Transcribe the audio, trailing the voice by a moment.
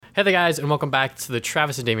Hey there, guys, and welcome back to the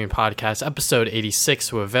Travis and Damien Podcast, episode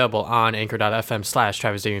 86. We're available on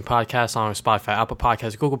anchor.fm/Travis Damien Podcast, along with Spotify, Apple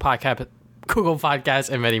Podcasts, Google Podcasts,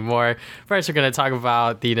 and many more. First, we're going to talk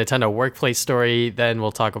about the Nintendo Workplace story. Then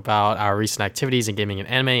we'll talk about our recent activities in gaming and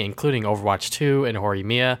anime, including Overwatch 2 and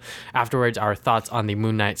Horimiya. Afterwards, our thoughts on the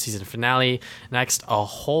Moon Knight season finale. Next, a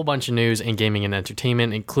whole bunch of news in gaming and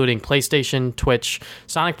entertainment, including PlayStation, Twitch,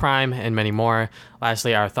 Sonic Prime, and many more.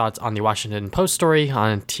 Lastly, our thoughts on the Washington Post story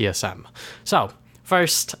on TSM. So,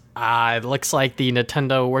 first, it looks like the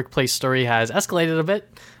Nintendo Workplace story has escalated a bit.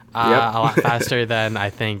 A lot faster than I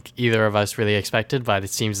think either of us really expected, but it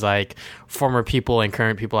seems like former people and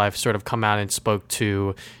current people have sort of come out and spoke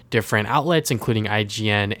to different outlets, including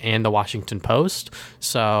IGN and the Washington Post.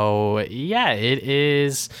 So, yeah, it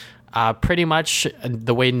is pretty much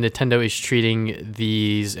the way Nintendo is treating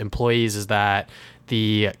these employees is that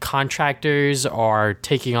the contractors are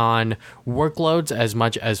taking on workloads as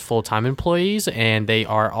much as full-time employees, and they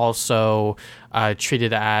are also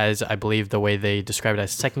treated as, I believe the way they describe it,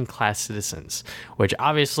 as second-class citizens, which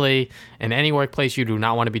obviously in any workplace you do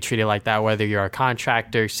not want to be treated like that, whether you're a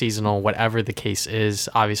contractor, seasonal, whatever the case is.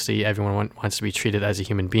 Obviously everyone wants to be treated as a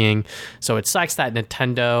human being. So it sucks that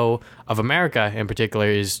Nintendo of America in particular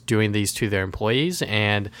is doing these to their employees.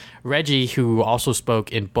 And Reggie, who also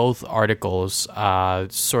spoke in both articles,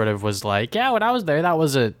 sort of was like, yeah, when I was there, that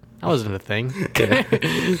wasn't a thing.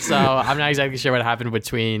 So I'm not exactly sure what happened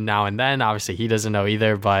between now and then. Obviously, he doesn't know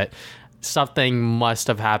either, but something must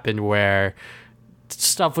have happened where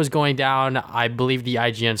stuff was going down. I believe the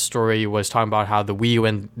IGN story was talking about how the Wii U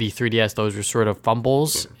and the 3DS, those were sort of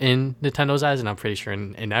fumbles in Nintendo's eyes, and I'm pretty sure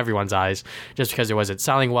in everyone's eyes, just because it wasn't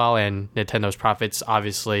selling well, and Nintendo's profits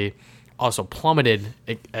obviously also plummeted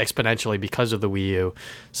exponentially because of the Wii U.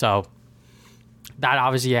 So that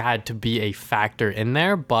obviously had to be a factor in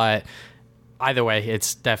there, but either way,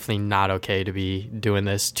 it's definitely not okay to be doing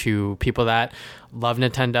this to people that love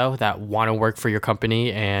Nintendo, that want to work for your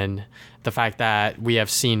company, and the fact that we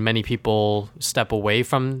have seen many people step away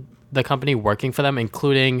from the company working for them,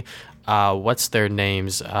 including what's their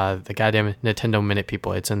names? The goddamn Nintendo Minute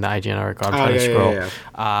people. It's in the IGN article. I'm trying to scroll.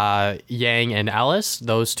 Yeah. Yang and Alice,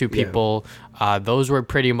 those two people, those were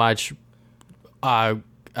pretty much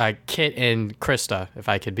Kit and Krista, if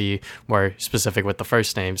I could be more specific with the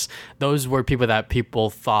first names. Those were people that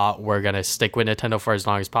people thought were going to stick with Nintendo for as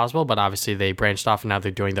long as possible, but obviously they branched off and now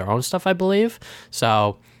they're doing their own stuff, I believe.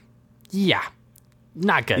 So, yeah,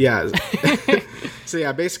 not good. Yeah. So,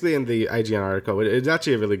 yeah, basically in the IGN article, it's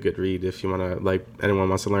actually a really good read if you want to, like, anyone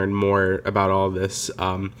wants to learn more about all this.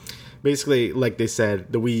 Basically, like they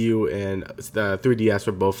said, the Wii U and the 3DS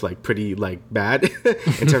were both like pretty like bad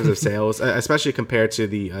in terms of sales, especially compared to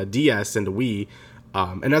the DS and the Wii.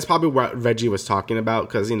 And that's probably what Reggie was talking about,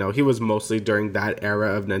 because he was mostly during that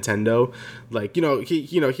era of Nintendo. Like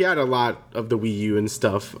he had a lot of the Wii U and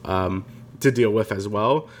stuff to deal with as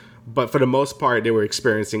well. But for the most part, they were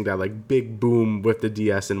experiencing that like big boom with the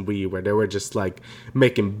DS and Wii, where they were just like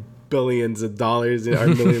making billions of dollars or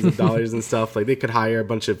millions of dollars and stuff. Like they could hire a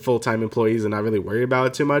bunch of full-time employees and not really worry about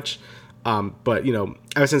it too much. But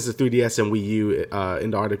ever since the 3DS and Wii U,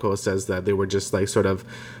 in the article it says that they were just like sort of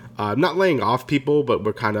not laying off people, but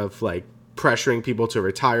were kind of like pressuring people to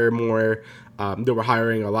retire more. They were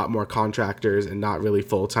hiring a lot more contractors and not really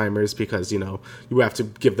full-timers, because you have to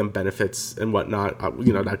give them benefits and whatnot.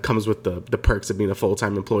 That comes with the perks of being a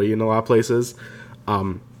full-time employee in a lot of places.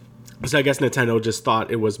 So I guess Nintendo just thought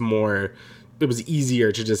it was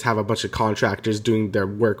easier to just have a bunch of contractors doing their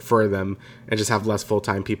work for them and just have less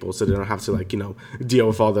full-time people, so they don't have to deal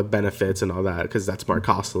with all the benefits and all that, because that's more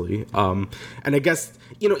costly. And I guess,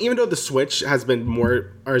 even though the Switch has been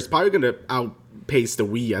more, or is probably going to outpace the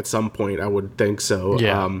Wii at some point, I would think so.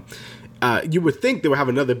 Yeah. You would think they would have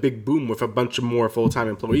another big boom with a bunch of more full-time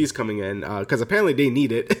employees coming in, because apparently they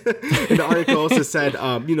need it. And the article also said,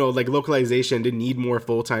 like localization, they need more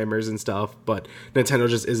full-timers and stuff, but Nintendo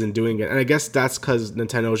just isn't doing it. And I guess that's because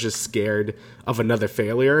Nintendo is just scared of another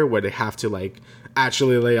failure where they have to like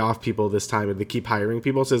actually lay off people this time, and they keep hiring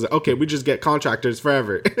people. So it's like, okay, we just get contractors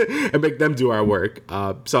forever and make them do our work.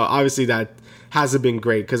 So obviously that hasn't been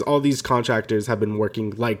great, because all these contractors have been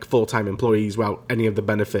working like full-time employees without any of the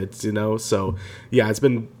benefits, so yeah, it's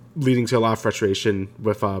been leading to a lot of frustration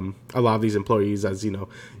with a lot of these employees,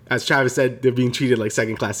 as Travis said, they're being treated like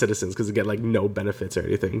second-class citizens because they get like no benefits or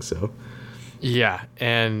anything. So yeah,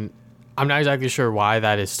 and I'm not exactly sure why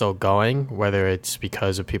that is still going, whether it's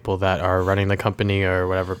because of people that are running the company or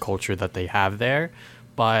whatever culture that they have there,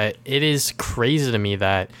 but it is crazy to me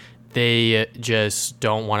that they just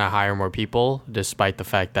don't want to hire more people, despite the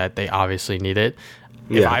fact that they obviously need it.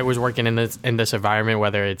 if I was working in this environment,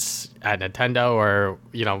 whether it's at Nintendo or,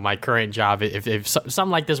 you know, my current job, if something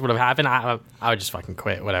like this would have happened, I would just fucking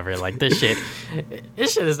quit, whatever. Like, this shit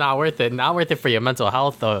is not worth it. Not worth it for your mental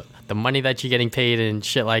health, the money that you're getting paid and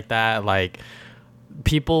shit like that. Like,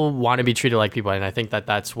 people want to be treated like people, and I think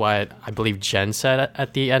that's what I believe Jen said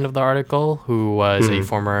at the end of the article, who was a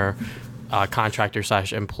former contractor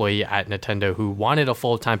 / employee at Nintendo who wanted a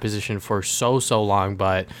full-time position for so long,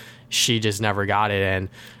 but she just never got it. And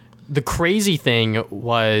the crazy thing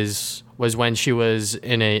was when she was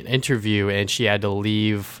in an interview and she had to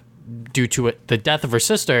leave due to the death of her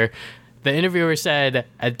sister. The interviewer said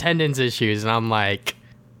attendance issues, and I'm like,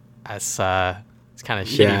 that's it's kind of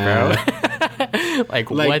shitty, bro. like,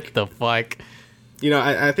 what the fuck? You know,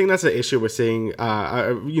 I think that's an issue we're seeing.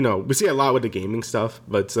 You know, we see a lot with the gaming stuff,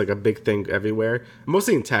 but it's like a big thing everywhere.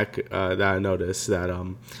 Mostly in tech, that I noticed that,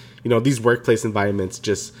 you know, these workplace environments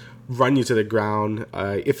just run you to the ground.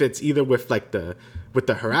 If it's either with like the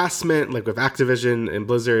harassment, like with Activision and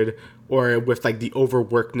Blizzard, or with like the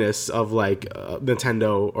overworkedness of like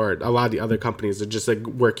Nintendo or a lot of the other companies that just like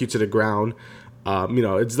work you to the ground. You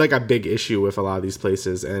know, it's like a big issue with a lot of these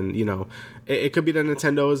places. And, you know, it could be that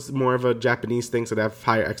Nintendo is more of a Japanese thing, so they have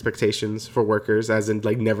higher expectations for workers, as in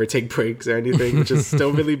like never take breaks or anything, which is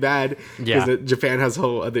still really bad because Japan has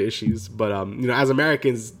whole other issues. But, you know, as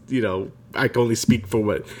Americans, you know, I can only speak for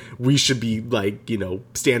what we should be like, you know,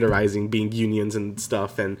 standardizing, being unions and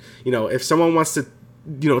stuff. And, you know, if someone wants to,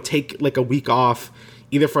 you know, take like a week off,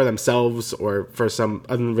 either for themselves or for some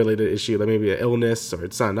unrelated issue, like maybe an illness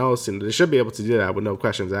or something else, and they should be able to do that with no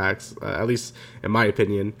questions asked, at least in my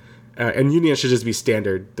opinion. And unions should just be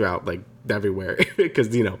standard throughout, like, everywhere,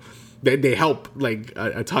 because, you know, they help, like,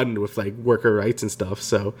 a ton with, like, worker rights and stuff.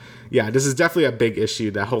 So, yeah, this is definitely a big issue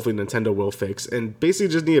that hopefully Nintendo will fix, and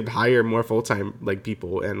basically just need to hire more full-time, like,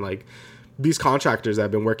 people, and, like, these contractors that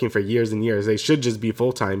have been working for years and years, they should just be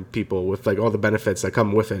full-time people with like all the benefits that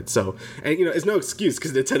come with it. So, and you know, it's no excuse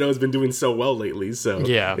because Nintendo has been doing so well lately. So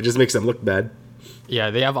yeah, it just makes them look bad. Yeah,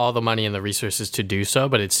 they have all the money and the resources to do so,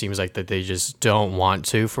 but it seems like that they just don't want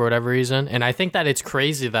to for whatever reason. And I think that it's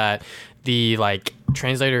crazy that the like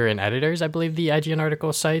translator and editors, I believe the IGN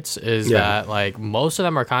article cites, is that like most of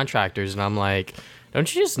them are contractors, and I'm like,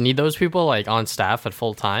 don't you just need those people like on staff at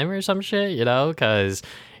full time or some shit, you know? Because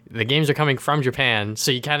the games are coming from Japan,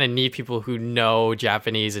 so you kind of need people who know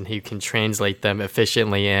Japanese and who can translate them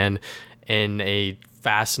efficiently in a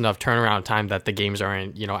fast enough turnaround time that the games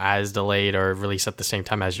aren't, you know, as delayed or released at the same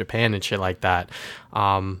time as Japan and shit like that.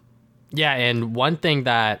 Yeah, and one thing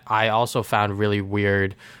that I also found really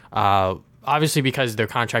weird, obviously because they're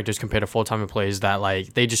contractors compared to full-time employees, that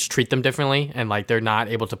like they just treat them differently and like they're not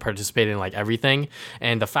able to participate in like everything.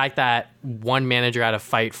 And the fact that one manager had to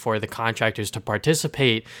fight for the contractors to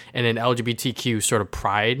participate in an LGBTQ sort of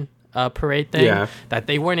pride parade thing, that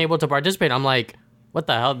they weren't able to participate. I'm like, what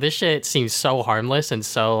the hell? This shit seems so harmless and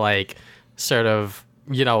so like sort of,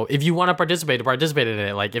 you know, if you want to participate in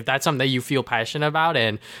it. Like if that's something that you feel passionate about,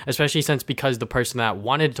 and especially because the person that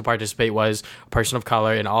wanted to participate was a person of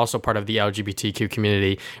color and also part of the LGBTQ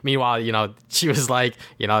community. Meanwhile, you know, she was like,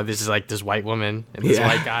 you know, this is like this white woman and this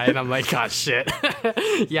white guy, and I'm like, God, shit.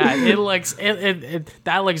 Yeah, it looks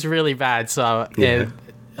that looks really bad. So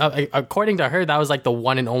according to her, that was like the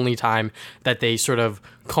one and only time that they sort of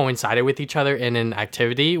coincided with each other in an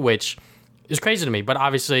activity, which is crazy to me. But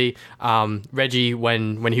obviously, Reggie,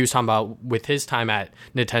 when he was talking about with his time at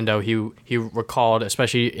Nintendo, he recalled,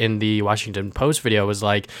 especially in the Washington Post video, was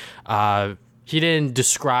like he didn't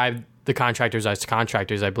describe the contractors as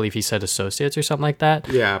contractors. I believe he said associates or something like that.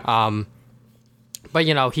 Yeah. But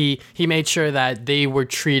you know, he made sure that they were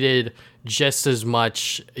treated just as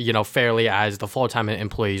much, you know, fairly as the full-time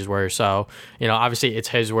employees were. So, you know, obviously it's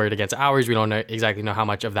his word against ours. We don't exactly know how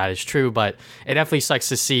much of that is true, but it definitely sucks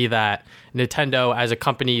to see that Nintendo as a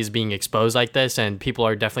company is being exposed like this, and people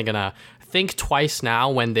are definitely going to think twice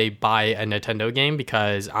now when they buy a Nintendo game,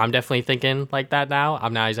 because I'm definitely thinking like that now.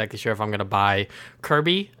 I'm not exactly sure if I'm going to buy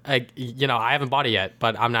Kirby. You know, I haven't bought it yet,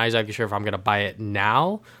 but I'm not exactly sure if I'm going to buy it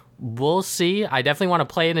now. We'll see. I definitely want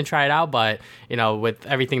to play it and try it out, but you know, with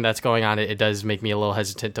everything that's going on, it does make me a little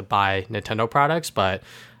hesitant to buy Nintendo products. But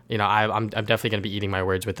you know, I'm definitely going to be eating my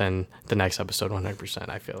words within the next episode 100%.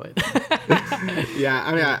 I feel it. Yeah,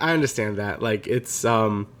 I mean, I understand that. Like, it's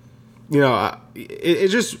you know,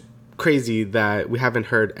 it's just crazy that we haven't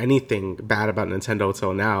heard anything bad about Nintendo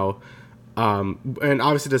till now. And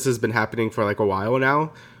obviously, this has been happening for like a while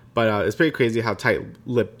now. But it's pretty crazy how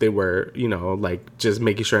tight-lipped they were, you know, like just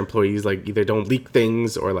making sure employees like either don't leak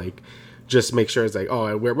things or like just make sure it's like,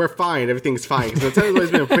 oh, we're fine, everything's fine. Because Nintendo's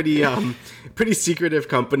always been a pretty secretive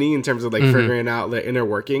company in terms of like figuring out the inner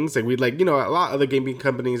workings. Like we like, you know, a lot of other gaming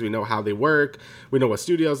companies, we know how they work, we know what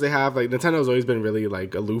studios they have. Like Nintendo's always been really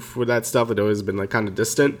like aloof with that stuff. It's always been like kind of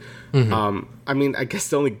distant. I mean, I guess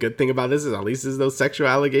the only good thing about this is at least there's no sexual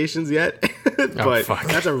allegations yet. But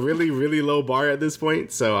that's a really, really low bar at this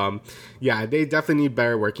point. So yeah, they definitely need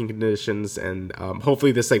better working conditions, and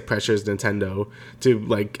hopefully this like pressures Nintendo to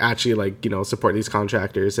like actually like, you know, support these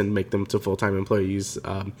contractors and make them to full-time employees,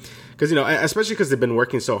 because, you know, especially because they've been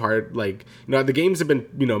working so hard. Like, you know, the games have been,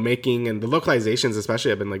 you know, making, and the localizations especially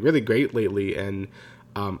have been like really great lately, and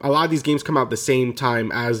a lot of these games come out the same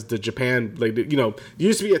time as the Japan, like, you know, there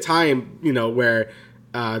used to be a time, you know, where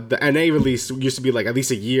the NA release used to be like at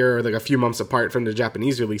least a year or like a few months apart from the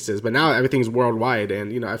Japanese releases, but now everything's worldwide,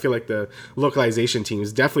 and, you know, I feel like the localization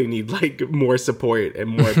teams definitely need like more support and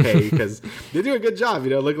more pay, because they do a good job. You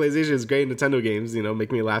know, localization is great in Nintendo games, you know,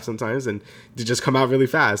 make me laugh sometimes, and they just come out really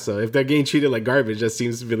fast. So if they're getting treated like garbage, that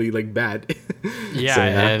seems really like bad. Yeah, so,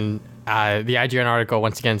 and the IGN article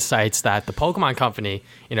once again cites that the Pokemon Company,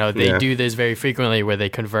 you know, they do this very frequently where they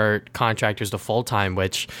convert contractors to full-time,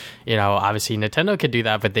 which, you know, obviously Nintendo could do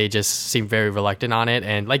that, but they just seem very reluctant on it.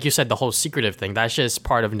 And like you said, the whole secretive thing, that's just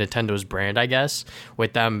part of Nintendo's brand, I guess,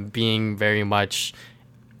 with them being very much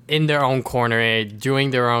in their own corner, doing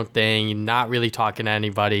their own thing, not really talking to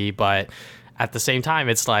anybody. But at the same time,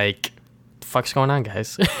 it's like, the fuck's going on,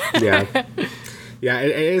 guys? Yeah,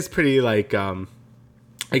 it is pretty like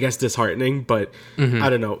I guess disheartening, but I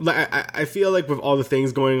don't know. I feel like with all the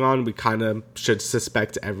things going on, we kind of should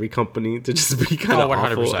suspect every company to just be kind of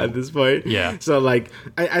awful at this point. Yeah. So like,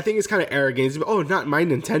 I think it's kind of arrogant. Oh, not my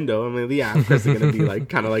Nintendo. I mean, yeah, of course they're gonna be like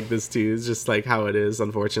kind of like this too. It's just like how it is,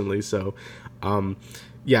 unfortunately. So,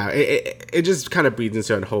 yeah, it just kind of breeds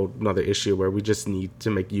into a whole another issue where we just need to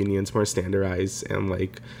make unions more standardized, and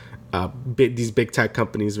like, these big tech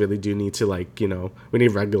companies really do need to, like, you know, we need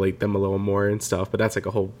to regulate them a little more and stuff, but that's like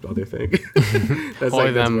a whole other thing. That's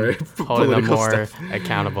holding them more stuff.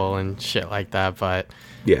 accountable and shit like that. But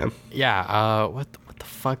yeah, what the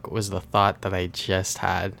fuck was the thought that I just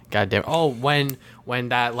had? Goddamn! Oh, when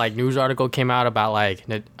that like news article came out about like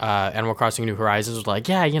Animal Crossing New Horizons, was like,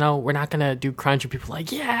 yeah, you know, we're not gonna do crunch, and people were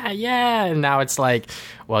like, yeah, and now it's like,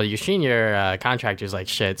 well, you've seen your contractors like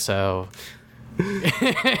shit, so.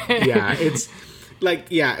 Yeah, it's like,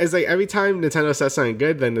 it's like every time Nintendo says something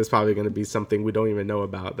good, then there's probably going to be something we don't even know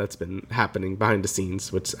about that's been happening behind the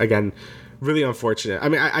scenes, which again, really unfortunate. I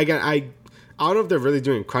mean, I don't know if they're really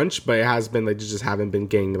doing crunch, but it has been like they just haven't been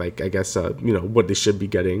getting, like, I guess, you know, what they should be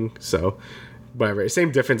getting. So whatever,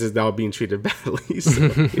 same difference is they're all being treated badly.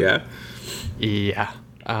 So yeah.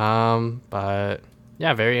 But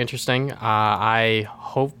yeah, very interesting. I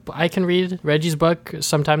hope I can read Reggie's book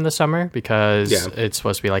sometime this summer, because it's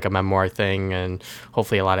supposed to be like a memoir thing, and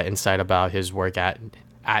hopefully a lot of insight about his work at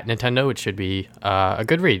Nintendo, which should be a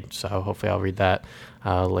good read. So hopefully I'll read that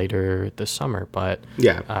later this summer. But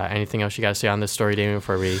anything else you got to say on this story, Damien,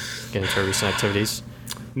 before we get into our recent activities?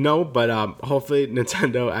 No, but hopefully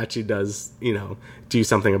Nintendo actually does, you know, do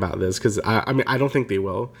something about this, because I mean, I don't think they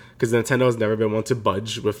will, because Nintendo has never been one to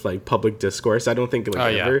budge with like public discourse. I don't think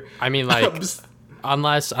like ever. I mean, like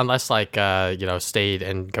unless like you know, state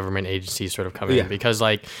and government agencies sort of come in, because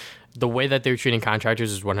like the way that they're treating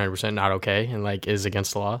contractors is 100% not okay, and like is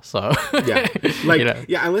against the law. So like, you know.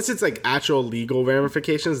 Unless it's like actual legal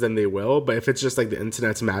ramifications, then they will. But if it's just like the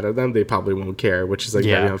internet's mad at them, they probably won't care, which is like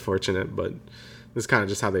very unfortunate. But it's kind of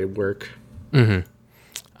just how they work.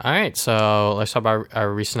 All right, so let's talk about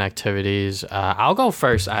our recent activities. I'll go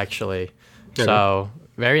first, actually. Okay. So,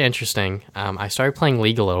 very interesting. I started playing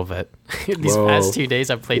League a little bit. These past 2 days,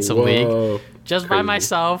 I've played some League. Just by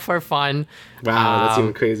myself for fun. Wow, that's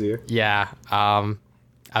even crazier. Yeah. I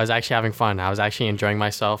was actually having fun. I was actually enjoying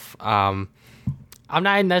myself. I'm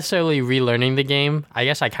not necessarily relearning the game. I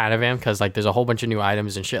guess I kind of am, because like there's a whole bunch of new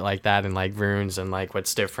items and shit like that, and like runes and like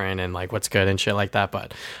what's different and like what's good and shit like that.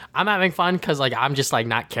 But I'm having fun, because like I'm just like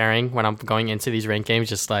not caring when I'm going into these ranked games.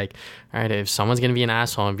 Just like, all right, if someone's gonna be an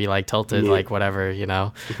asshole and be like tilted, like whatever, you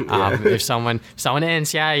know. If someone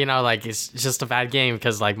ends, you know, like it's just a bad game,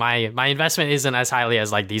 because like my investment isn't as highly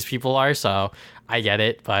as like these people are. So I get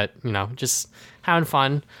it, but you know, just having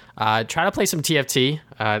fun. Try to play some TFT.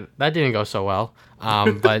 That didn't go so well.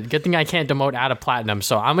 But good thing I can't demote out of platinum,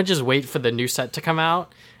 so I'm gonna just wait for the new set to come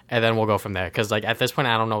out, and then we'll go from there. Because like at this point,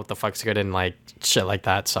 I don't know what the fuck's good and like shit like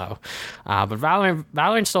that. So, but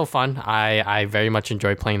Valorant's still fun. I very much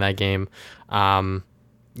enjoy playing that game.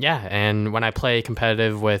 Yeah, and when I play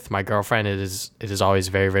competitive with my girlfriend, it is always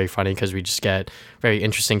very, very funny because we just get very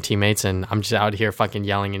interesting teammates, and I'm just out here fucking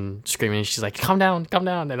yelling and screaming, and she's like, calm down,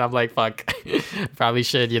 and I'm like, fuck, probably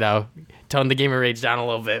should, tone the gamer rage down a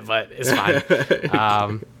little bit, but it's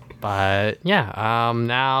fine. But yeah,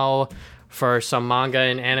 now for some manga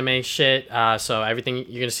and anime shit, so everything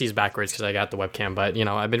you're gonna see is backwards because I got the webcam, but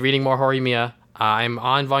I've been reading more Horimiya. I'm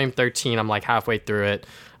on volume 13. I'm like halfway through it.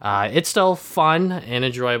 It's still fun and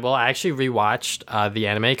enjoyable. I actually rewatched the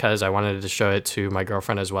anime because I wanted to show it to my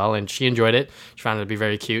girlfriend as well, and she enjoyed it. She found it to be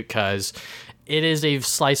very cute because it is a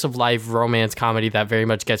slice of life romance comedy that very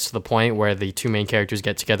much gets to the point where the two main characters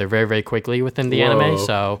get together very, very quickly within the anime.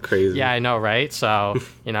 So crazy. Yeah, I know, right? So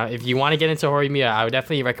if you want to get into Horimiya, I would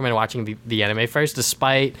definitely recommend watching the anime first,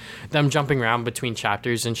 despite them jumping around between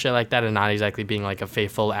chapters and shit like that, and not exactly being like a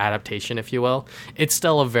faithful adaptation, if you will. It's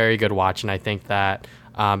still a very good watch, and I think that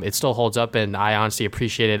it still holds up, and I honestly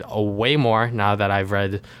appreciate it way more now that I've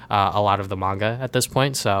read a lot of the manga at this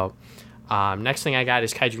point. So next thing I got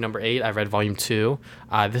is Kaiju number 8. I've read volume 2.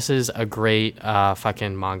 This is a great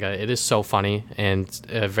fucking manga. It is so funny and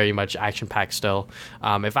very much action-packed still.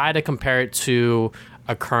 If I had to compare it to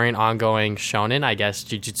a current ongoing shonen, I guess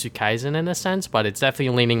Jujutsu Kaisen in a sense, but it's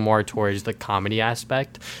definitely leaning more towards the comedy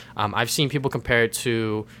aspect. I've seen people compare it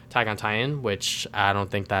to Attack on Titan, which I don't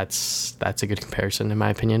think that's a good comparison in my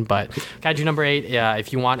opinion. But Kaiju number 8, yeah,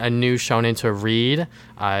 if you want a new shonen to read,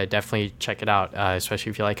 definitely check it out, especially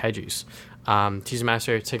if you like kaijus. Teaser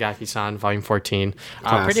Master Tagaki-san, volume 14.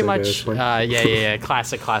 Pretty much,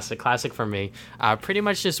 classic for me. Pretty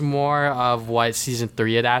much just more of what season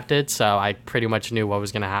 3 adapted, so I pretty much knew what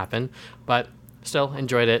was going to happen, but still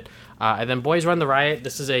enjoyed it. And then Boys Run the Riot.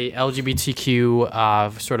 This is a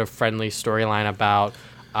LGBTQ sort of friendly storyline about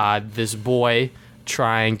this boy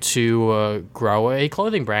trying to grow a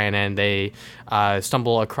clothing brand, and they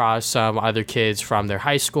stumble across some other kids from their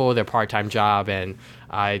high school, their part-time job, and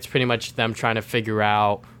it's pretty much them trying to figure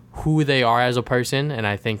out who they are as a person, and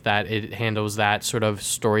I think that it handles that sort of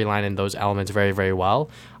storyline and those elements very, very well.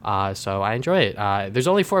 So I enjoy it. There's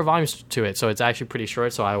only 4 volumes to it, so it's actually pretty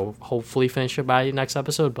short, so I will hopefully finish it by next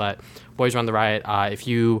episode. But Boys Run the Riot, if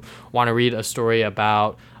you want to read a story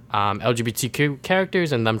about LGBTQ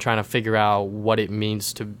characters and them trying to figure out what it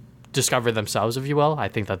means to discover themselves, if you will, I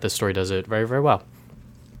think that this story does it very, very well.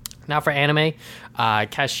 Now for anime,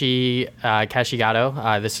 Kashigato.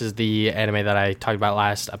 This is the anime that I talked about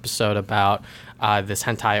last episode about this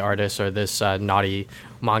hentai artist or this naughty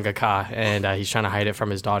mangaka, and he's trying to hide it from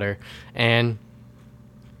his daughter. And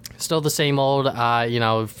still the same old,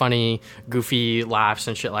 funny, goofy laughs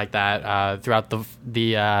and shit like that throughout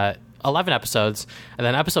the 11 episodes. And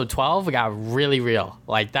then episode 12 got really real.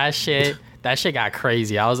 Like that shit got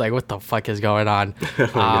crazy. I was like, what the fuck is going on?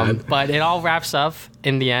 But it all wraps up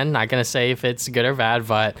in the end. Not gonna say if it's good or bad,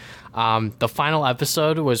 but the final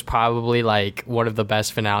episode was probably like one of the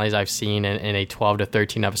best finales I've seen in a 12 to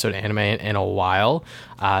 13 episode anime in a while.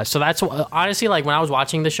 So that's honestly, like, when I was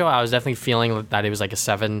watching the show, I was definitely feeling that it was like a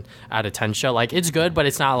 7 out of 10 show. Like, it's good, but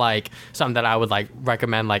it's not like something that I would like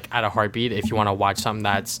recommend like at a heartbeat if you want to watch something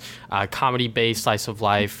that's comedy based, slice of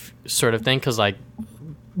life sort of thing. Because like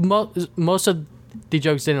most of the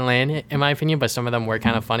jokes didn't land in my opinion, but some of them were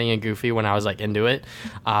kind of funny and goofy when I was like into it.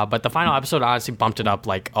 But the final episode honestly bumped it up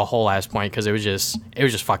like a whole ass point because it was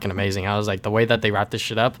just fucking amazing. I was like, the way that they wrapped this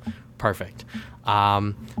shit up, perfect.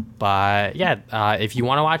 But yeah, if you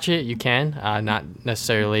want to watch it, you can. Not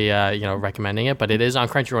necessarily recommending it, but it is on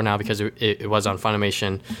Crunchyroll now because it was on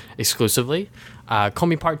Funimation exclusively.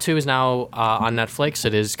 Komi Part 2 is now on Netflix.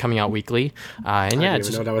 It is coming out weekly. And yeah, I didn't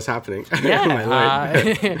even know that was happening.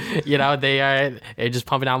 Yeah, they're just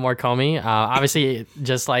pumping out more Komi. Obviously,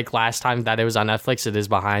 just like last time that it was on Netflix, it is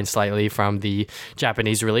behind slightly from the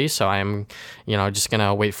Japanese release. So I am, just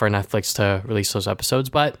gonna wait for Netflix to release those episodes,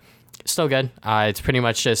 but still good. It's pretty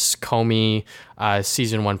much just Komi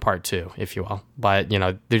season 1 part 2, if you will. But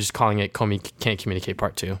they're just calling it Komi Can't Communicate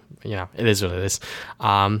Part 2. It is what it is.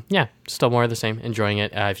 Yeah, still more of the same. Enjoying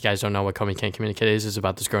it. If you guys don't know what Komi Can't Communicate is, it's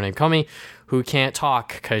about this girl named Komi who can't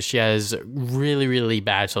talk because she has really, really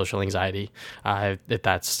bad social anxiety, if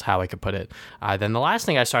that's how I could put it. Then the last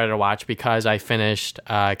thing I started to watch, because I finished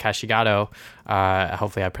Kashigato,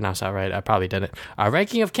 hopefully I pronounced that right, I probably didn't.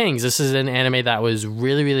 Ranking of Kings. This is an anime that was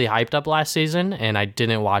really, really hyped up last season, and I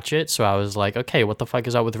didn't watch it, so I was like, okay, what the fuck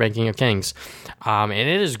is up with Ranking of Kings? And it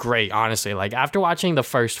is great, honestly. Like, after watching the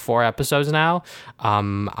first 4 episodes now,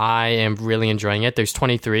 I am really enjoying it. There's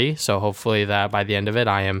 23, so hopefully that by the end of it,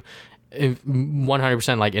 I am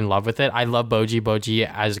 100% like in love with it. I love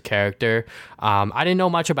Boji as a character. I didn't know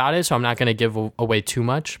much about it, so I'm not going to give away too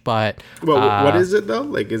much, but well, what is it though?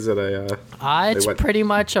 Like, is it it's pretty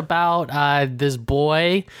much about this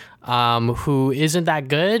boy who isn't that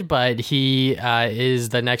good, but he is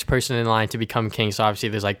the next person in line to become king. So obviously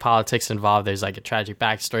there's like politics involved. There's like a tragic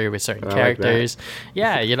backstory with certain characters.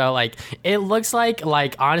 Yeah, you know, like it looks like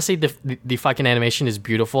honestly the fucking animation is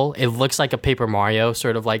beautiful. It looks like a Paper Mario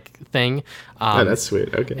sort of like thing. Oh, that's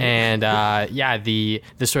sweet. Okay. And yeah, the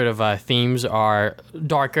sort of themes are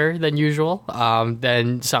darker than usual,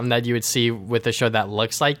 than something that you would see with a show that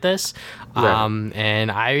looks like this.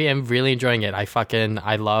 And I am really enjoying it.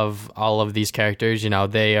 I love all of these characters. You know,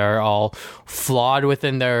 they are all flawed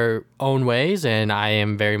within their own ways, and I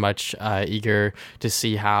am very much eager to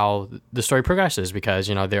see how the story progresses, because,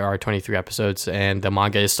 you know, there are 23 episodes and the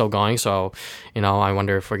manga is still going. So, you know, I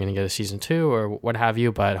wonder if we're going to get a season 2 or what have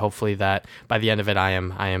you, but hopefully that by the end of it, I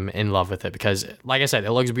am in love with it, because like I said,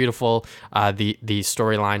 it looks beautiful. The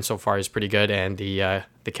storyline so far is pretty good, and the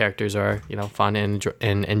characters are, you know, fun and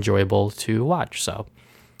enjoyable to watch. So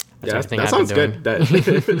that's that sounds good.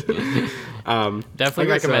 Definitely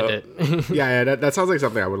recommend it. yeah, that sounds like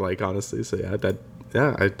something I would like, honestly. So I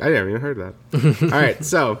never even heard of that. All right,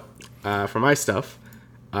 so for my stuff,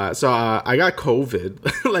 I got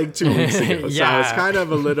COVID like 2 weeks ago, so I was kind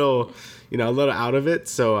of a little out of it.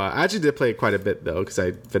 So I actually did play quite a bit though, because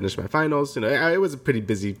I finished my finals. You know, it was a pretty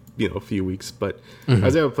busy, few weeks, but I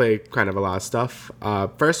was able to play kind of a lot of stuff.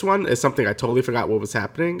 First one is something I totally forgot what was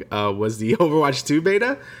happening. Was the Overwatch 2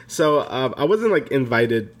 beta. So I wasn't like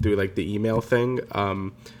invited through like the email thing,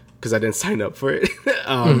 because I didn't sign up for it.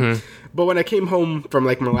 But when I came home from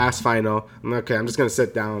like my last final, I'm like, okay, I'm just gonna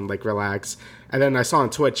sit down, like relax. And then I saw on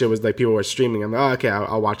Twitch, it was like people were streaming. I'm like, oh, okay,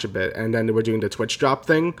 I'll watch a bit. And then they were doing the Twitch drop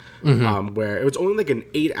thing, where it was only like an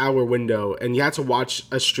 8-hour window, and you had to watch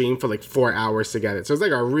a stream for like 4 hours to get it. So it's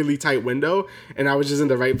like a really tight window, and I was just in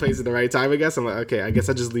the right place at the right time, I guess. I'm like, okay, I guess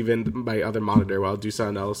I just leave in my other monitor while I'll do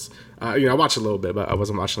something else. I watched a little bit, but I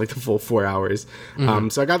wasn't watching like the full 4 hours.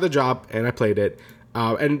 So I got the drop and I played it.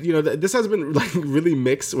 And this has been like really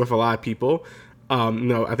mixed with a lot of people.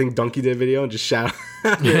 I think Donkey did a video and just shout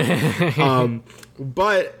out.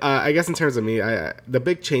 But I guess in terms of me, the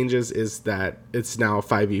big changes is that it's now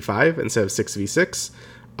 5v5 instead of 6v6.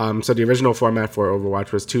 So the original format for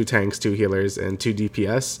Overwatch was 2 tanks, 2 healers, and 2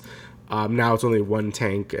 DPS. Now it's only 1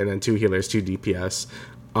 tank and then 2 healers, 2 DPS.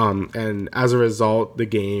 And as a result, the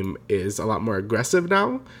game is a lot more aggressive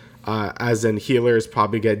now. As in, healers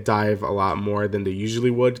probably get dive a lot more than they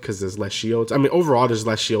usually would, because there's less shields. I mean, overall, there's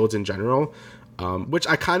less shields in general, which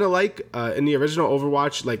I kind of like. In the original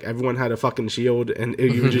Overwatch, like, everyone had a fucking shield, and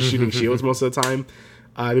you were just shooting shields most of the time.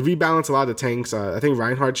 They rebalance a lot of the tanks. I think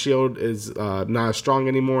Reinhardt's shield is not as strong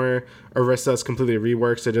anymore. Orisa's completely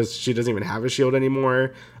reworked, so she doesn't even have a shield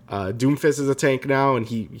anymore. Doomfist is a tank now, and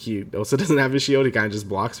he also doesn't have a shield. He kind of just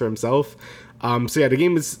blocks for himself. So yeah, the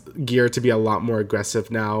game is geared to be a lot more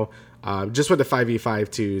aggressive now. Just with the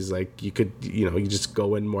 5v5 twos, like you could, you just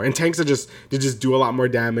go in more. And tanks they just do a lot more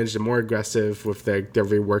damage. They're more aggressive with their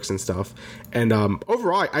reworks and stuff. And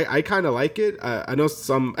overall, I kind of like it. I know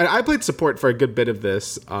and I played support for a good bit of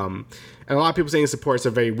this. And a lot of people saying supports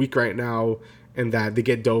are very weak right now, and that they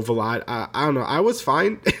get dove a lot. I don't know. I was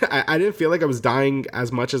fine. I didn't feel like I was dying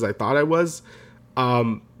as much as I thought I was.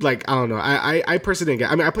 Like, I don't know. I personally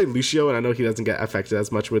didn't I played Lucio, and I know he doesn't get affected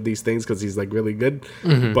as much with these things because he's like really good.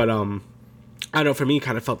 But I don't know, for me, it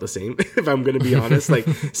kind of felt the same, if I'm going to be honest. Like,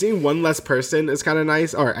 seeing one less person is kind of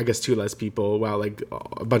nice, or I guess 2 less people, while like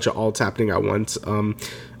a bunch of ults happening at once.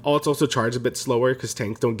 Ults also charge a bit slower because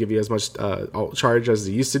tanks don't give you as much ult charge as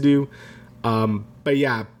they used to do. But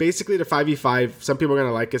yeah, basically the 5v5, some people are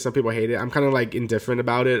gonna like it, some people hate it. I'm kind of like indifferent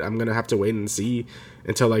about it. I'm gonna have to wait and see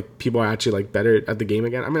until like people are actually like better at the game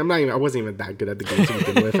again. I mean, I wasn't even that good at the game to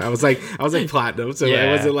begin with. I was like platinum, so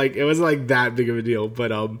it wasn't like that big of a deal.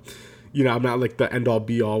 But I'm not like the end all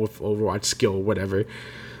be all with Overwatch skill, whatever.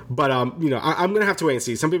 But I'm gonna have to wait and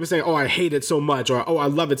see. Some people saying, "Oh, I hate it so much," or "Oh, I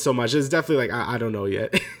love it so much." It's definitely like I don't know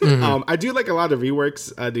yet. I do like a lot of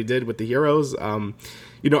reworks they did with the heroes.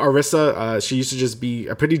 Orisa, she used to just be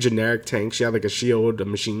a pretty generic tank. She had like a shield, a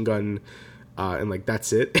machine gun, and like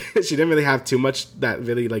that's it. She didn't really have too much that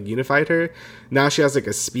really like unified her. Now she has like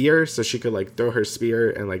a spear, so she could like throw her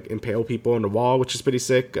spear and like impale people on the wall, which is pretty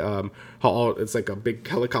sick. It's like a big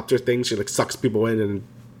helicopter thing. She like sucks people in and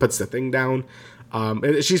puts the thing down.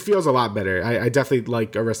 And she feels a lot better. I definitely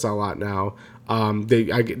like Orisa a lot now.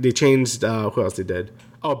 They changed who else they did?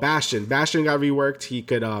 Oh, Bastion. Bastion got reworked.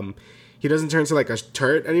 he doesn't turn to like a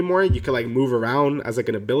turret anymore. You can like move around as like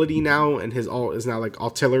an ability now, and his ult is now like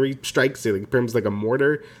artillery strikes. So like becomes like a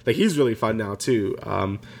mortar. Like he's really fun now too.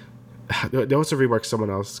 They also reworked someone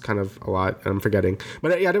else kind of a lot, and I'm forgetting.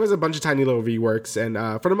 But yeah, there was a bunch of tiny little reworks, and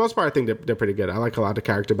for the most part, I think they're pretty good. I like a lot of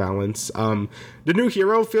character balance. The new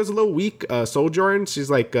hero feels a little weak. Sojourn, she's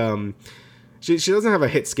like she doesn't have a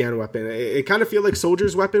hit scan weapon. It kind of feels like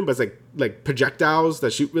Soldier's weapon, but it's like projectiles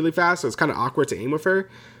that shoot really fast, so it's kind of awkward to aim with her.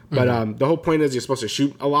 But the whole point is you're supposed to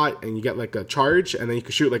shoot a lot, and you get like a charge, and then you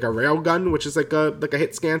can shoot like a rail gun, which is like a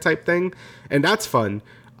hit scan type thing, and that's fun.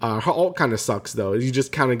 Her ult kind of sucks though. You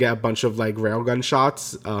just kind of get a bunch of like railgun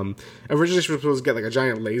shots. Originally she was supposed to get like a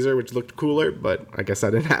giant laser, which looked cooler, but I guess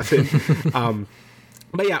that didn't happen.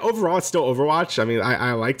 But yeah, overall it's still Overwatch. I mean,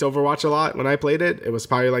 I liked Overwatch a lot when I played it. It was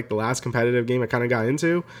probably like the last competitive game I kind of got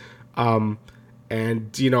into.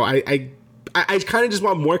 And you know, I kind of just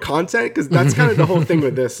want more content, because that's kind of the whole thing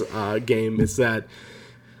with this game, is that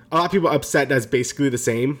a lot of people are upset that it's basically the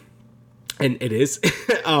same. And it is.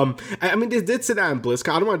 I mean, they did sit down in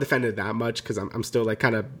BlizzCon. I don't want to defend it that much, because I'm still like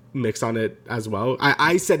kind of mixed on it as well.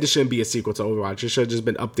 I said this shouldn't be a sequel to Overwatch. It should have just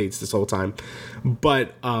been updates this whole time.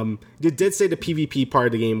 But they did say the PvP part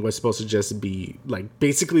of the game was supposed to just be like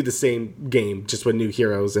basically the same game, just with new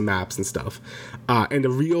heroes and maps and stuff. And the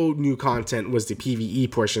real new content was the PvE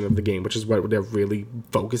portion of the game, which is what they're really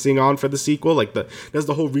focusing on for the sequel. Like that's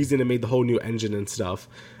the whole reason they made the whole new engine and stuff.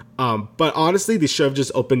 But honestly, they should have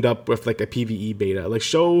just opened up with like a PvE beta. Like,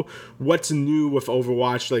 show what's new with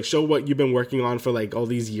Overwatch. Like, show what you've been working on for like all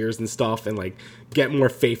these years and stuff, and like get more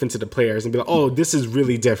faith into the players and be like, oh, this is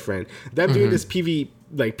really different. Them doing this P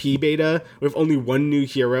beta with only one new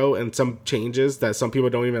hero and some changes that some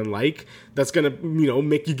people don't even like, that's gonna, you know,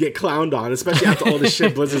 make you get clowned on, especially after all the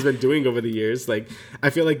shit Blizzard's been doing over the years. Like,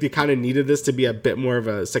 I feel like they kind of needed this to be a bit more of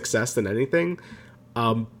a success than anything.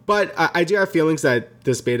 But I do have feelings that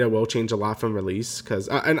this beta will change a lot from release, because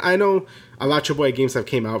and I know a lot of AAA games have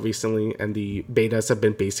came out recently and the betas have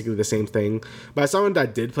been basically the same thing. But as someone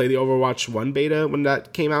that did play the Overwatch 1 beta when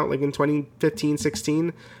that came out, like in 2015,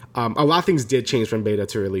 16, a lot of things did change from beta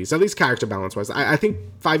to release, at least character balance wise. I think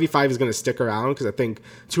 5v5 is going to stick around, because I think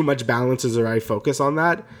too much balance is the right focus on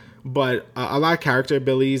that. But a lot of character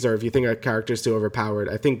abilities, or if you think a character is too overpowered,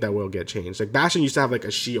 I think that will get changed. Like Bastion used to have like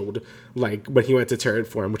a shield, like when he went to turret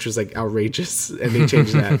form, which was like outrageous, and they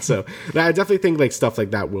changed that. So I definitely think like stuff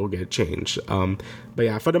like that will get changed. But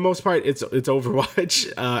yeah, for the most part, it's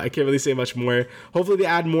Overwatch. I can't really say much more. Hopefully they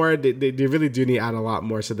add more. They really do need to add a lot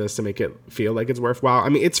more to this to make it feel like it's worthwhile. I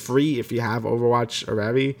mean, it's free if you have Overwatch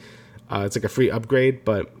already. It's like a free upgrade,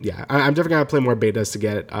 but yeah, I'm definitely gonna play more betas to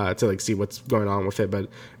get to like see what's going on with it. But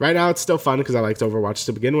right now it's still fun because I liked Overwatch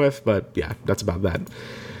to begin with. But yeah, that's about that.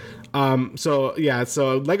 So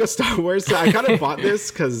Lego Star Wars. So I kind of bought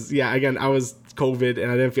this because again, I was COVID and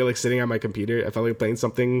I didn't feel like sitting on my computer. I felt like playing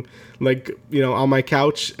something like, you know, on my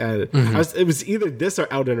couch, and it was either this or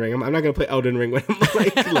Elden Ring. I'm not gonna play Elden Ring when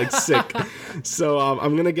I'm like sick. So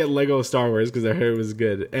I'm gonna get Lego Star Wars because I heard it was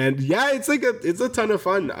good. And yeah, it's a ton of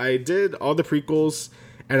fun. I did all the prequels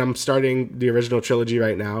and I'm starting the original trilogy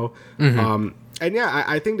right now. And yeah,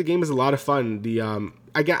 I think the game is a lot of fun.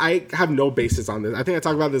 I have no basis on this. I think I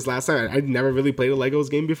talked about this last time. I'd never really played a Legos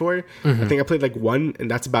game before. I think I played like one,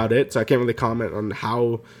 and that's about it. So I can't really comment on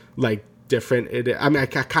how like different it is. I mean, I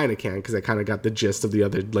kind of can, because I kind of got the gist of the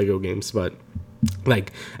other Lego games, but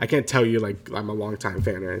like I can't tell you like I'm a longtime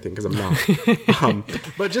fan or anything, because I'm not.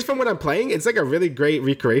 But just from what I'm playing, it's like a really great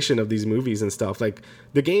recreation of these movies and stuff. Like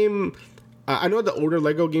the game. I know the older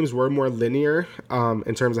Lego games were more linear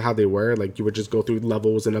in terms of how they were. Like, you would just go through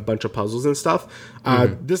levels and a bunch of puzzles and stuff.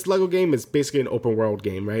 This Lego game is basically an open world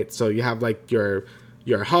game, right? So you have like your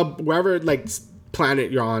hub, wherever like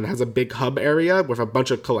planet you're on has a big hub area with a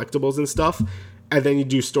bunch of collectibles and stuff. And then you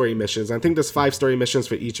do story missions. I think there's 5 story missions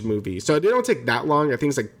for each movie. So they don't take that long. I think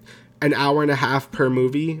it's like an hour and a half per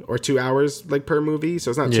movie, or 2 hours like per movie. So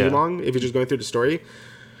it's not too long if you're just going through the story.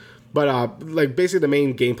 But like basically the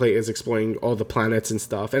main gameplay is exploring all the planets and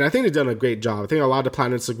stuff, and I think they've done a great job. I think a lot of the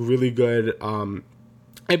planets look really good.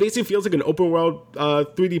 It basically feels like an open world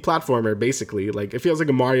 3D platformer. Basically, like it feels like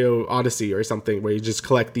a Mario Odyssey or something, where you just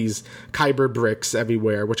collect these Kyber bricks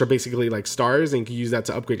everywhere, which are basically like stars, and you can use that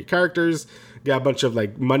to upgrade your characters, get a bunch of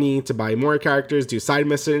like money to buy more characters, do side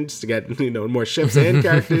missions to get more ships and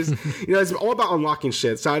characters. It's all about unlocking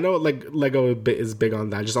shit. So I know like Lego is big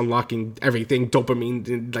on that, just unlocking everything, dopamine,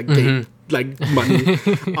 and like money.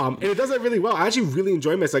 And it does it really well. I actually really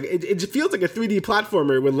enjoy this. Like it feels like a 3D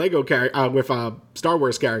platformer with with Star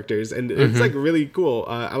Wars characters, and it's like really cool.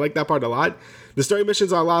 I like that part a lot. The story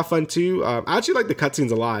missions are a lot of fun too. I actually like the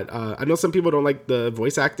cutscenes a lot. I know some people don't like the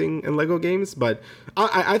voice acting in Lego games, but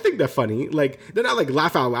I think they're funny. Like they're not like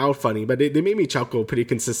laugh out loud funny, but they made me chuckle pretty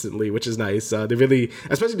consistently, which is nice. They really,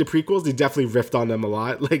 especially the prequels, they definitely riffed on them a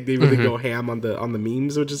lot. Like they really go ham on the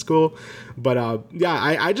memes, which is cool. But yeah,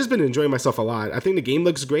 I just been enjoying myself a lot. I think the game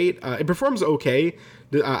looks great. It performs okay.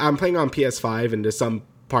 I'm playing on PS5, and there's some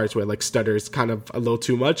parts where like stutters kind of a little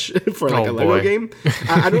too much for like a Lego game.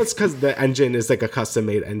 I know it's because the engine is like a custom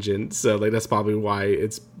made engine, so like that's probably why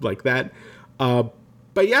it's like that.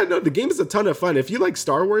 But yeah, no, the game is a ton of fun. If you like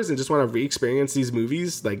Star Wars and just want to re-experience these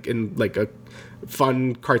movies like in like a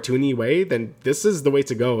fun cartoony way, then this is the way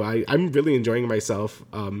to go. I'm really enjoying myself.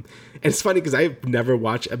 And it's funny because I've never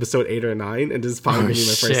watched episode 8 or 9, and this is probably gonna be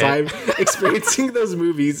my first time experiencing those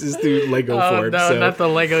movies is through Lego form. No, so. not the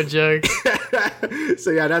Lego joke. So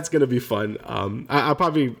yeah, that's gonna be fun. I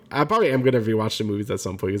probably am gonna rewatch the movies at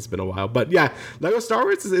some point. It's been a while, but yeah, Lego Star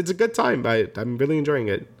Wars it's a good time. I'm really enjoying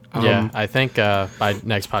it. Yeah, I think by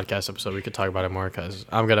next podcast episode we could talk about it more because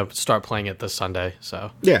I'm gonna start playing it this Sunday. So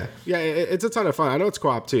yeah, it's a ton of fun. I know it's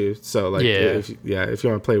co-op too, so like if you want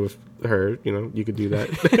to play with her, you could do that.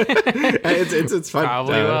 it's fun.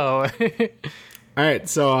 Probably will. All right,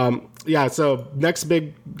 so so next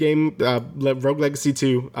big game, Rogue Legacy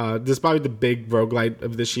 2. This is probably the big roguelite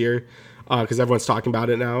of this year. Because everyone's talking about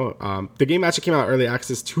it now. The game actually came out early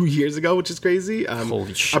access 2 years ago, which is crazy.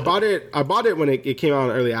 Holy shit! I bought it when it came out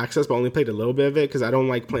in early access, but only played a little bit of it because I don't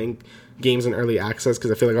like playing games in early access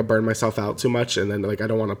because I feel like I burn myself out too much, and then like I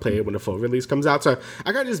don't want to play it when the full release comes out. So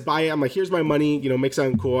I kind of just buy it. I'm like, here's my money. Make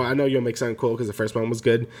something cool. I know you'll make something cool because the first one was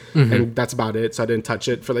good, and that's about it. So I didn't touch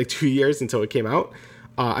it for like 2 years until it came out.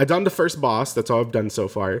 I done the first boss. That's all I've done so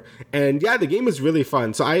far. And yeah, the game is really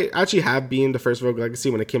fun. So I actually have been the first Rogue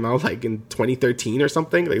Legacy when it came out like in 2013 or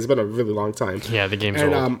something. Like it's been a really long time. Yeah, the game's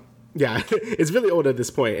old. Yeah, it's really old at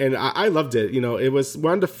this point. And I loved it. It was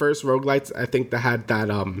one of the first roguelites I think that had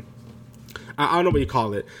that, I don't know what you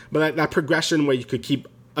call it, but that progression where you could keep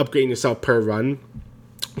upgrading yourself per run.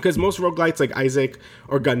 Because most roguelites like Isaac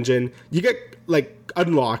or Gungeon, you get like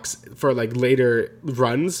unlocks for like later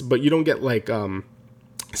runs, but you don't get like,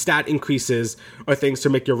 stat increases or things to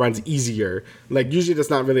make your runs easier. Like usually that's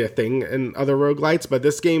not really a thing in other roguelites, but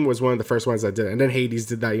this game was one of the first ones that did it. And then Hades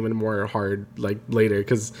did that even more hard like later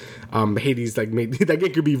because Hades like made that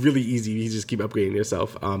game could be really easy. You just keep upgrading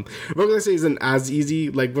yourself. Rogue Legacy isn't as easy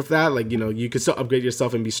like with that. Like you could still upgrade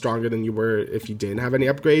yourself and be stronger than you were if you didn't have any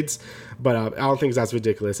upgrades. But I don't think it's as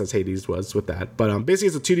ridiculous as Hades was with that. But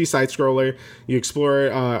basically it's a 2D side scroller. You explore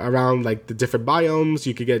around like the different biomes.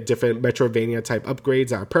 You could get different Metroidvania type upgrades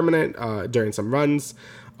that are permanent during some runs.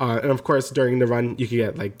 And of course, during the run, you can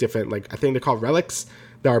get like different, like I think they're called relics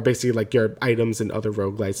that are basically like your items and other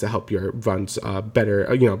roguelites to help your runs better.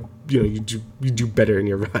 You do better in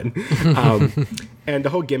your run. And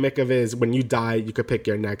the whole gimmick of it is when you die, you could pick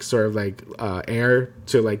your next sort of like heir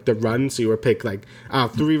to like the run. So you would pick like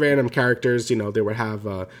 3 random characters. They would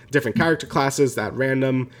have different character classes at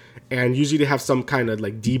random. And usually they have some kind of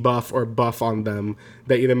like debuff or buff on them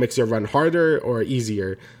that either makes your run harder or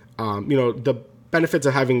easier. The benefits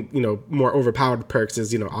of having, more overpowered perks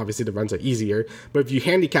is, obviously the runs are easier. But if you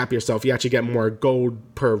handicap yourself, you actually get more gold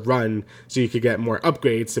per run. So you could get more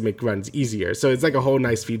upgrades to make runs easier. So it's like a whole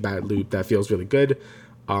nice feedback loop that feels really good.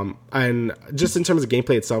 And just in terms of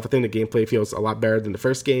gameplay itself, I think the gameplay feels a lot better than the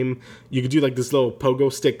first game. You could do like this little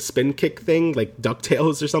pogo stick spin kick thing, like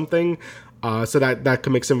DuckTales or something. So that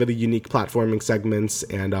can make some really unique platforming segments,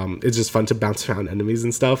 and it's just fun to bounce around enemies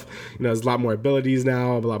and stuff. There's a lot more abilities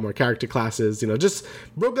now, a lot more character classes. Just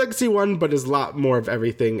Rogue Legacy 1, but there's a lot more of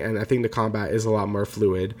everything, and I think the combat is a lot more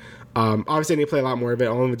fluid. Obviously, I need to play a lot more of it.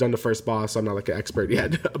 I've only done the first boss, so I'm not like an expert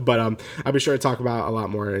yet. But I'll be sure to talk about a lot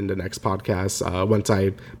more in the next podcast. Once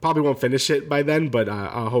I probably won't finish it by then, but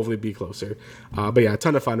I'll hopefully be closer. But yeah, a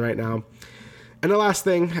ton of fun right now. And the last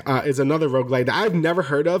thing is another roguelite that I've never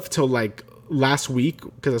heard of till like last week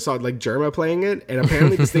because I saw like Jerma playing it, and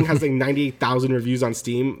apparently this thing has like 98,000 reviews on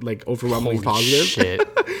Steam, like overwhelmingly positive. Shit.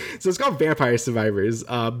 So it's called Vampire Survivors.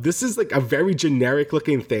 This is like a very generic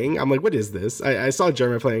looking thing. I'm like, what is this? I saw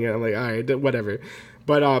Jerma playing it. I'm like, all right, whatever.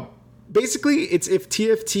 But basically, it's if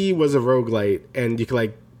TFT was a roguelite and you could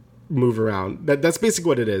like move around. That's basically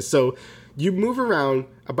what it is. So you move around,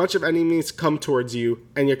 a bunch of enemies come towards you,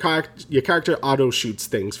 and your character auto shoots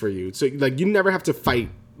things for you. So like you never have to fight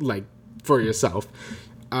like for yourself.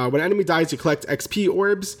 When an enemy dies, you collect XP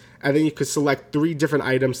orbs, and then you could select 3 different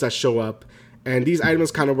items that show up. And these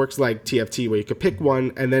items kind of works like TFT, where you could pick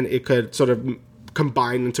one, and then it could sort of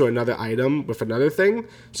combine into another item with another thing,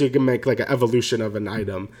 so you can make like an evolution of an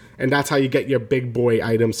item, and that's how you get your big boy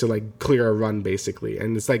items to like clear a run basically.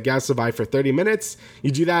 And it's like you gotta survive for 30 minutes,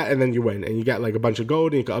 you do that, and then you win, and you get like a bunch of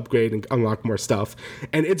gold, and you can upgrade and unlock more stuff,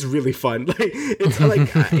 and it's really fun. Like it's like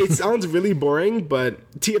it sounds really boring, but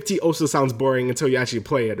TFT also sounds boring until you actually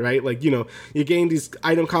play it, right? Like, you know, you gain these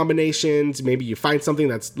item combinations, maybe you find something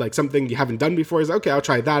that's like something you haven't done before, is like, okay, I'll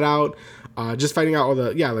try that out. Just finding out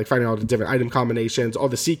finding out all the different item combinations, all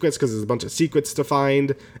the secrets, because there's a bunch of secrets to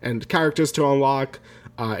find and characters to unlock.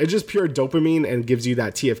 It's just pure dopamine and gives you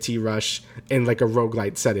that TFT rush in like a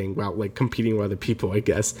roguelite setting while like competing with other people, I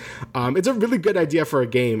guess. It's a really good idea for a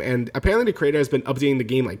game, and apparently the creator has been updating the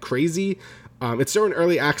game like crazy. It's still in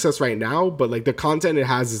early access right now, but like the content it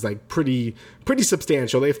has is like pretty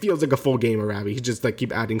substantial. It feels like a full game of Ravi. He just like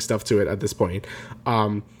keep adding stuff to it at this point.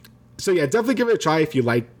 So yeah, definitely give it a try if you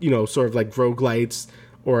like, you know, sort of like roguelites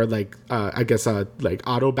or like I guess like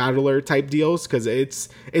auto battler type deals, because it's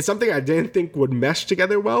something I didn't think would mesh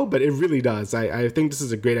together well, but it really does. I think this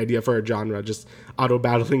is a great idea for a genre, just auto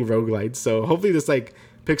battling roguelites. So hopefully this like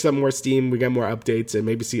picks up more steam, we get more updates, and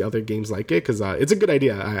maybe see other games like it, because it's a good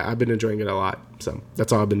idea. I've been enjoying it a lot, so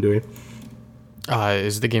that's all I've been doing.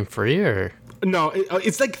 Is the game free or? No,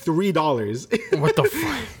 it's like $3. What the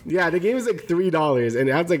fuck? Yeah, the game is like $3, and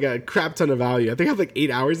it has like a crap ton of value. I think I have like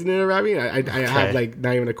 8 hours in it already. I have like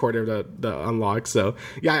not even a quarter of the unlock. So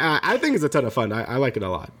yeah, I think it's a ton of fun. I like it a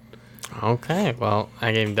lot. Okay, well,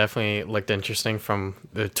 that game definitely looked interesting from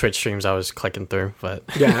the Twitch streams I was clicking through, but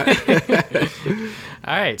yeah.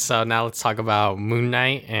 All right, so now let's talk about Moon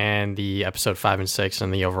Knight and the episode 5 and 6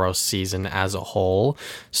 and the overall season as a whole.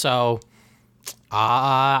 So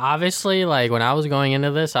obviously, like when I was going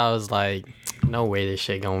into this, I was like, no way this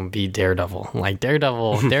shit gonna be Daredevil. Like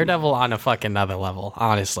Daredevil on a fucking other level,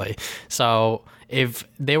 honestly. So if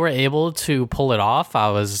they were able to pull it off,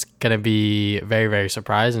 I was gonna be very, very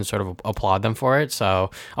surprised and sort of applaud them for it.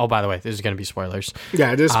 So, oh, by the way, this is gonna be spoilers.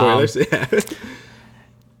 Yeah, it is spoilers. Yeah.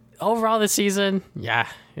 Overall, this season, yeah,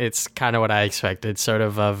 it's kind of what I expected. Sort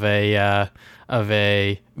of a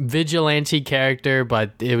vigilante character,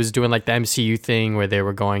 but it was doing like the MCU thing where they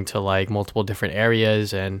were going to like multiple different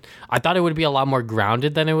areas, and I thought it would be a lot more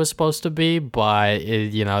grounded than it was supposed to be, but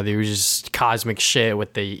you know, there was just cosmic shit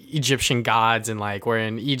with the Egyptian gods, and like we're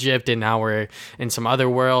in Egypt and now we're in some other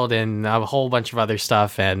world and a whole bunch of other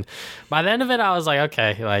stuff, and by the end of it I was like,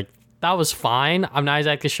 okay, like that was fine. I'm not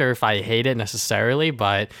exactly sure if I hate it necessarily,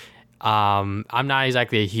 but I'm not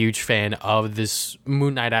exactly a huge fan of this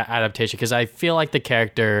Moon Knight adaptation, because I feel like the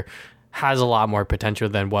character has a lot more potential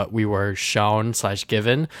than what we were shown /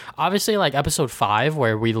 given. Obviously, like episode 5,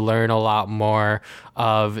 where we learn a lot more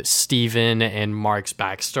of Steven and Mark's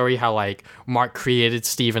backstory, how like Mark created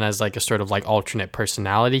Steven as like a sort of like alternate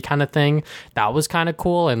personality kind of thing. That was kind of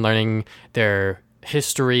cool, and learning their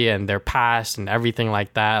history and their past and everything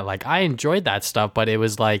like that. Like I enjoyed that stuff, but it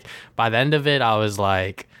was like by the end of it, I was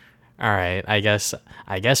like, all right, I guess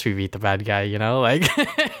we beat the bad guy, you know, like.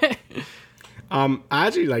 I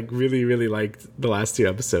actually like really liked the last 2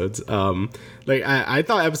 episodes. Like I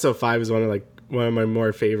thought episode 5 was one of my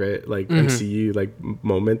more favorite like MCU like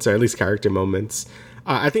moments, or at least character moments.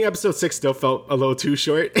 I think episode 6 still felt a little too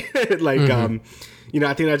short. Like you know,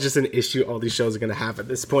 I think that's just an issue all these shows are gonna have at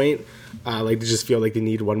this point. Like they just feel like they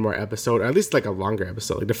need one more episode, or at least like a longer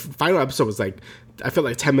episode. Like the final episode was like, I feel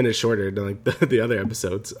like 10 minutes shorter than like the other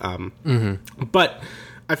episodes. But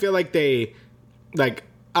I feel like they like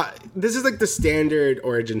this is like the standard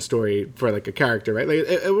origin story for like a character, right? Like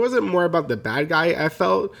it wasn't more about the bad guy, I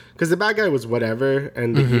felt, because the bad guy was whatever,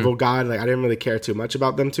 and the evil god, like I didn't really care too much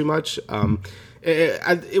about them too much.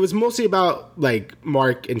 It was mostly about like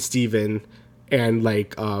Mark and Steven and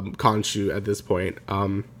like Khonshu at this point,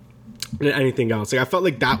 than anything else. Like I felt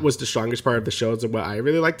like that was the strongest part of the show, is what I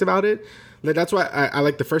really liked about it. Like that's why I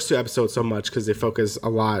like the first 2 episodes so much, because they focus a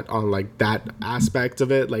lot on like that aspect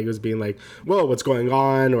of it. Like it was being like, whoa, what's going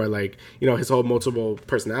on, or like, you know, his whole multiple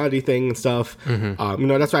personality thing and stuff. You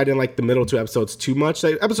know, that's why I didn't like the middle 2 episodes too much.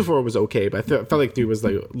 Like episode 4 was okay, but I felt like 3 was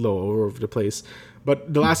like a little all over the place.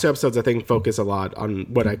 But the last 2 episodes, I think, focus a lot on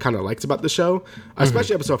what I kind of liked about the show,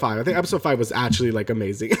 especially episode 5. I think episode 5 was actually like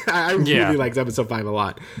amazing. I really liked episode 5 a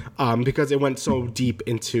lot, because it went so deep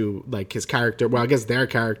into like his character. Well, I guess their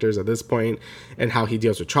characters at this point. point, and how he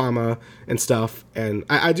deals with trauma and stuff. And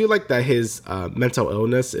I do like that his mental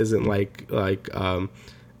illness isn't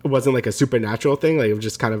it wasn't like a supernatural thing. Like, it was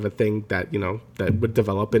just kind of a thing that, you know, that would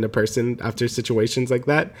develop in a person after situations like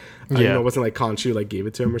that. You know, it wasn't like Khonshu like gave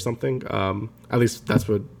it to him or something. At least that's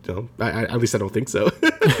what, you know, at least I don't think so.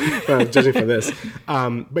 Judging from this.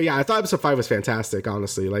 But yeah, I thought episode 5 was fantastic,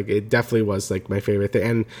 honestly. Like, it definitely was like my favorite thing.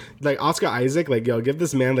 And like Oscar Isaac, like, yo, give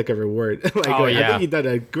this man like a reward. I think he did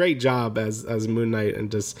a great job as Moon Knight, and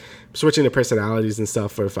just switching the personalities and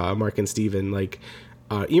stuff with Mark and Steven. Like,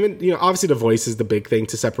 even, you know, obviously the voice is the big thing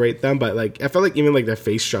to separate them, but like I feel like even like their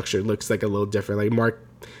face structure looks like a little different. Like Mark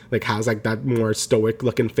like has like that more stoic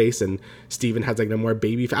looking face, and Steven has like the more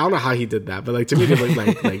baby face. I don't know how he did that, but like to me it looked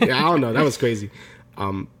like I don't know, that was crazy.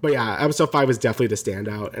 But yeah, episode 5 was definitely the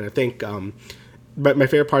standout, and I think but my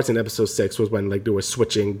favorite parts in episode 6 was when like they were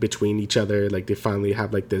switching between each other. Like they finally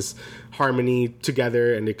have like this harmony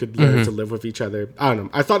together, and they could learn to live with each other. I don't know.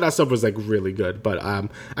 I thought that stuff was like really good, but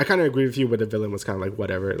I kind of agree with you. But the villain was kind of like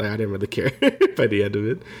whatever. Like I didn't really care by the end of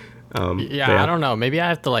it. Yeah, I don't know. Maybe I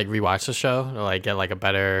have to like rewatch the show to like get like a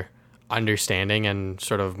better understanding and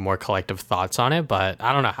sort of more collective thoughts on it. But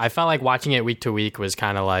I don't know. I felt like watching it week to week was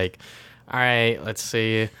kind of like, all right, let's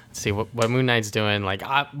see what Moon Knight's doing. Like,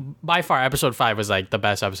 by far, episode 5 was like the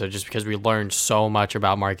best episode, just because we learned so much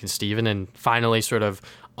about Mark and Steven, and finally sort of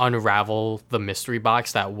unravel the mystery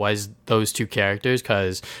box that was those two characters.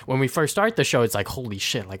 Because when we first start the show, it's like, holy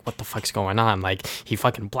shit, like what the fuck's going on? Like, he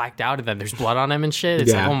fucking blacked out, and then there's blood on him and shit.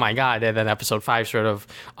 It's like, oh my god. And then episode 5 sort of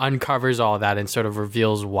uncovers all that and sort of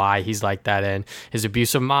reveals why he's like that, and his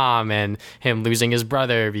abusive mom, and him losing his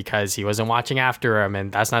brother because he wasn't watching after him,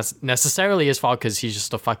 and that's not necessarily his fault because he's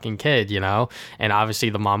just a fucking kid, you know. And obviously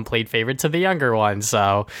the mom played favorite to the younger one,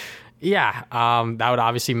 so yeah, that would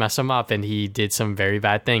obviously mess him up, and he did some very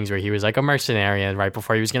bad things where he was like a mercenary, and right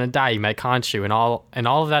before he was gonna die, he met Khonshu, and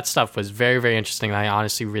all of that stuff was very, very interesting, and I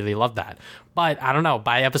honestly really loved that. But I don't know,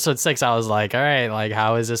 by episode 6, I was like, all right, like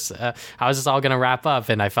how is this all gonna wrap up?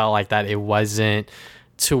 And I felt like that it wasn't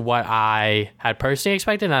to what I had personally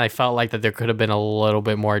expected, and I felt like that there could have been a little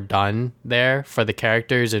bit more done there for the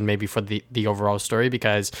characters and maybe for the overall story,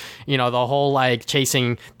 because, you know, the whole like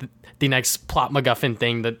chasing the next plot MacGuffin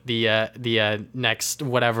thing, the next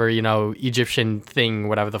whatever, you know, Egyptian thing,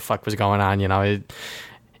 whatever the fuck was going on, you know, it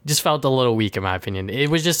just felt a little weak in my opinion. It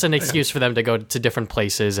was just an excuse for them to go to different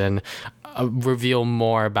places and reveal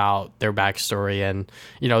more about their backstory, and,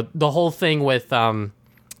 you know, the whole thing with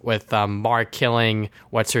Mark killing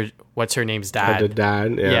what's her name's dad. The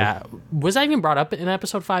dad, yeah. Was that even brought up in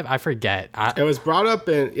episode 5? I forget. It was brought up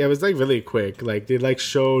it was like really quick. Like they like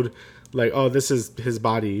showed like, oh, this is his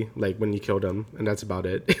body, like when you killed him, and that's about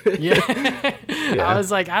it. Yeah. I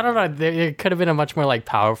was like, I don't know. There could have been a much more like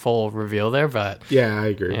powerful reveal there, but yeah, I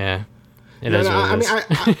agree. Yeah,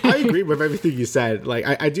 I agree with everything you said. Like,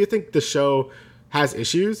 I do think the show has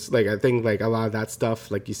issues. Like, I think like a lot of that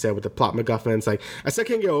stuff, like you said, with the plot MacGuffins, like I still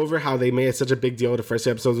can't get over how they made such a big deal the first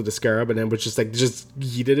 2 episodes with the Scarab, and then was just like just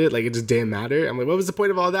yeeted it, like it just didn't matter. I'm like, what was the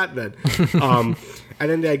point of all that then? And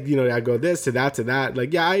then they, you know, I go this to that.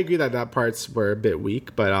 Like, yeah, I agree that parts were a bit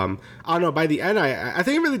weak, but I don't know. By the end, I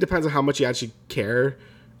think it really depends on how much you actually care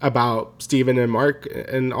about Steven and Mark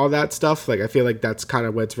and all that stuff. Like, I feel like that's kind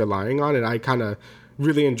of what it's relying on, and I kind of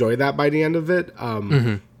really enjoy that by the end of it.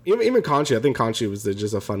 Even Khonshu, I think Khonshu was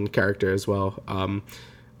just a fun character as well.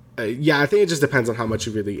 Yeah, I think it just depends on how much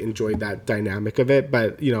you really enjoyed that dynamic of it.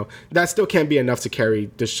 But, you know, that still can't be enough to carry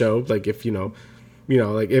the show. Like, if, you know,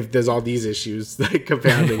 like if there's all these issues like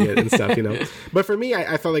compounding it and stuff, you know. But for me,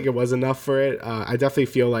 I felt like it was enough for it. I definitely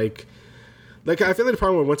feel like I feel like the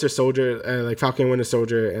problem with Winter Soldier, like Falcon and Winter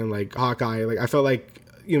Soldier and like Hawkeye, like I felt like,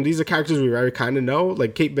 you know, these are characters we already kind of know.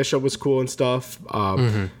 Like Kate Bishop was cool and stuff.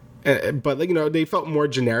 But like, you know, they felt more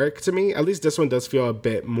generic to me. At least this one does feel a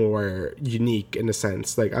bit more unique in a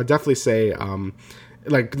sense. Like I'll definitely say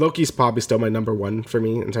like Loki's probably still my number 1 for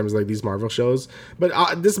me in terms of like these Marvel shows, but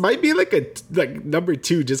this might be like number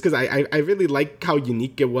 2 just because I really like how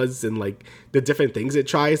unique it was and like the different things it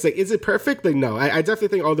tries. Like, is it perfect? Like, no, I definitely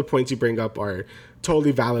think all the points you bring up are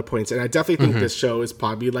totally valid points, and I definitely think this show is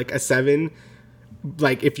probably like a 7,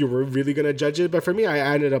 like if you were really gonna judge it. But for me, I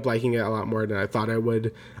ended up liking it a lot more than I thought I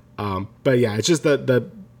would. But yeah, it's just the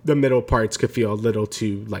middle parts could feel a little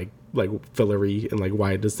too like fillery, and like,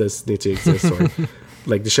 why does this need to exist? Or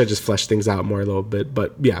like they should just flesh things out more a little bit.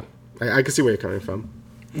 But yeah, I can see where you're coming from.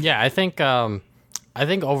 Yeah, I think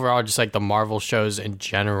overall, just like the Marvel shows in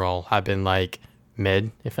general have been like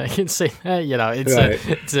mid, if I can say that. You know,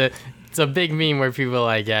 it's a big meme where people are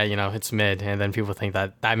like, yeah, you know, it's mid, and then people think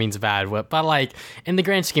that means bad. But like in the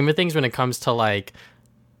grand scheme of things, when it comes to like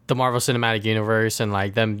the Marvel Cinematic Universe and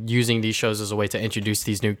like them using these shows as a way to introduce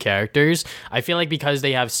these new characters. I feel like because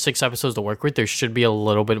they have 6 episodes to work with, there should be a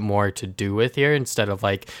little bit more to do with here instead of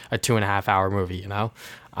like a 2.5-hour movie, you know?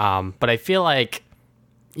 But I feel like,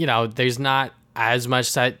 you know, there's not as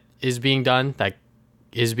much that is being done that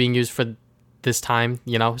is being used for this time,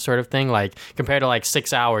 you know, sort of thing, like compared to like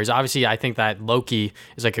 6 hours. Obviously I think that Loki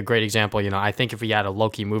is like a great example. You know, I think if we had a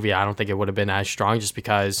Loki movie, I don't think it would have been as strong, just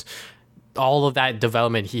because all of that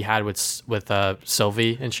development he had with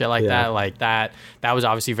Sylvie and shit like that, like that was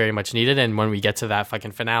obviously very much needed. And when we get to that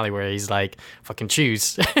fucking finale where he's like, fucking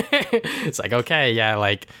choose, it's like, okay, yeah,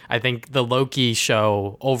 like I think the Loki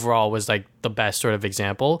show overall was like the best sort of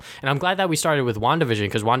example. And I'm glad that we started with WandaVision,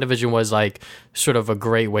 because WandaVision was like sort of a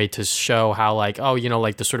great way to show how like, oh, you know,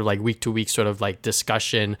 like the sort of like week to week sort of like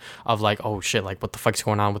discussion of like, oh shit, like what the fuck's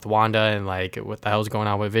going on with Wanda and like what the hell's going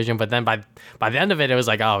on with Vision. But then by the end of it was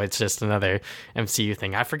like, oh, it's just another MCU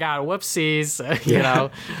thing. I forgot, whoopsies, you know.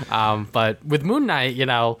 But with Moon Knight, you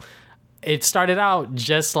know, it started out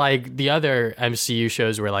just like the other MCU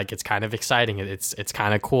shows where like it's kind of exciting, it's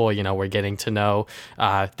kind of cool, you know, we're getting to know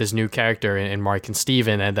this new character in Mark and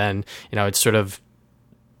Steven, and then, you know, it's sort of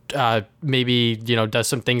maybe, you know, does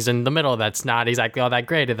some things in the middle that's not exactly all that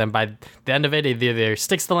great, and then by the end of it either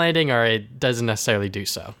sticks the landing or it doesn't necessarily do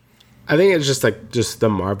so. I think it's just the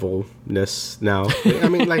Marvel-ness now. I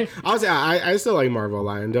mean, like, honestly, I still like Marvel a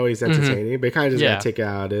lot, and always entertaining, but kind of just gotta take it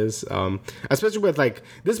how it is. Especially with like,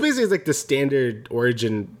 this basically is like the standard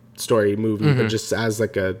origin story movie, but just as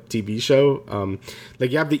like a TV show.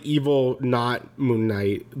 Like you have the evil, not Moon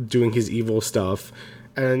Knight, doing his evil stuff,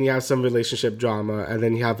 and then you have some relationship drama, and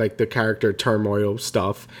then you have like the character turmoil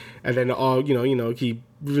stuff, and then all you know he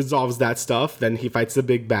resolves that stuff, then he fights the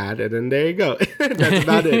big bad, and then there you go. That's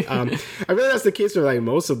about it. I really that's the case for like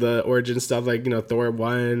most of the origin stuff, like, you know, Thor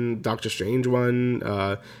 1, Doctor Strange 1,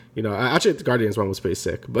 you know, actually the Guardians 1 was pretty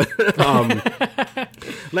sick, but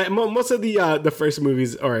like most of the first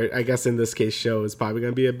movies, or I guess in this case show, is probably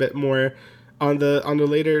going to be a bit more on the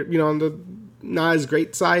later, you know, on the not as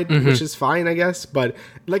great side, which is fine, I guess. But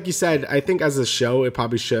like you said, I think as a show, it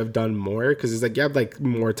probably should have done more, because it's like you have like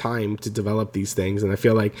more time to develop these things, and I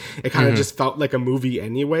feel like it kind of just felt like a movie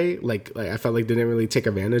anyway. Like I felt like they didn't really take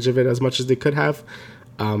advantage of it as much as they could have.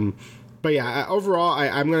 But yeah, overall,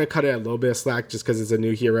 I'm gonna cut it a little bit of slack just because it's a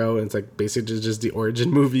new hero, and it's like basically just the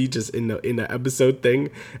origin movie, just in the episode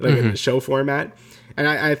thing, like in the show format. And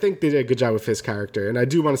I think they did a good job with his character, and I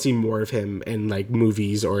do want to see more of him in like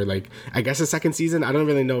movies, or like I guess a second season. I don't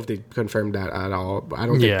really know if they confirmed that at all. I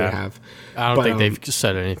don't think they have. I don't think they've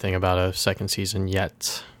said anything about a second season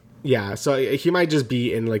yet. Yeah, so he might just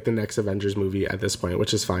be in like the next Avengers movie at this point,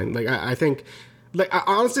 which is fine. Like I think. Like,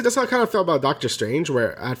 honestly, that's how I kind of felt about Doctor Strange,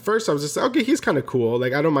 where at first I was just like, okay, he's kind of cool.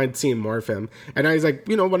 Like, I don't mind seeing more of him. And now he's like,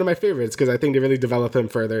 you know, one of my favorites, because I think they really develop him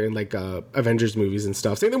further in like Avengers movies and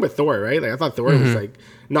stuff. Same thing with Thor, right? Like, I thought Thor was like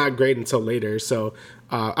not great until later. So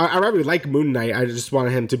I really like Moon Knight. I just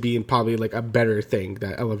wanted him to be in probably like a better thing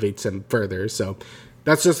that elevates him further. So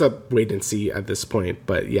that's just a wait and see at this point.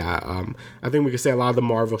 But yeah, I think we could say a lot of the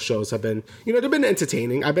Marvel shows have been, you know, they've been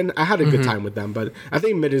entertaining. I had a good time with them, but I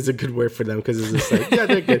think mid is a good word for them, because it's just like, yeah,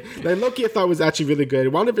 they're good. Like Loki, I thought was actually really good.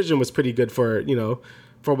 WandaVision was pretty good for, you know,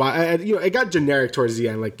 for a while. You know, it got generic towards the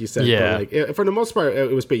end, like you said. Yeah. But like for the most part, it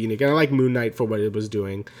was pretty unique, and I like Moon Knight for what it was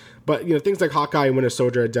doing. But you know, things like Hawkeye and Winter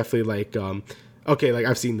Soldier are definitely like, okay, like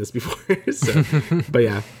I've seen this before. So, but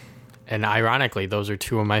yeah. And ironically, those are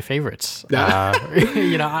two of my favorites. You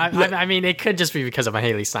know, I mean, it could just be because I'm a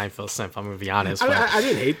Haley Steinfeld simp, I'm going to be honest. I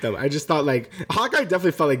didn't hate them. I just thought, like, Hawkeye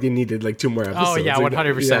definitely felt like they needed, like, 2 more episodes. Oh, yeah,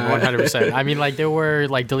 100%. Yeah. 100%. I mean, like, there were,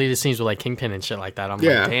 like, deleted scenes with, like, Kingpin and shit like that. I'm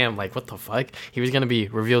like, damn, like, what the fuck? He was going to be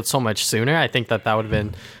revealed so much sooner. I think that would have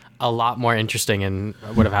been a lot more interesting and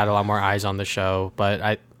would have had a lot more eyes on the show.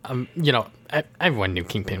 But, you know, everyone knew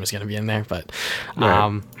Kingpin was going to be in there. But,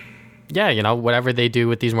 yeah, you know, whatever they do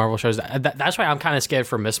with these Marvel shows, that's why I'm kind of scared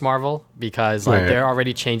for Miss Marvel, because like they're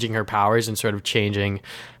already changing her powers and sort of changing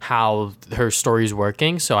how her story's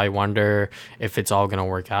working. So I wonder if it's all gonna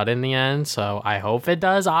work out in the end. So I hope it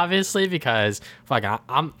does, obviously, because fuck,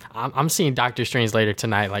 I'm seeing Doctor Strange later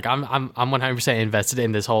tonight. Like I'm 100% invested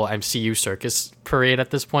in this whole MCU circus parade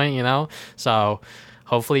at this point, you know. So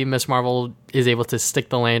hopefully Miss Marvel is able to stick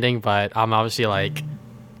the landing, but I'm obviously like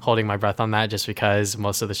holding my breath on that, just because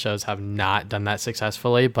most of the shows have not done that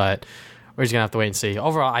successfully. But we're just gonna have to wait and see.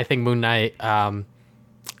 Overall, I think Moon Knight,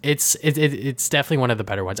 it's definitely one of the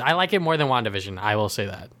better ones. I like it more than WandaVision, I will say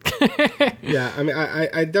that. Yeah, I mean,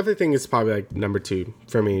 I definitely think it's probably like number 2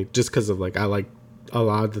 for me, just because of like I like a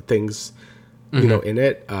lot of the things you know, in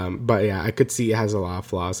it. But yeah, I could see it has a lot of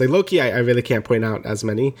flaws. Like Loki, I really can't point out as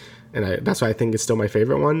many, and that's why I think it's still my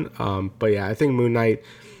favorite one. But yeah, I think Moon Knight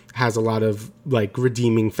has a lot of like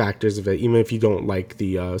redeeming factors of it, even if you don't like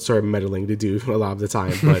the sort of meddling to do a lot of the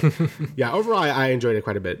time. But yeah, overall, I enjoyed it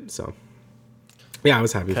quite a bit. So yeah, I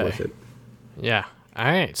was happy with it. Yeah. All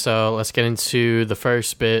right, so let's get into the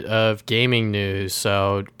first bit of gaming news.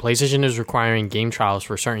 So PlayStation is requiring game trials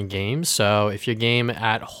for certain games. So if your game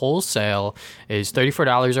at wholesale is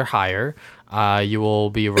 $34 or higher, you will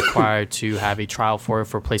be required to have a trial for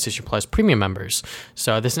PlayStation Plus Premium members.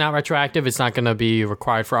 So this is not retroactive. It's not going to be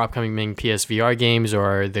required for upcoming PSVR games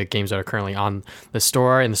or the games that are currently on the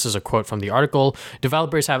store. And this is a quote from the article.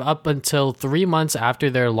 Developers have up until 3 months after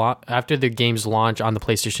their game's launch on the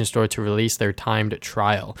PlayStation Store to release their timed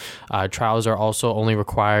trial. Trials are also only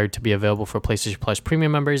required to be available for PlayStation Plus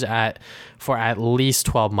Premium members for at least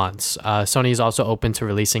 12 months. Sony is also open to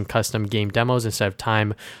releasing custom game demos instead of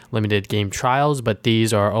time-limited game trials, but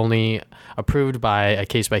these are only approved by a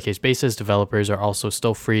case-by-case basis. Developers are also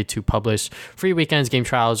still free to publish free weekends, game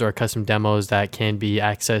trials, or custom demos that can be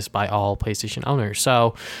accessed by all PlayStation owners.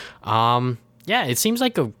 So, yeah, it seems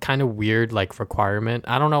like a kind of weird like requirement.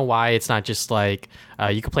 I don't know why it's not just like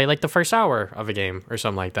you could play like the first hour of a game or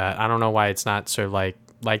something like that. I don't know why it's not sort of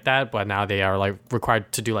like that, but now they are like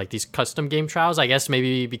required to do like these custom game trials. I guess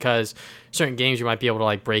maybe because certain games you might be able to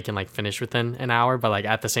like break and like finish within an hour, but like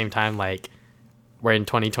at the same time, like we're in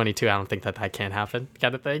 2022, I don't think that can happen,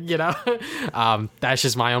 kind of thing, you know. That's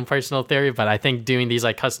just my own personal theory, but I think doing these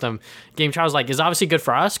like custom game trials like is obviously good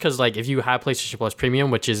for us, because like if you have PlayStation Plus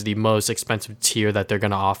Premium, which is the most expensive tier that they're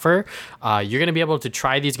going to offer, you're going to be able to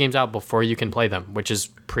try these games out before you can play them, which is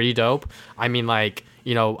pretty dope. I mean, like,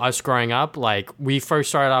 you know, us growing up, like we first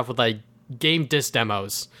started off with like game disc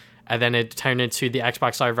demos, and then it turned into the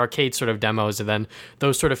Xbox Live Arcade sort of demos, and then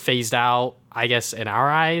those sort of phased out, I guess, in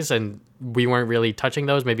our eyes, and we weren't really touching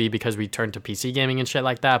those, maybe because we turned to PC gaming and shit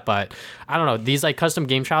like that. But I don't know, these like custom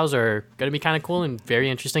game trials are going to be kind of cool and very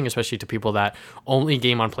interesting, especially to people that only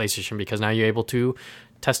game on PlayStation, because now you're able to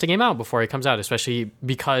test a game out before it comes out, especially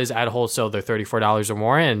because at wholesale they're $34 or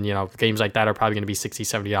more, and you know, games like that are probably going to be $60,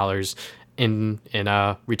 $70 in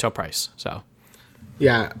a retail price. So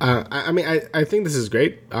yeah, I mean, I think this is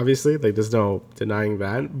great, obviously, like there's no denying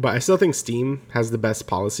that, but I still think Steam has the best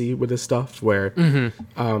policy with this stuff, where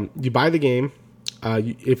you buy the game,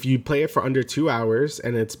 if you play it for under 2 hours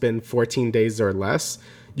and it's been 14 days or less,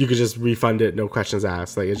 you could just refund it, no questions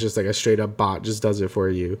asked. Like, it's just like a straight up bot just does it for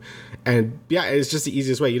you. And yeah, it's just the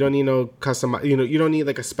easiest way. You don't need no custom, you don't need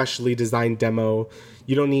like a specially designed demo.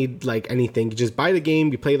 You don't need like anything. You just buy the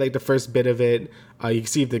game, you play like the first bit of it. You can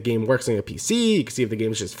see if the game works on your PC. You can see if the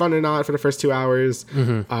game's just fun or not for the first 2 hours.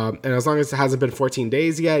 And as long as it hasn't been 14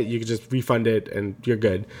 days yet, you can just refund it and you're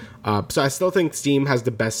good. So I still think Steam has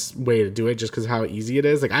the best way to do it, just because of how easy it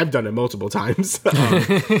is. Like, I've done it multiple times.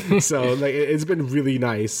 So like it's been really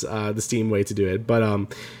nice, the Steam way to do it. But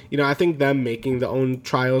you know, I think them making the own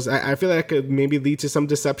trials, I feel like that could maybe lead to some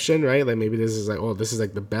deception, right? Like maybe this is like, oh, this is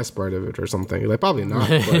like the best part of it or something. Like, probably not.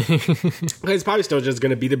 But it's probably still just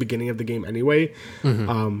going to be the beginning of the game anyway.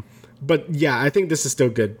 But yeah, I think this is still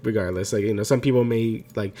good regardless. Like, you know, some people may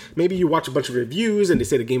like, maybe you watch a bunch of reviews and they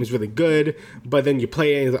say the game is really good, but then you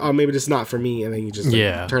play it and like, oh, maybe this is not for me, and then you just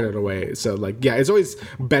like, turn it away. So like, yeah, it's always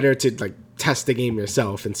better to like test the game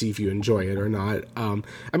yourself and see if you enjoy it or not.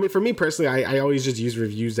 I mean, for me personally, I always just use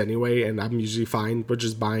reviews anyway, and I'm usually fine with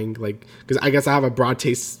just buying, like, because I guess I have a broad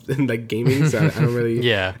taste in like gaming, so I don't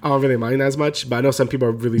really I don't really mind as much. But I know some people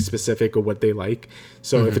are really specific of what they like,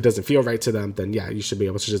 so if it doesn't feel right to them, then yeah, you should be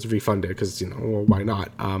able to just refund it, because, you know, well, why not?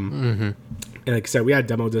 And like I said, we had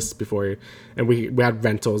demo discs before, and we had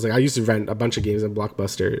rentals. Like, I used to rent a bunch of games in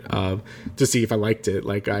Blockbuster to see if I liked it.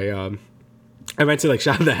 Like, I went to like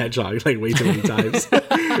Shadow the Hedgehog like way too many times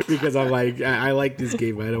because I'm like, I like this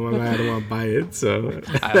game. I don't want to buy it. So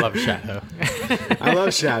I love Shadow. I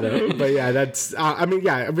love Shadow, but yeah, that's. I mean,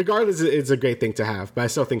 yeah. Regardless, it's a great thing to have. But I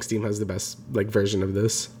still think Steam has the best like version of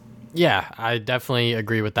this. Yeah, I definitely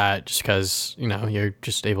agree with that. Just because, you know, you're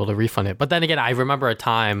just able to refund it. But then again, I remember a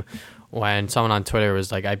time when someone on Twitter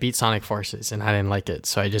was like, I beat Sonic Forces and I didn't like it,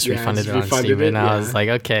 so I just refunded it on Steam. And I was like,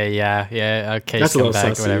 okay, okay, that's come back,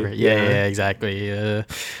 sussy. whatever. Yeah, exactly.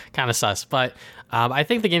 Kind of sus. But I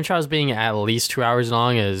think the game trials being at least 2 hours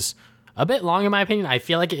long is a bit long in my opinion. I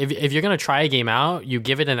feel like if you're gonna try a game out, you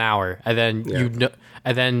give it an hour, and then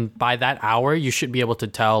and then by that hour, you should be able to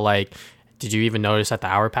tell, like, did you even notice that the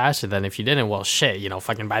hour passed? And then if you didn't, well, shit, you know,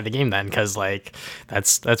 fucking buy the game then, because like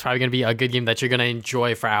that's probably gonna be a good game that you're gonna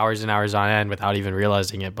enjoy for hours and hours on end without even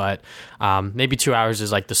realizing it. But maybe 2 hours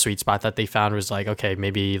is like the sweet spot that they found, was like, okay,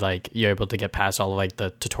 maybe like you're able to get past all of like the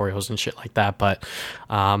tutorials and shit like that. But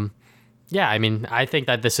yeah, I mean, I think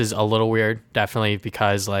that this is a little weird, definitely,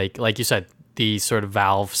 because like you said, the sort of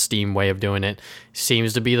Valve Steam way of doing it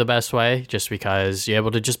seems to be the best way, just because you're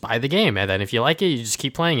able to just buy the game, and then if you like it, you just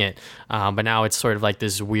keep playing it. But now it's sort of like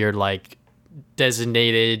this weird, like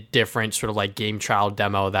designated different sort of like game trial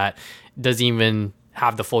demo that doesn't even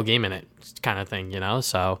have the full game in it, kind of thing, you know?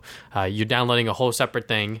 So you're downloading a whole separate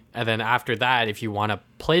thing, and then after that, if you want to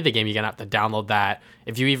play the game, you're gonna have to download that,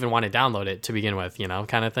 if you even want to download it to begin with, you know,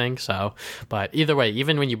 kind of thing. So, but either way,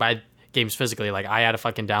 even when you buy games physically, like I had to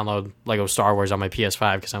fucking download Lego Star Wars on my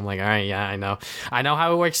PS5 because I'm like, all right, yeah, I know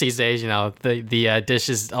how it works these days. You know, the dish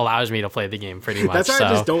just allows me to play the game pretty much. That's why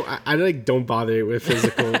I just don't bother with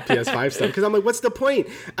physical PS5 stuff, because I'm like, what's the point?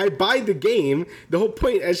 I buy the game. The whole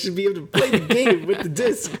point, I should be able to play the game with the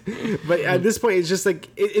disc. But at this point, it's just like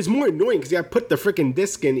it's more annoying because you got to put the freaking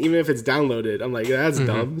disc in, even if it's downloaded. I'm like, that's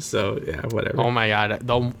dumb. So yeah, whatever. Oh my god,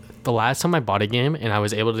 the last time I bought a game and I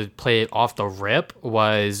was able to play it off the rip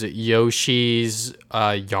was Yoshi's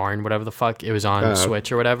Yarn, whatever the fuck. It was on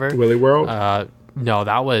Switch or whatever. Willy World? No,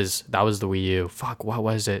 that was the Wii U. Fuck, what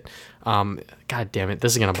was it? God damn it,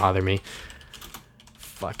 this is gonna bother me.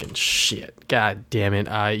 Fucking shit. God damn it.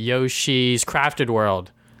 Yoshi's Crafted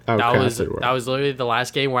World. Oh, that was literally the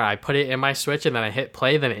last game where I put it in my Switch and then I hit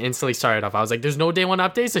play, then it instantly started off. I was like, there's no day one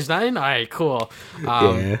updates, there's nothing? All right, cool.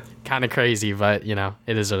 Kind of crazy, but you know,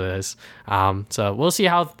 it is what it is. So we'll see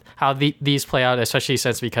how these play out, especially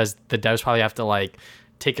because the devs probably have to like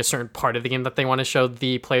take a certain part of the game that they want to show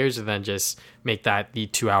the players and then just make that the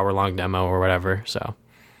 2 hour long demo or whatever. So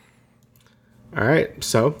all right,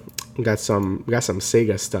 so we got some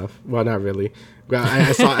Sega stuff. Well, not really.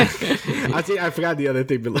 I saw. I forgot the other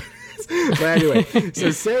thing below. But anyway, so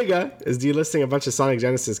Sega is delisting a bunch of Sonic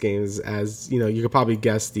Genesis games, as you know. You could probably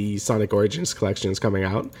guess the Sonic Origins collection is coming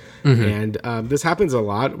out, and this happens a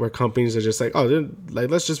lot where companies are just like, oh,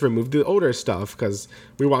 let's just remove the older stuff because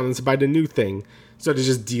we want them to buy the new thing. So they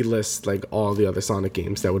just delist like all the other Sonic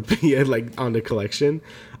games that would be like on the collection.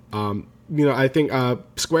 You know, I think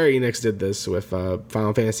Square Enix did this with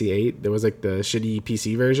Final Fantasy VIII. There was like the shitty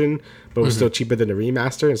PC version, but it was still cheaper than the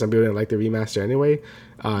remaster, and some people didn't like the remaster anyway,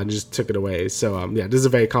 and just took it away. So yeah, this is a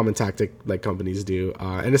very common tactic like companies do,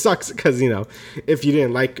 and it sucks because, you know, if you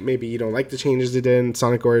didn't like, maybe you don't like the changes they did in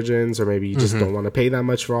Sonic Origins, or maybe you just don't want to pay that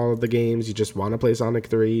much for all of the games, you just want to play Sonic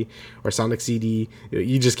 3 or Sonic CD,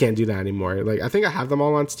 you just can't do that anymore. Like, I think I have them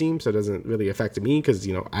all on Steam, so it doesn't really affect me because,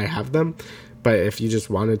 you know, I have them. But if you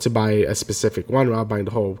just wanted to buy a specific one without buying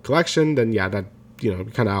the whole collection, then yeah, that, you know,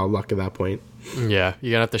 kind of out of luck at that point. Yeah,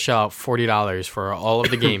 you're gonna have to shell out $40 for all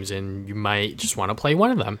of the games, and you might just want to play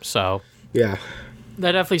one of them. So yeah,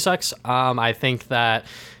 that definitely sucks. I think that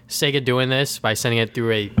Sega doing this by sending it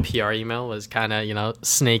through a PR email was kind of, you know,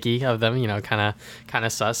 snaky of them. You know, kind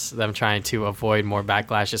of sus, them trying to avoid more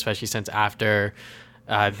backlash, especially since after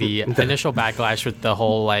the initial backlash with the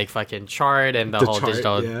whole like fucking chart and the whole chart,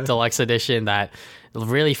 digital deluxe edition, that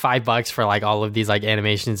really $5 for like all of these like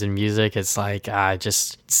animations and music. It's like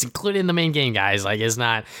just include it in the main game, guys. Like it's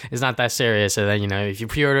not that serious. And then, you know, if you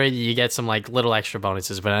pre-order it, you get some like little extra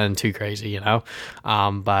bonuses, but nothing too crazy, you know.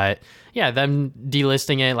 But yeah, them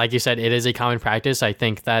delisting it, like you said, it is a common practice. I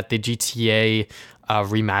think that the GTA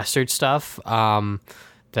remastered stuff,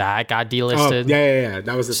 that got delisted. Oh, yeah.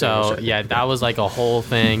 That was the so thing. Yeah, that was like a whole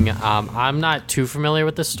thing. I'm not too familiar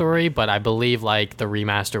with the story, but I believe like the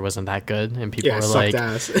remaster wasn't that good, and people were like,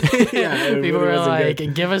 ass. people were like,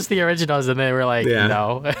 good. Give us the originals, and they were like,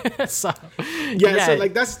 no. So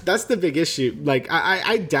like that's the big issue. Like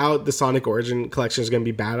I doubt the Sonic Origin collection is going to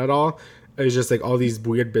be bad at all. It's just like all these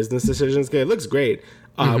weird business decisions. It looks great.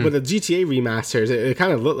 But the GTA remasters, it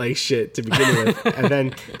kind of looked like shit to begin with, and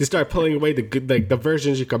then they start pulling away the good, like the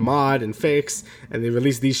versions you can mod and fix, and they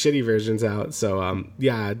release these shitty versions out. So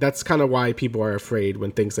yeah, that's kind of why people are afraid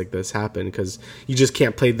when things like this happen, because you just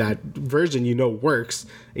can't play that version you know works.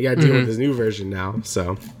 You got to deal with this new version now.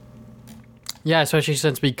 So yeah, especially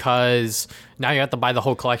because now you have to buy the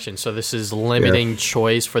whole collection. So this is limiting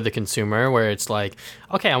choice for the consumer, where it's like,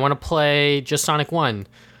 okay, I want to play just Sonic 1.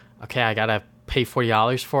 Okay, I gotta pay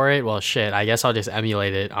 $40 for it. Well, shit, I guess I'll just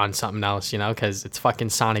emulate it on something else, you know, because it's fucking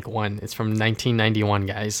Sonic 1. It's from 1991,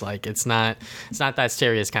 guys. Like, it's not that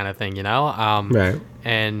serious kind of thing, you know. Right.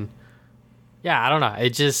 And yeah, I don't know.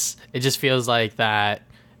 It just feels like that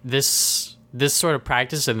this sort of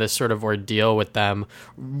practice and this sort of ordeal with them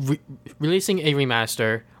releasing a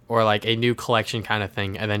remaster or like a new collection kind of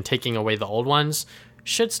thing, and then taking away the old ones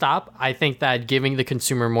should stop. I think that giving the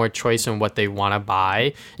consumer more choice in what they want to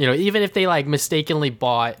buy, even if they like mistakenly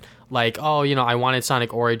bought like, oh, I wanted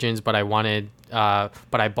Sonic Origins, but I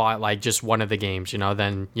bought like just one of the games,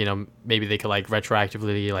 then, maybe they could like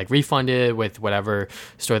retroactively like refund it with whatever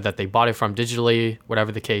store that they bought it from digitally,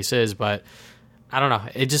 whatever the case is. But I don't know.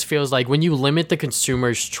 It just feels like when you limit the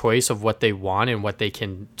consumer's choice of what they want and what they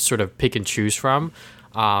can sort of pick and choose from,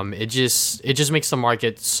 it just makes the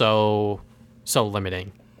market so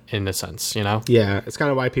limiting in a sense, Yeah, it's kind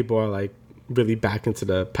of why people are like really back into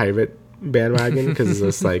the pirate bandwagon, because it's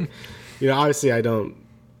just like, obviously I don't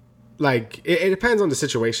like it depends on the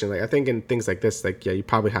situation. Like I think in things like this, like, yeah, you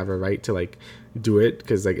probably have a right to like do it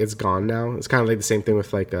because like it's gone now. It's kind of like the same thing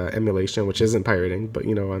with like emulation, which isn't pirating, but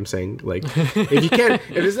you know what I'm saying. Like if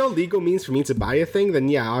there's no legal means for me to buy a thing, then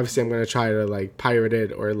yeah, obviously I'm gonna try to like pirate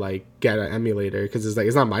it or like get an emulator, because it's like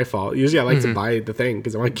it's not my fault. Usually I like to buy the thing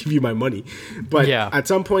because I want to give you my money, but yeah, at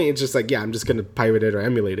some point it's just like, yeah, I'm just gonna pirate it or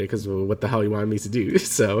emulate it because what the hell you want me to do?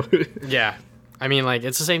 So yeah. I mean, like,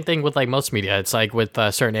 it's the same thing with, like, most media. It's, like, with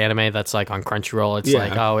certain anime that's, like, on Crunchyroll. It's,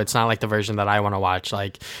 like, oh, it's not, like, the version that I want to watch.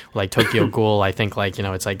 Like Tokyo Ghoul, I think, like,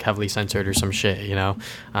 it's, like, heavily censored or some shit,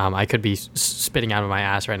 I could be spitting out of my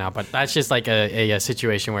ass right now. But that's just, like, a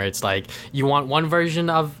situation where it's, like, you want one version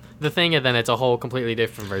of the thing, and then it's a whole completely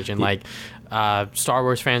different version. Like, Star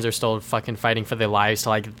Wars fans are still fucking fighting for their lives to,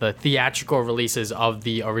 like, the theatrical releases of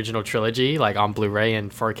the original trilogy, like, on Blu-ray and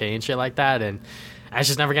 4K and shit like that, and that's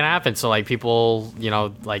just never gonna happen. So like people,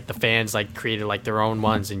 like the fans like created like their own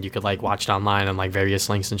ones, and you could like watch it online on like various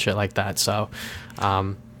links and shit like that. So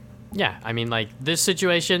yeah, I mean, like, this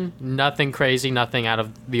situation, nothing crazy, nothing out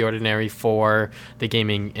of the ordinary for the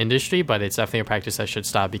gaming industry, but it's definitely a practice that should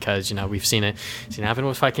stop because, we've seen it happen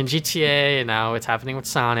with fucking GTA, and now it's happening with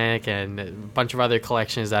Sonic and a bunch of other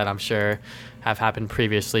collections that I'm sure have happened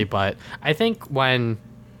previously. But I think when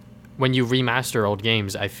you remaster old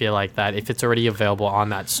games, I feel like that if it's already available on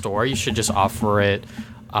that store, you should just offer it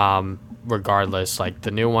regardless, like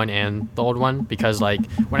the new one and the old one. Because like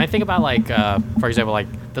when I think about like for example, like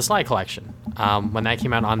the Sly collection, when that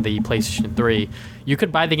came out on the PlayStation 3, you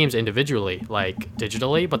could buy the games individually, like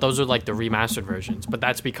digitally, but those are like the remastered versions. But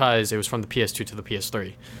that's because it was from the PS2 to the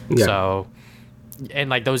PS3. Yeah. So, and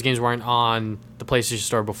like those games weren't on the PlayStation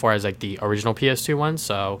Store before as like the original PS2 ones,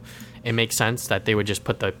 so it makes sense that they would just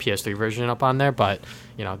put the PS3 version up on there. But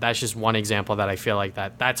that's just one example that I feel like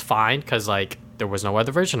that's fine, because like there was no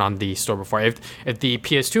other version on the store before. If the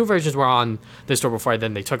PS2 versions were on the store before,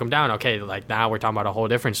 then they took them down. Okay, like now we're talking about a whole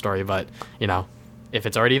different story. But if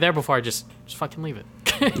it's already there before, just fucking leave it.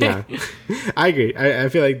 Yeah, I agree. I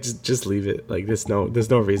feel like just leave it. Like there's no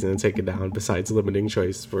reason to take it down besides limiting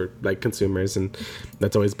choice for like consumers, and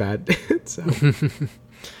that's always bad. So.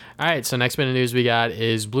 All right, so next bit of news we got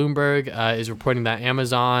is Bloomberg is reporting that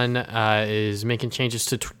Amazon is making changes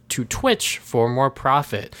to Twitch for more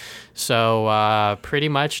profit. So pretty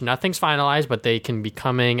much nothing's finalized, but they can be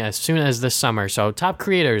coming as soon as this summer. So top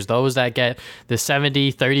creators, those that get the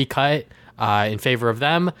 70-30 cut in favor of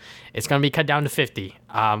them, it's going to be cut down to 50.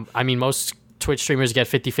 I mean, most Twitch streamers get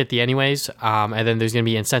 50-50 anyways, and then there's going to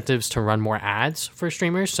be incentives to run more ads for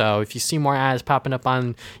streamers. So if you see more ads popping up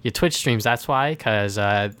on your Twitch streams, that's why, because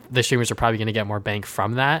the streamers are probably going to get more bank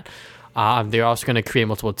from that. They're also going to create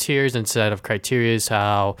multiple tiers instead of criteria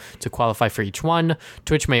how to qualify for each one.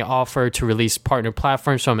 Twitch may offer to release partner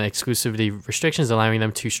platforms from exclusivity restrictions, allowing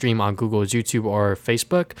them to stream on Google's YouTube or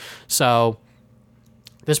Facebook. So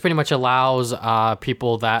this pretty much allows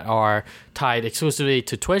people that are tied exclusively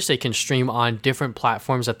to Twitch, they can stream on different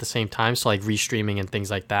platforms at the same time, so like restreaming and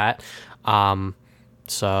things like that.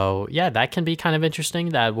 So yeah, that can be kind of interesting.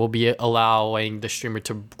 That will be allowing the streamer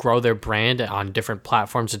to grow their brand on different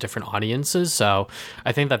platforms to different audiences. So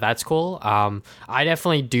I think that's cool. I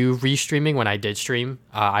definitely do restreaming when I did stream.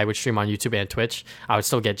 I would stream on YouTube and Twitch. I would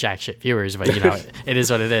still get jack shit viewers, but it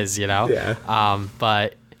is what it is, Yeah.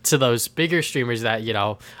 But to those bigger streamers that,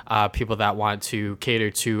 people that want to cater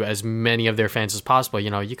to as many of their fans as possible,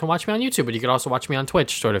 you can watch me on YouTube, but you could also watch me on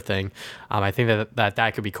Twitch sort of thing. I think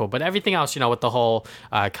that could be cool. But everything else, with the whole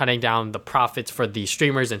cutting down the profits for the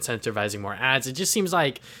streamers, incentivizing more ads, it just seems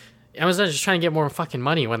like Amazon's just trying to get more fucking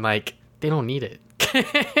money when, like, they don't need it.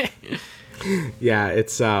 Yeah,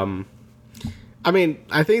 it's... I mean,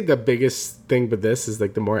 I think the biggest thing with this is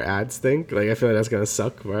like the more ads thing. Like, I feel like that's gonna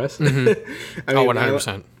suck for us. Mm-hmm. I mean,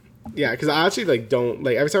 100%. Yeah, because I actually like don't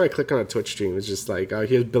like every time I click on a Twitch stream, it's just like, oh,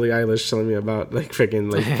 here's Billie Eilish telling me about like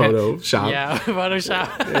freaking like Photoshop. Yeah,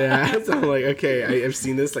 Photoshop. Yeah, so I'm like, okay, I've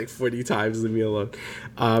seen this like 40 times. Leave me alone.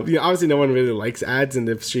 Obviously, no one really likes ads, and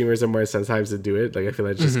if streamers are more incentivized to do it, like I feel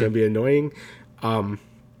like it's just gonna be annoying. And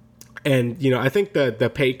I think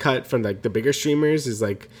the pay cut from like the bigger streamers is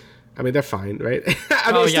like, I mean, they're fine, right?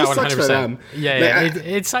 I mean, Oh it yeah, still sucks 100%. for them. Yeah. Like,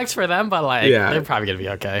 It sucks for them, but like they're probably gonna be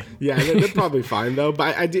okay. Yeah, they're probably fine though.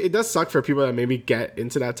 But it does suck for people that maybe get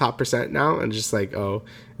into that top percent now and just like, oh,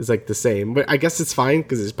 it's like the same. But I guess it's fine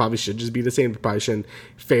because it probably should just be the same. They probably shouldn't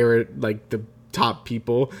favor like the top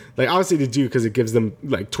people. Like obviously they do because it gives them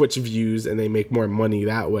like Twitch views and they make more money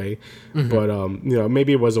that way. But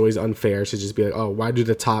maybe it was always unfair to just be like, oh, why do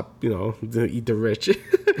the top eat the rich?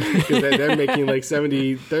 Because they're making like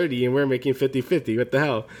 70-30 and we're making 50-50. What the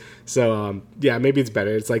hell? So maybe it's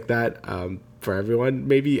better. It's like that for everyone,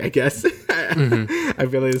 maybe, I guess. I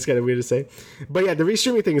feel like it's kind of weird to say. But yeah, the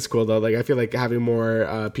restreaming thing is cool though. Like I feel like having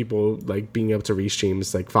more people like being able to restream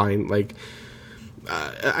is like fine. Like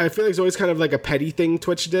I feel like it's always kind of like a petty thing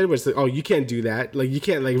Twitch did, where it's like, oh, you can't do that. Like, you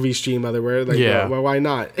can't like restream otherwhere. Like, well, why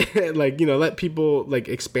not? Like, let people like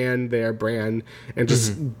expand their brand and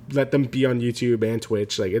just let them be on YouTube and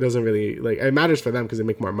Twitch. Like, it doesn't really like it matters for them because they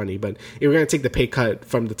make more money. But if we're gonna take the pay cut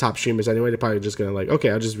from the top streamers anyway, they're probably just gonna like,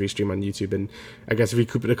 okay, I'll just restream on YouTube and I guess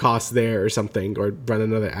recoup the cost there or something, or run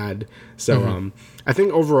another ad. So I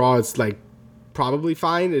think overall it's like probably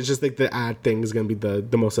fine. It's just like the ad thing is gonna be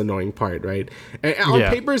the most annoying part, right? And on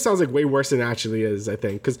paper it sounds like way worse than it actually is, I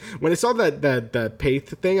think, because when I saw that the pay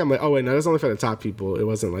thing, I'm like, oh wait, no, that's only for the top people. It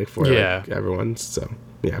wasn't like for like everyone. So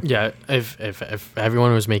yeah, if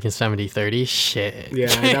everyone was making 70-30, shit,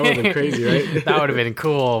 that would have been crazy, right? That would have been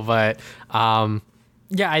cool. But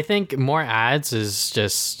I think more ads is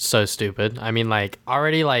just so stupid. I mean, like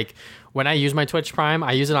already, like when I use my Twitch Prime,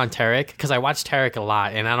 I use it on Tarek because I watch Tarek a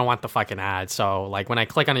lot and I don't want the fucking ad. So like when I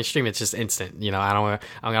click on his stream, it's just instant. I'm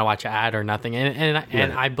gonna watch an ad or nothing.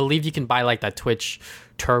 And I believe you can buy like that Twitch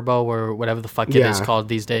Turbo or whatever the fuck it is called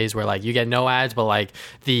these days, where like you get no ads, but like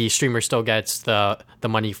the streamer still gets the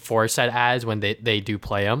money for said ads when they do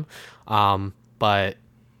play them. But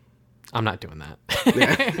I'm not doing that.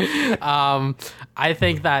 I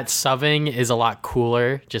think that subbing is a lot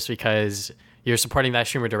cooler just because you're supporting that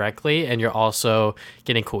streamer directly and you're also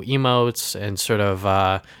getting cool emotes and sort of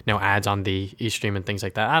ads on the eStream and things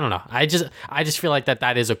like that. I don't know. I just feel like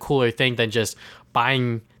that is a cooler thing than just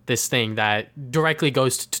buying this thing that directly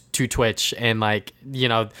goes to Twitch and like,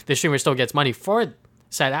 the streamer still gets money for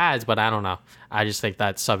said ads, but I don't know. I just think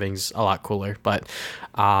that subbing's a lot cooler. But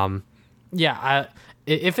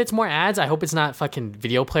if it's more ads, I hope it's not fucking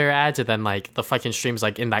video player ads and then like the fucking streams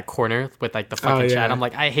like in that corner with like the fucking chat. I'm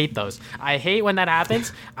like, I hate those. I hate when that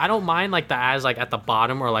happens. I don't mind like the ads like at the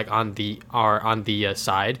bottom or like on the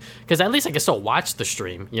side, because at least I can still watch the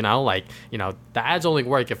stream. The ads only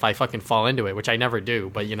work if I fucking fall into it, which I never do.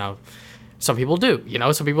 But some people do.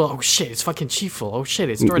 Some people, oh shit, it's fucking Chieful. Oh shit,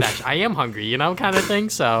 it's DoorDash. I am hungry. Kind of thing.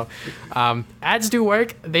 So ads do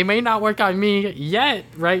work. They may not work on me yet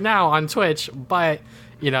right now on Twitch, but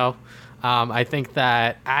I think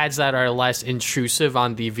that ads that are less intrusive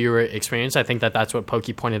on the viewer experience, I think that's what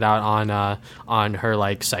Pokey pointed out on her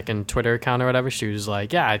like second Twitter account or whatever. She was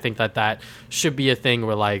like, I think that should be a thing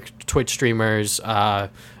where like Twitch streamers,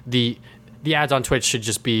 the ads on Twitch should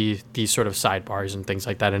just be these sort of sidebars and things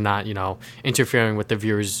like that, and not interfering with the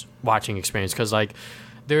viewer's watching experience. Because like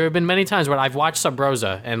there have been many times where I've watched Sub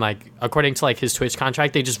Rosa and like according to like his Twitch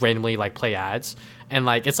contract, they just randomly like play ads. And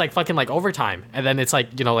like it's like fucking like overtime, and then it's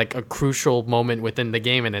like like a crucial moment within the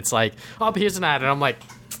game, and it's like, oh, here's an ad, and I'm like,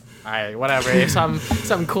 all right, whatever. If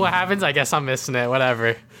something cool happens, I guess I'm missing it.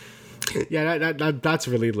 Whatever. Yeah, that's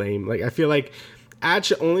really lame. Like I feel like ads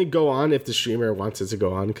should only go on if the streamer wants it to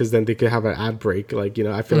go on, because then they could have an ad break. Like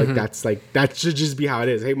I feel like that should just be how it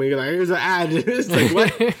is. Hey, when you're like, here's an ad, it's like,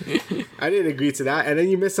 what? I didn't agree to that, and then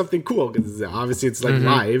you miss something cool because obviously it's like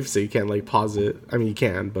live, so you can't like pause it. I mean, you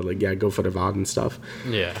can, but like go for the VOD and stuff.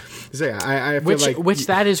 Yeah. So yeah, I feel which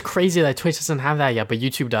that is crazy that Twitch doesn't have that yet, but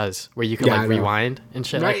YouTube does, where you can like rewind and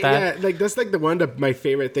shit like that. Yeah, like that's like one of my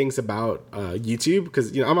favorite things about YouTube,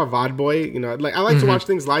 because I'm a VOD boy. Like I like to watch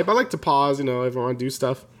things live. I like to pause. If I want to do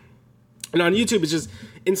stuff. And on YouTube,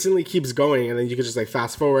 instantly keeps going, and then you can just like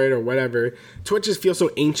fast forward or whatever. Twitch just feels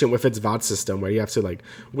so ancient with its VOD system, where you have to like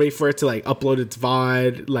wait for it to like upload its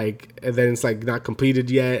VOD, like, and then it's like not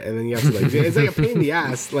completed yet, and then you have to like it's like a pain in the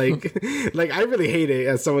ass. Like I really hate it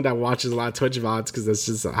as someone that watches a lot of Twitch VODs, because that's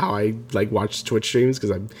just how I like watch Twitch streams,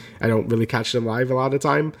 because I don't really catch them live a lot of the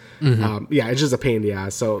time. Yeah, it's just a pain in the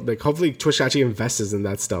ass. So like hopefully Twitch actually invests in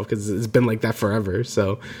that stuff, because it's been like that forever.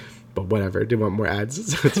 So. But whatever, they want more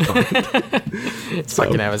ads, so it's fine. It's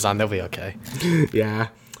fucking Amazon, they'll be okay. Yeah.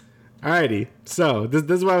 Alrighty. So this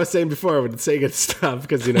is what I was saying before with saying good stuff,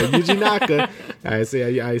 because Yuji Naka. So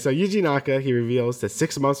Yuji Naka, he reveals that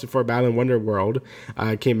 6 months before Balan Wonderworld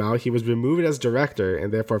came out, he was removed as director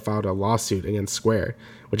and therefore filed a lawsuit against Square,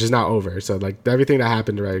 which is now over. So like everything that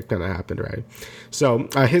happened, right, kind of happened, right. So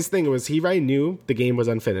his thing was he already knew the game was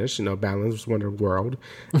unfinished, Balan's Wonderworld,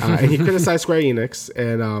 and he criticized Square Enix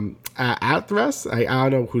and Atheros. I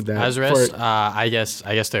don't know who that. Atheros, I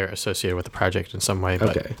guess they're associated with the project in some way.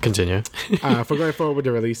 But okay. Continue. For going forward with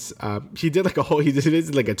the release, he did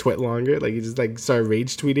like a tweet longer, like he just like started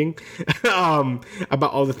rage tweeting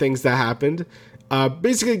about all the things that happened.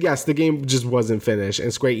 Basically, yes, the game just wasn't finished,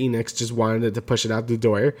 and Square Enix just wanted to push it out the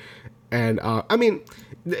door. And I mean,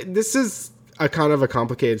 this is a kind of a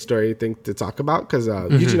complicated story thing to talk about, because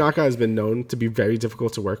Yuji Naka has been known to be very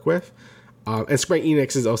difficult to work with. And Square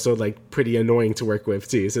Enix is also like pretty annoying to work with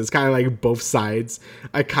too. So it's kind of like both sides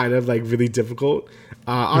are kind of like really difficult.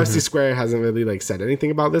 Obviously Square hasn't really like said anything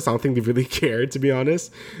about this. I don't think they really cared, to be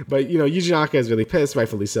honest. But Yuji Naka is really pissed,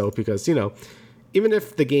 rightfully so, because even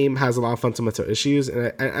if the game has a lot of fundamental issues,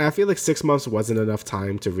 and I feel like 6 months wasn't enough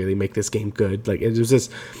time to really make this game good. Like, it was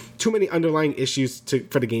just too many underlying issues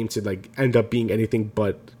for the game to like end up being anything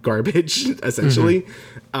but garbage, essentially.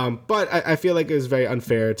 But I feel like it was very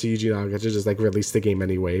unfair to Yuji Naka to just like release the game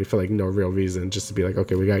anyway for like no real reason, just to be like,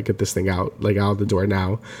 okay, we gotta get this thing out the door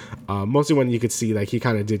now. Mostly when you could see like he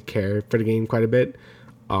kind of did care for the game quite a bit.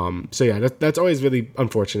 So yeah, that's always really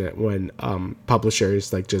unfortunate when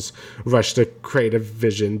publishers like just rush to creative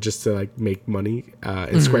vision just to like make money.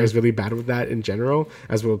 And Square is really bad with that in general,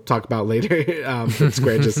 as we'll talk about later.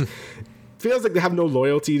 Square just feels like they have no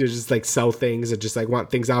loyalty to just like sell things and just like want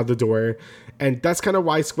things out the door. And that's kind of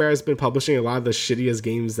why Square has been publishing a lot of the shittiest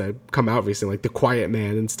games that come out recently, like The Quiet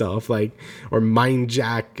Man and stuff, like, or Mind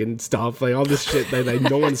Jack and stuff, like all this shit that like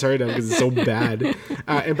no one's heard of because it's so bad.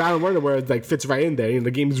 And Battle Wonderworld like fits right in there, and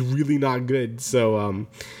the game's really not good. So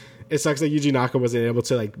it sucks that Yuji Naka wasn't able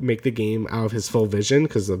to like make the game out of his full vision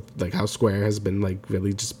because of like how Square has been like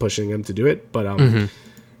really just pushing him to do it. But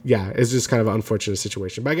yeah, it's just kind of an unfortunate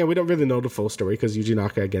situation. But again, we don't really know the full story because Yuji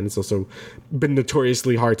Naka, again, has also been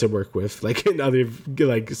notoriously hard to work with, like in other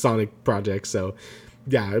like Sonic projects. So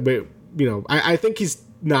yeah, but I think he's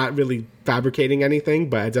not really fabricating anything,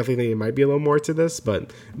 but I definitely think it might be a little more to this,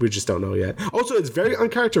 but we just don't know yet. Also, it's very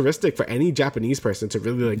uncharacteristic for any Japanese person to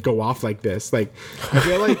really like go off like this. Like, I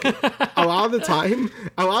feel like a lot of the time,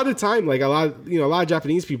 like a lot of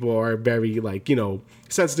Japanese people are very like,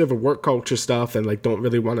 sensitive of work culture stuff and like don't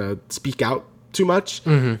really want to speak out too much.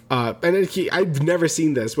 And then I've never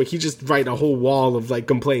seen this, but he just write a whole wall of like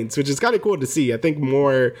complaints, which is kind of cool to see. I think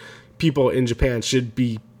more people in Japan should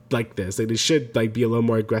be like this. Like they should like be a little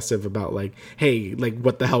more aggressive about like, hey, like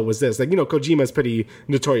what the hell was this? Like, Kojima's pretty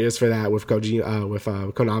notorious for that with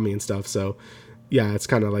Konami and stuff. So yeah, it's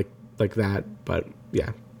kind of like that, but yeah,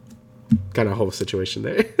 kind of whole situation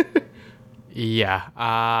there.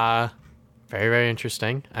 Yeah. Very, very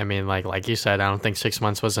interesting. I mean, like you said, I don't think 6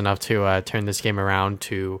 months was enough to turn this game around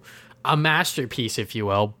to a masterpiece, if you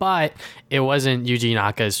will, but it wasn't Yuji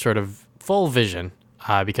Naka's sort of full vision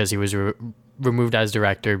because he was removed as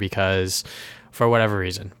director because for whatever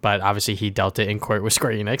reason. But obviously he dealt it in court with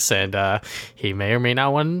Square Enix, and he may or may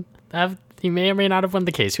not have won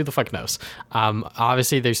the case. Who the fuck knows?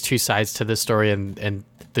 Obviously there's two sides to this story, and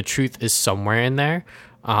the truth is somewhere in there.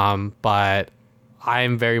 But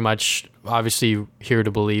I'm very much obviously here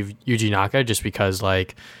to believe Yuji Naka just because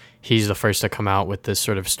like he's the first to come out with this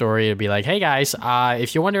sort of story to be like, hey guys,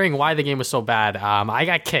 if you're wondering why the game was so bad, I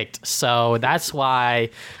got kicked. So that's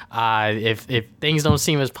why if things don't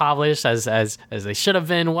seem as polished as they should have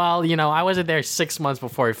been, well, I wasn't there 6 months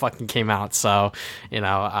before it fucking came out. So,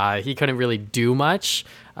 he couldn't really do much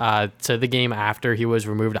to the game after he was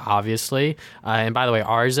removed, obviously. And by the way,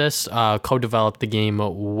 Arxis co-developed the game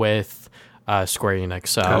with Square Enix.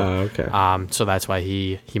 So, okay. So that's why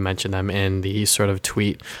he mentioned them in the sort of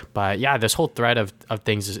tweet. But yeah, this whole thread of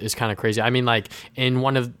things is kind of crazy. I mean, like in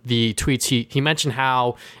one of the tweets, he mentioned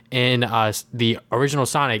how in the original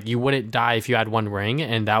Sonic, you wouldn't die if you had one ring,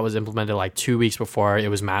 and that was implemented like 2 weeks before it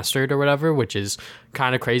was mastered or whatever, which is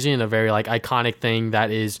kind of crazy and a very like iconic thing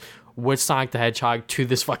that is with Sonic the Hedgehog to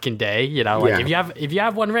this fucking day. You know, like if you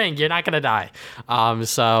have one ring, you're not gonna die.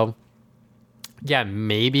 So yeah,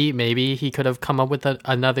 maybe he could have come up with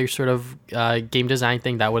another sort of game design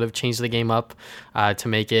thing that would have changed the game up to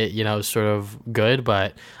make it, you know, sort of good.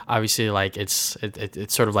 But obviously, like it's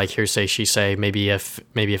sort of like hearsay, she say. Maybe if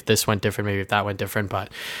this went different, maybe if that went different. But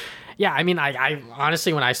yeah, I mean, I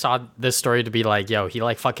honestly, when I saw this story to be like, yo, he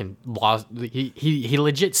like fucking lost, he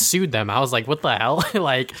legit sued them. I was like, what the hell?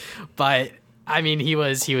 Like, but I mean, he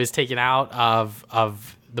was taken out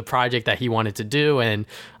of the project that he wanted to do, and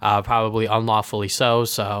probably unlawfully so.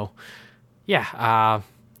 So yeah,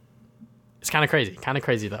 it's kind of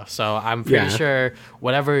crazy though. So I'm pretty sure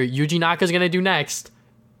whatever Yuji Naka's gonna do next,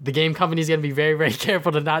 the game company's gonna be very, very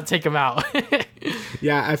careful to not take him out.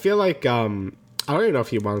 Yeah, I feel like I don't even know if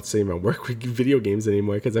he wants to even work with video games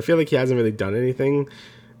anymore, because I feel like he hasn't really done anything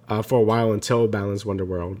for a while until Balan's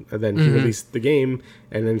Wonderworld, and then he released the game,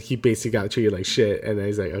 and then he basically got treated like shit, and then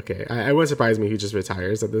he's like, okay, I wouldn't surprise me if he just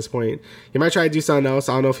retires at this point. He might try to do something else.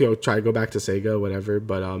 I don't know if he'll try to go back to Sega, whatever,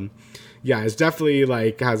 but yeah, it's definitely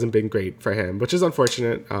like hasn't been great for him, which is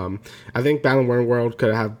unfortunate. I think Balan Wonderworld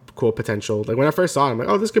could have cool potential. Like when I first saw it, I'm like,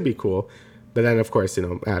 oh, this could be cool. But then, of course, you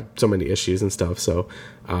know, had so many issues and stuff. So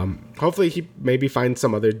hopefully he maybe finds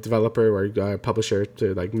some other developer or publisher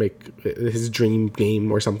to like make his dream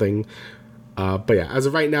game or something. But yeah, as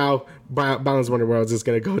of right now, Balan's Wonderworld is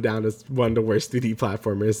going to go down as one of the worst 3D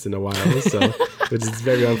platformers in a while. So, which is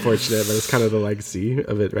very unfortunate, but it's kind of the legacy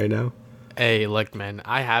of it right now. Hey, look, man,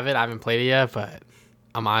 I have it. I haven't played it yet, but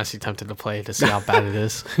I'm honestly tempted to play it to see how bad it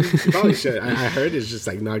is. You probably should. I heard it's just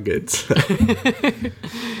like not good. So.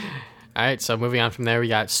 All right, so moving on from there, we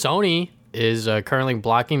got Sony is currently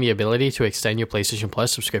blocking the ability to extend your PlayStation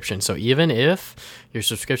Plus subscription. So even if your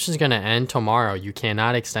subscription is going to end tomorrow, you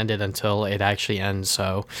cannot extend it until it actually ends.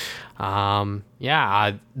 So, the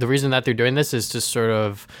reason that they're doing this is to sort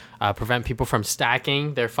of prevent people from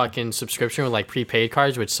stacking their fucking subscription with like prepaid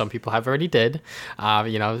cards, which some people have already did.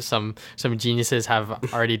 You know, some geniuses have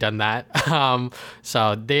already done that.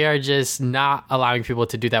 So they are just not allowing people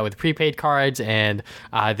to do that with prepaid cards, and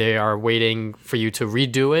they are waiting for you to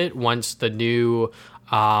redo it once the new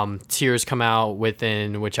tiers come out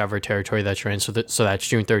within whichever territory that you're in. So that's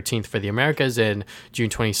June 13th for the Americas and June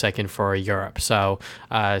 22nd for Europe. So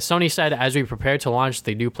Sony said, as we prepare to launch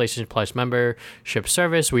the new PlayStation Plus membership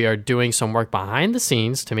service, we are doing some work behind the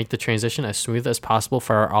scenes to make the transition as smooth as possible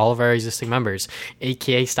for all of our existing members.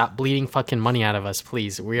 AKA, stop bleeding fucking money out of us,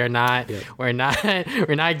 please. We're not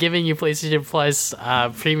giving you PlayStation Plus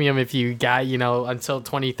premium if you got, you know, until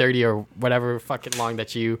 2030 or whatever fucking long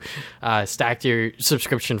that you stacked your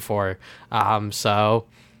subscription for. So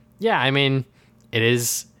yeah, I mean, it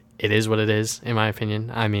is what it is, in my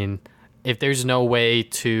opinion. I mean, if there's no way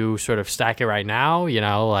to sort of stack it right now, you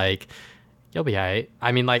know, like, you'll be all right.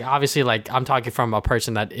 I mean, like, obviously, like, I'm talking from a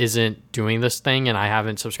person that isn't doing this thing, and I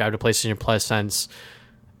haven't subscribed to PlayStation Plus since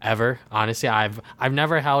ever. Honestly, I've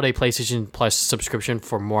never held a PlayStation Plus subscription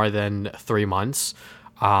for more than 3 months.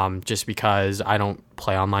 Just because I don't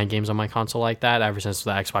play online games on my console like that ever since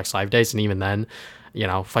the Xbox Live days, and even then, you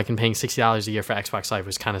know, fucking paying $60 a year for Xbox Live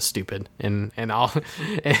was kind of stupid, and all,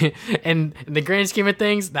 and in the grand scheme of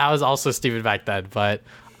things, that was also stupid back then. But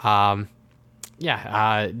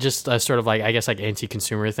just a sort of like, I guess, like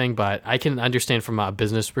anti-consumer thing. But I can understand from a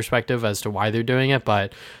business perspective as to why they're doing it.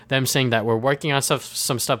 But them saying that we're working on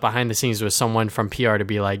some stuff behind the scenes with someone from PR to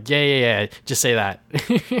be like, yeah, just say that.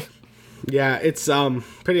 Yeah, it's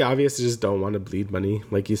pretty obvious they just don't want to bleed money,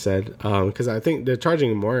 like you said, because I think they're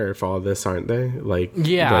charging more for all this, aren't they? Like,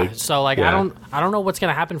 so I don't know what's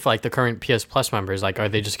gonna happen for like the current PS Plus members. Like, are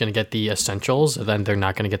they just gonna get the essentials and then they're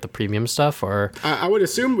not gonna get the premium stuff? Or I would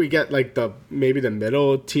assume we get like maybe the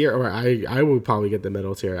middle tier, or I would probably get the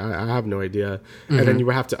middle tier. I have no idea, and then you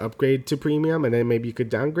would have to upgrade to premium, and then maybe you could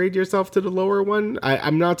downgrade yourself to the lower one.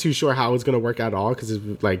 I'm not too sure how it's gonna work at all, because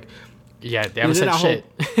it's like. Yeah, they haven't said shit.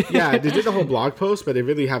 Yeah, they did the whole blog post, but they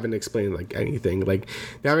really haven't explained like anything. Like,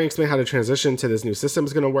 they haven't explained how the transition to this new system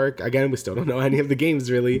is going to work. Again, we still don't know any of the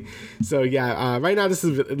games really. So yeah, right now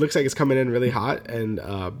it looks like it's coming in really hot, and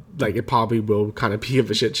like it probably will kind of be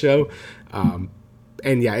of a shit show. And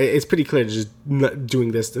yeah, it's pretty clear they're just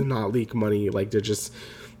doing this to not leak money. Like, they're just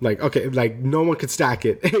Like, okay, like no one could stack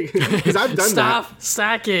it because I've done Stop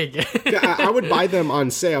stacking. Yeah, I would buy them on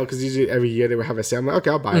sale because usually every year they would have a sale. I'm like, okay,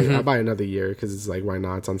 I'll buy another year because it's like, why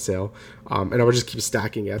not? It's on sale. And I would just keep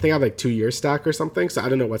stacking it. I think I have like 2 years stack or something. So I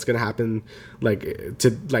don't know what's gonna happen like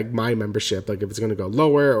to like my membership, like if it's gonna go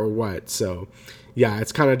lower or what. So yeah,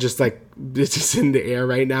 it's kind of just like it's just in the air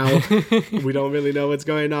right now. We don't really know what's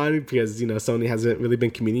going on because Sony hasn't really been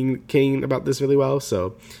communicating about this really well.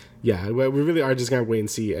 So yeah, we really are just gonna wait and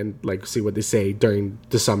see see what they say during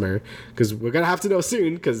the summer because we're gonna have to know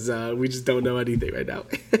soon because we just don't know anything right now.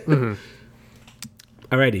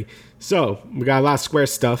 Alrighty, so we got a lot of Square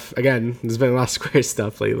stuff. Again, there's been a lot of Square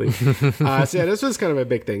stuff lately. So yeah, this was kind of a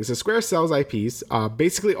big thing. So Square sells IPs,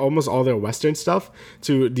 basically almost all their Western stuff,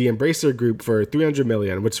 to the Embracer Group for $300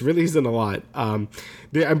 million, which really isn't a lot.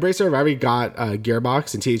 The Embracer have already got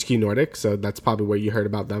Gearbox and THQ Nordic, so that's probably where you heard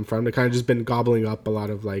about them from. They kind of just been gobbling up a lot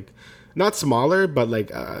of not smaller, but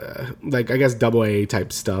I guess AA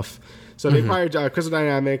type stuff. So they acquired Crystal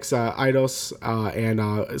Dynamics, Eidos,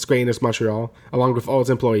 and Square Enix Montreal, along with all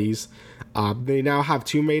its employees. They now have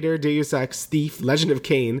Tomb Raider, Deus Ex, Thief, Legend of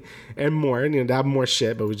Kain, and more. They have more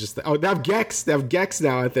shit, but they have Gex. They have Gex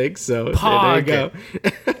now, I think. So there you go.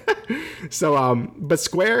 So, but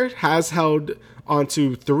Square has held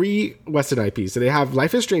onto 3 Western IPs. So they have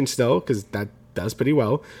Life is Strange still, because that does pretty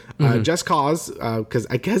well. Just Cause, because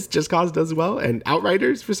I guess Just Cause does well, and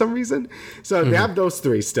Outriders for some reason. So they have those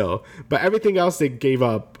 3 still, but everything else they gave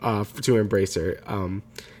up to Embracer.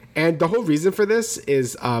 And the whole reason for this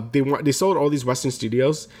is they sold all these Western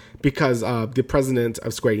studios because the president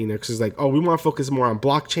of Square Enix is like, oh, we want to focus more on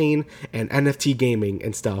blockchain and NFT gaming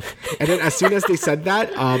and stuff. And then as soon as they said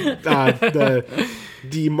that,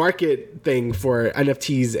 the market thing for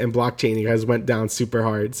NFTs and blockchain guys went down super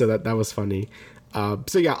hard. So that was funny.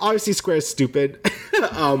 So yeah, obviously Square is stupid.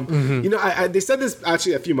 They said this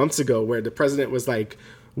actually a few months ago where the president was like,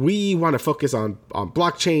 we want to focus on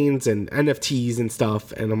blockchains and NFTs and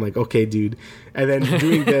stuff. And I'm like, okay, dude. And then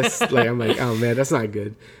doing this, I'm like, oh man, that's not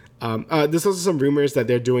good. There's also some rumors that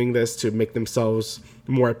they're doing this to make themselves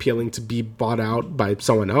more appealing to be bought out by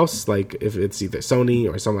someone else. Like if it's either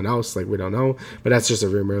Sony or someone else, we don't know. But that's just a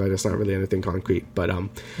rumor. That's not really anything concrete. But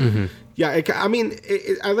yeah,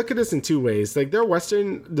 I look at this in 2 ways. Their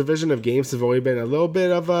Western division of games have always been a little bit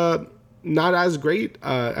of a not as great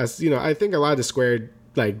as I think a lot of the Square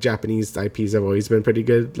Japanese IPs have always been pretty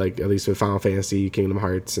good, at least with Final Fantasy, Kingdom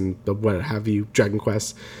Hearts, and what have you, Dragon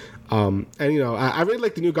Quest. I really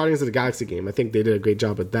like the new Guardians of the Galaxy game. I think they did a great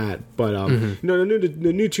job with that. But the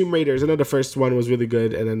new Tomb Raiders, I know the first one was really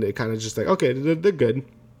good, and then they kind of just okay, they're good.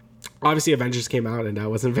 Obviously, Avengers came out, and that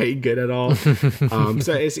wasn't very good at all.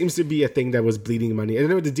 So it seems to be a thing that was bleeding money. I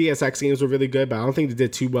know the DSX games were really good, but I don't think they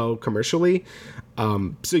did too well commercially.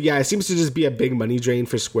 So yeah, it seems to just be a big money drain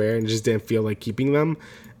for Square, and just didn't feel like keeping them.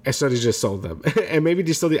 And so they just sold them. And maybe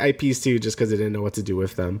they sold the IPs too, just because they didn't know what to do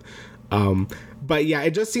with them. But yeah,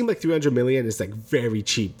 it just seemed like $300 million is very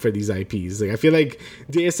cheap for these IPs. I feel like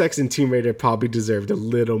Deus Ex and Tomb Raider probably deserved a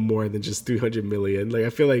little more than just $300 million. I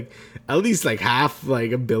feel like at least half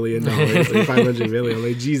 $1 billion, $500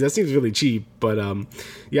 million. Geez, that seems really cheap. But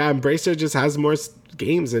yeah, Embracer just has more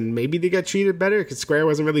games, and maybe they get treated better because Square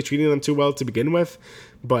wasn't really treating them too well to begin with.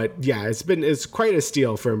 But yeah, it's quite a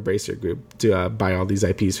steal for Embracer Group to buy all these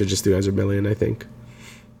IPs for just $300 million, I think.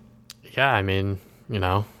 Yeah, I mean,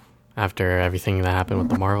 after everything that happened with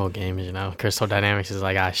the Marvel games, Crystal Dynamics is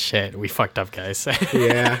like, ah, shit, we fucked up, guys.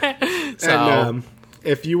 Yeah. So, and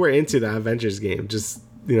if you were into the Avengers game, just,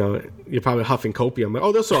 you're probably huffing copium.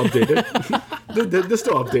 Oh, they're still updated. they're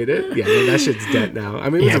still updated. Yeah, that shit's dead now. I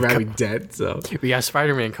mean, it was already dead, so. We got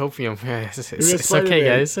Spider-Man copium. It's okay,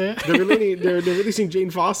 guys. They're releasing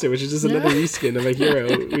Jane Foster, which is just another reskin of a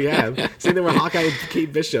hero we have. Same thing with Hawkeye and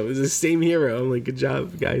Kate Bishop. It's the same hero. I'm like, good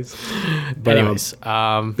job, guys. But anyways,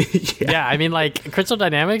 yeah, I mean, Crystal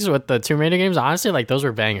Dynamics with the Tomb Raider games, honestly, those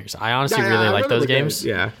were bangers. I honestly really like those games.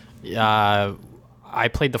 Yeah. I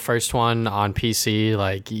played the first one on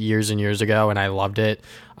PC years and years ago, and I loved it.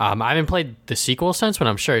 I haven't played the sequel since, but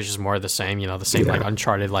I'm sure it's just more of the same. The same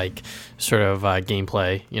Uncharted sort of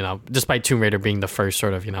gameplay. Despite Tomb Raider being the first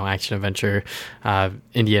sort of action adventure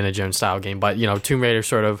Indiana Jones style game, but Tomb Raider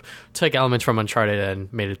sort of took elements from Uncharted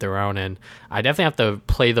and made it their own. And I definitely have to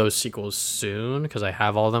play those sequels soon because I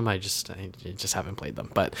have all of them. I just haven't played them,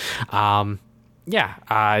 but. Yeah,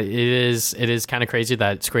 it is kind of crazy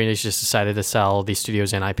that Square Enix just decided to sell these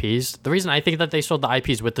studios and IPs. The reason I think that they sold the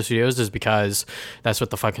IPs with the studios is because that's what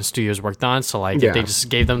the fucking studios worked on. So like, if they just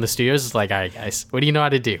gave them the studios, it's like, all right, guys, what do you know how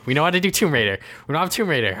to do? We know how to do Tomb Raider. We don't have Tomb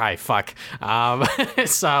Raider. Hi, fuck.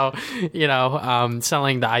 So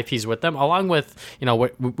selling the IPs with them, along with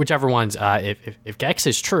whichever ones. If Gex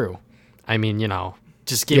is true, I mean,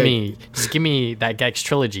 just give me that Gex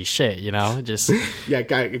trilogy shit, just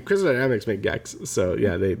Crystal Dynamics make Gex, so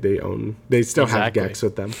yeah, they still have Gex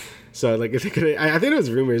with them. So like, if they could, I think there was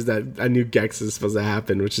rumors that a new Gex is supposed to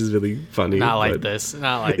happen, which is really funny. Not like this.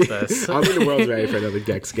 I don't think the world's ready for another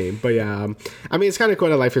Gex game, but yeah, I mean, it's kind of cool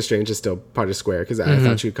that Life is Strange is still part of Square, because I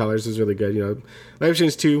thought True Colors was really good. Life is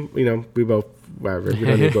Strange 2, we both, whatever, we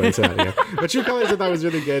don't need to go into that again. But True Colors I thought was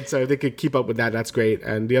really good, so if they could keep up with that, that's great.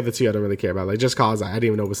 And the other two I don't really care about, like Just Cause, I didn't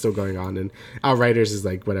even know was still going on, and Outriders is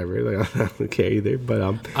like whatever, like, I don't care either.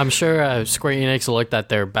 But I'm sure Square Enix looked at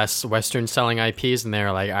their best Western selling IPs and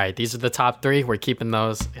they're like, all right, these are the top 3, we're keeping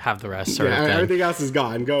those, have the rest. Everything else is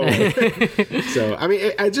gone, go away. So I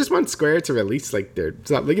mean, I just want Square to release like their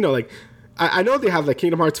stuff, like I know they have like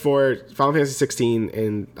Kingdom Hearts 4, Final Fantasy 16,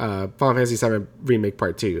 and Final Fantasy 7 Remake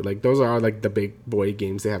Part 2. Like, those are like the big boy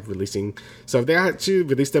games they have releasing. So if they had to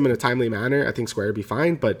release them in a timely manner, I think Square would be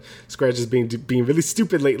fine. But Square just being really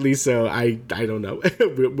stupid lately, so I don't know.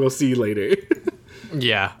 We'll see later.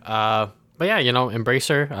 Yeah. But yeah,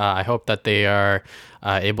 Embracer, I hope that they are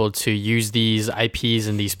able to use these IPs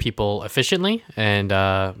and these people efficiently, and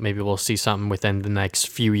maybe we'll see something within the next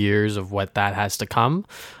few years of what that has to come.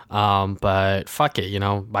 But fuck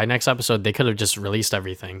it, by next episode, they could have just released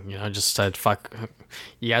everything, just said, fuck,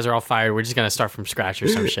 you guys are all fired. We're just going to start from scratch or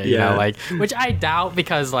some shit, which I doubt,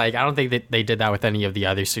 because I don't think that they did that with any of the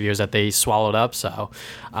other studios that they swallowed up. So,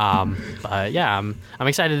 but yeah, I'm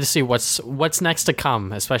excited to see what's next to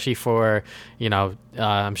come, especially for,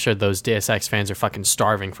 I'm sure those Deus Ex fans are fucking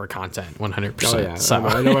starving for content, 100%. Oh, yeah. So.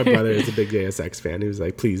 I know my brother is a big Deus Ex fan. He was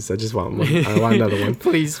like, please, I just want one. I want another one.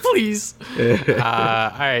 Please. All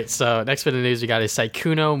right, so next bit of news we got is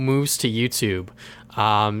Sykkuno moves to YouTube.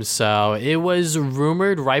 So it was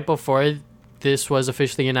rumored right before this was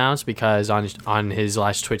officially announced, because on his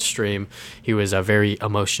last Twitch stream, he was very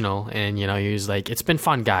emotional, and he was like, "It's been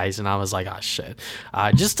fun, guys," and I was like, "Oh shit!"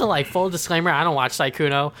 Just to full disclaimer, I don't watch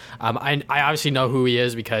Sykkuno. I obviously know who he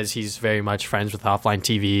is because he's very much friends with Offline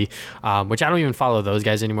TV, which I don't even follow those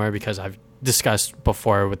guys anymore, because I've discussed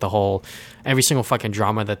before with the whole every single fucking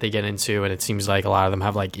drama that they get into, and it seems like a lot of them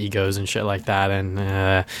have egos and shit like that, and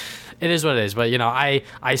it is what it is. But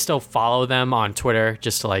I still follow them on Twitter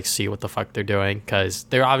just to see what the fuck they're doing, because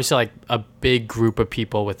they're obviously a big group of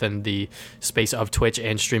people within the space of Twitch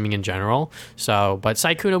and streaming in general. So, but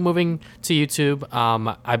Sykkuno moving to YouTube,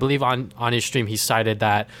 I believe on his stream he cited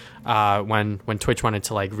that when Twitch wanted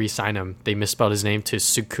to re-sign him, they misspelled his name to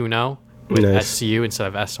Sukuno with SCU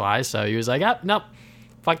instead of SY. So he was like, nope,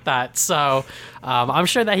 fuck that. So I'm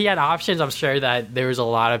sure that he had options. I'm sure that there was a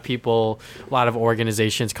lot of people, a lot of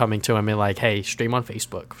organizations coming to him and hey, stream on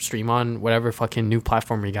Facebook, stream on whatever fucking new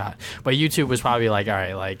platform we got. But YouTube was probably all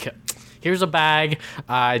right, here's a bag,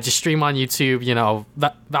 just stream on YouTube.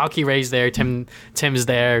 Valkyrie's there, Tim's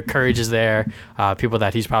there, Courage is there, people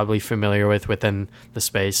that he's probably familiar with within the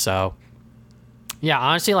space. So yeah,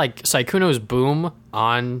 honestly, Sykkuno's boom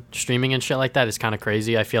on streaming and shit like that is kind of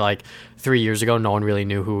crazy. I feel 3 years ago, no one really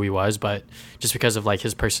knew who he was, but just because of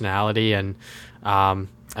his personality and, I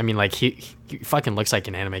mean, he fucking looks like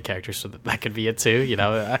an anime character, so that could be it too.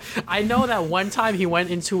 I know that one time he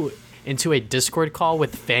went into a Discord call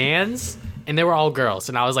with fans, and they were all girls,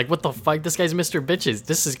 and I was like, what the fuck, this guy's Mr. Bitches,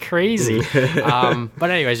 this is crazy. But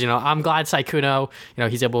anyways, I'm glad Sykkuno,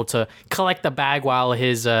 he's able to collect the bag while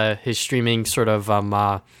his streaming sort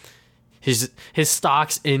of his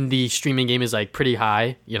stocks in the streaming game is pretty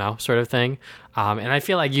high, sort of thing. And I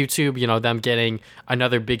feel YouTube, them getting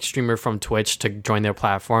another big streamer from Twitch to join their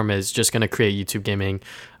platform is just going to create YouTube gaming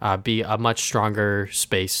be a much stronger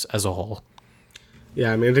space as a whole.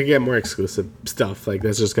 Yeah, I mean, to get more exclusive stuff,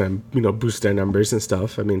 that's just going to, boost their numbers and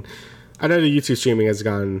stuff. I mean, I know the YouTube streaming has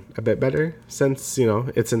gone a bit better since,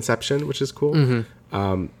 its inception, which is cool.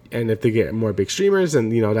 Mm-hmm. And if they get more big streamers, and,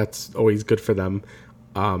 that's always good for them.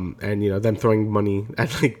 And, them throwing money at,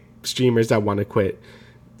 streamers that want to quit,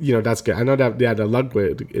 that's good. I know that, the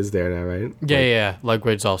Ludwig is there now, right? Yeah.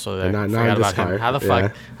 Ludwig's also there. Not about him. How the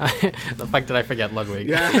fuck? Yeah. The fuck did I forget Ludwig?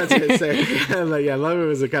 Yeah, that's what I say. Ludwig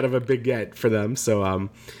was a kind of a big get for them. So,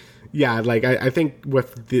 I think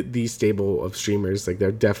with these stable of streamers,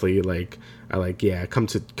 they're definitely come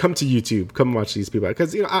to YouTube, come watch these people.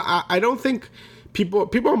 Because, I don't think people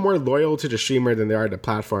are more loyal to the streamer than they are the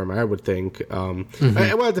platform, I would think. Well,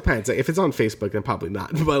 it depends. Like, if it's on Facebook, then probably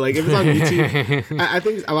not. But like if it's on YouTube, I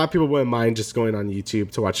think a lot of people wouldn't mind just going on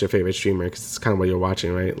YouTube to watch their favorite streamer because it's kind of what you're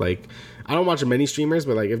watching, right? Like, I don't watch many streamers,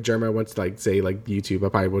 but like if Jeremiah wants to like say like YouTube, I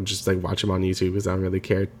probably would just like watch him on YouTube because I don't really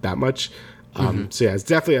care that much. So yeah, it's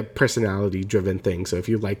definitely a personality driven thing. So if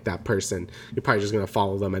you like that person, you're probably just gonna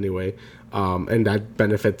follow them anyway, and that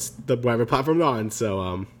benefits the whatever platform they're on.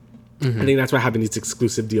 So I think that's why having these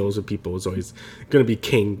exclusive deals with people is always going to be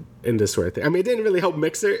king in this sort of thing. I mean, it didn't really help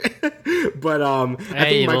Mixer, but I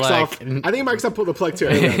think Microsoft pulled the plug too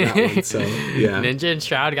early on that one. So yeah, Ninja and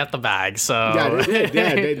Shroud got the bag. So they're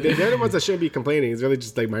the ones that shouldn't be complaining. It's really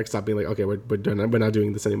just like Microsoft being like, okay, we're not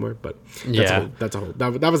doing this anymore. But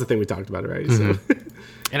that was the thing we talked about, right? So.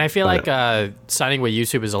 And I feel like signing with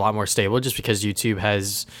YouTube is a lot more stable just because YouTube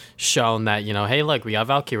has shown that, hey, look, we got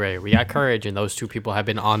Valkyrie, we got Courage, and those two people have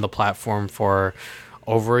been on the platform for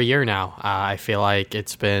over a year now. I feel like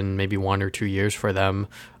it's been maybe 1 or 2 years for them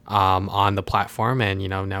on the platform. And,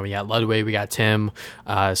 now we got Ludwig, we got Tim.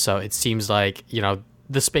 So it seems like,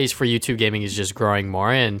 the space for YouTube gaming is just growing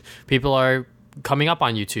more and people are coming up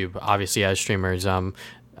on YouTube, obviously, as streamers.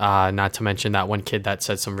 Not to mention that one kid that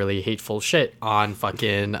said some really hateful shit on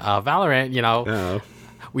fucking Valorant,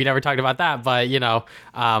 We never talked about that, but I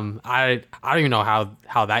don't even know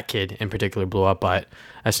how that kid in particular blew up, but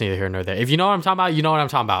that's neither here nor there. If you know what I'm talking about, you know what I'm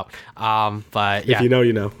talking about. But yeah, if you know,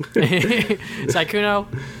 you know. Sykkuno,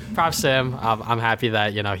 props to him. I'm happy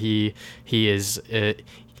that he is.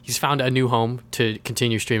 He's found a new home to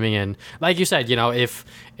continue streaming, and like you said,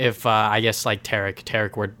 if I guess like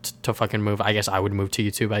Tarek were to fucking move, I guess I would move to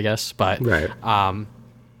YouTube, I guess. But right.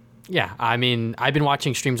 Yeah, I mean, I've been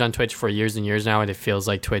watching streams on Twitch for years and years now, and it feels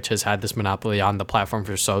like Twitch has had this monopoly on the platform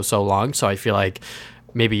for so long. So I feel like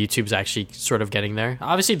maybe YouTube's actually sort of getting there.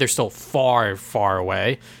 Obviously, they're still far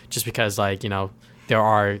away, just because there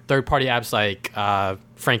are third-party apps like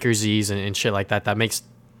FrankerZ's and shit like that makes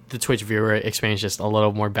the Twitch viewer experience just a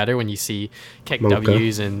little more better when you see Keck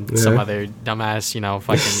W's and some other dumbass,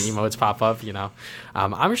 fucking emotes pop up,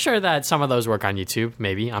 I'm sure that some of those work on YouTube,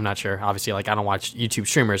 maybe. I'm not sure. Obviously, I don't watch YouTube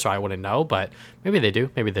streamers, so I wouldn't know, but maybe they do.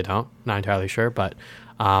 Maybe they don't. Not entirely sure, but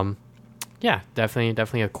yeah,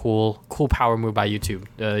 definitely a cool power move by YouTube.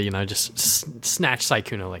 Just snatch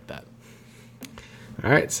Sykkuno like that. All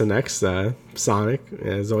right, so next, Sonic.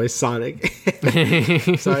 As always, Sonic.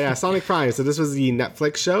 So yeah, Sonic Prime. So this was the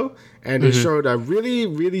Netflix show, and they showed a really,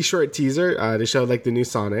 really short teaser. They showed the new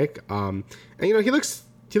Sonic, and he looks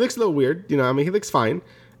a little weird. He looks fine.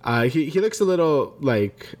 He looks a little I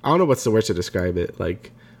don't know what's the word to describe it,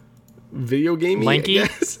 video gamey. Lanky? I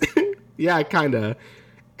guess. Yeah, kind of.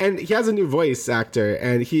 And he has a new voice actor,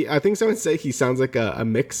 and I think someone said he sounds like a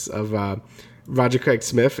mix of Roger Craig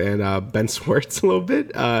Smith and Ben Schwartz a little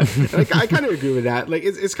bit. I kind of agree with that.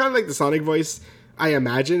 It's kind of like the Sonic voice, I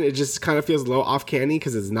imagine. It just kind of feels a little off-canny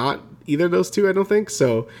because it's not either of those two, I don't think.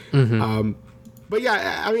 So, but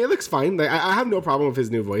yeah, I mean, it looks fine. I have no problem with his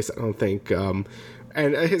new voice, I don't think. And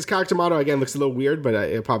his character model, again, looks a little weird, but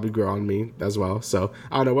it'll probably grow on me as well. So,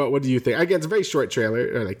 I don't know. What do you think? Again, it's a very short trailer,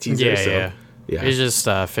 or teaser. Yeah. It's just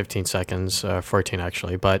 15 seconds, 14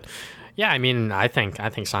 actually. But yeah, I mean, I think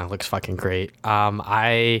Sonic looks fucking great.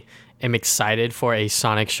 I am excited for a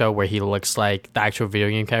Sonic show where he looks like the actual video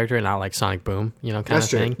game character and not like Sonic Boom, kind of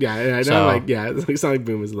thing. Yeah, I know, Sonic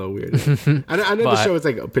Boom is a little weird. I know the show is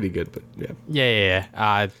pretty good, but yeah.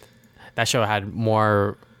 Yeah. That show had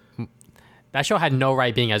more. That show had no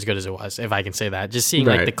right being as good as it was, if I can say that. Just seeing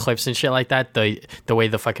the clips and shit like that, the way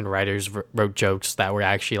the fucking writers wrote jokes that were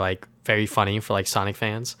actually very funny for Sonic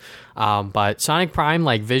fans. But Sonic Prime,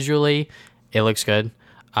 visually, it looks good.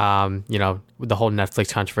 With the whole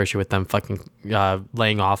Netflix controversy with them fucking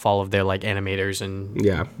laying off all of their animators and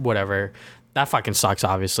whatever, that fucking sucks,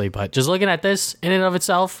 obviously. But just looking at this in and of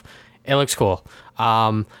itself, it looks cool.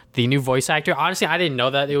 The new voice actor, honestly, I didn't know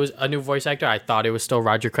that it was a new voice actor. I thought it was still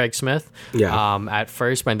Roger Craig Smith at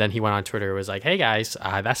first, but then he went on Twitter and was like, hey guys,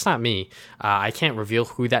 that's not me. I can't reveal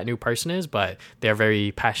who that new person is, but they're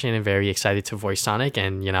very passionate and very excited to voice Sonic,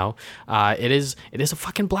 and it is a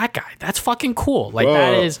fucking black guy. That's fucking cool.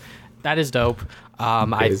 That is dope.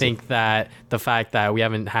 I think that the fact that we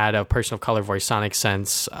haven't had a person of color voice Sonic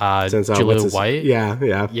since Jaleel White.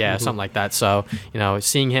 Yeah, something like that. So,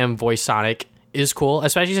 seeing him voice Sonic is cool,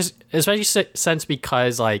 especially since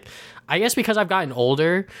because I guess because I've gotten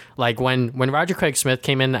older, when Roger Craig Smith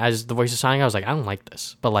came in as the voice of Sonic, I was like, I don't like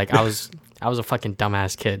this. But I was a fucking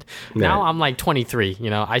dumbass kid. Now I'm 23,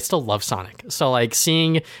 I still love Sonic. So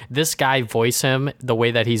seeing this guy voice him the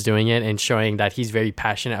way that he's doing it and showing that he's very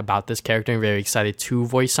passionate about this character and very excited to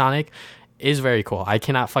voice Sonic is very cool. I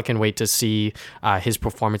cannot fucking wait to see his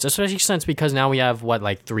performance, especially since because now we have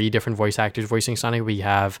like 3 different voice actors voicing Sonic. We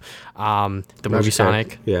have the movie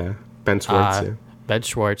Sonic. Yeah. Ben Schwartz. Ben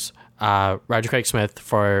Schwartz. Roger Craig Smith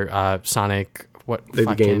for Sonic. What the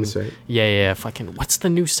fucking games, right? Yeah. Fucking what's the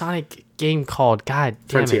new Sonic game called? God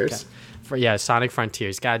damn Frontiers. it. Sonic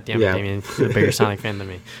Frontiers. God damn it, Damien. You're a bigger Sonic fan than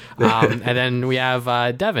me. And then we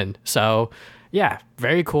have Devin. So yeah,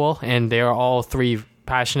 very cool. And they are all 3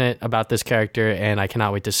 passionate about this character, and I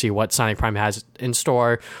cannot wait to see what Sonic Prime has in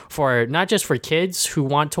store for not just for kids who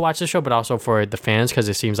want to watch the show, but also for the fans, because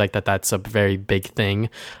it seems like that's a very big thing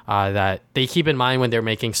that they keep in mind when they're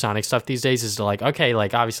making Sonic stuff these days, is to like, okay,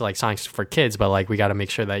 like obviously like Sonic's for kids, but like we got to make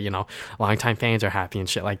sure that, you know, longtime fans are happy and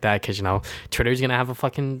shit like that, because, you know, Twitter's gonna have a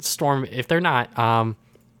fucking storm if they're not.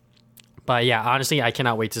 But yeah, honestly, I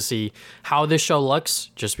cannot wait to see how this show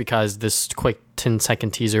looks, just because this quick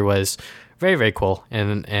 10-second teaser was very, very cool.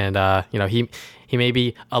 And you know, he may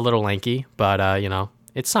be a little lanky, but you know,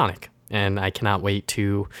 it's Sonic. And I cannot wait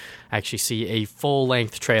to actually see a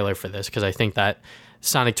full-length trailer for this, because I think that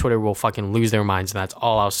Sonic Twitter will fucking lose their minds, and that's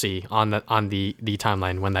all I'll see on the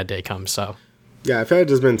timeline when that day comes. So yeah, I feel like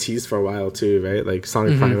it's been teased for a while too, right? Like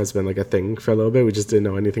Sonic Prime has been like a thing for a little bit. We just didn't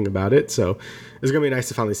know anything about it, so it's gonna be nice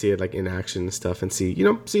to finally see it like in action and stuff, and see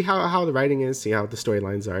how the writing is, see how the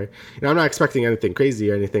storylines are. You know, I'm not expecting anything crazy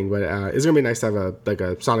or anything, but it's gonna be nice to have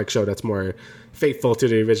a Sonic show that's more faithful to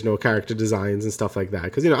the original character designs and stuff like that.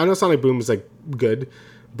 Because, you know, I know Sonic Boom is like good,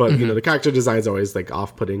 but you know, the character design is always like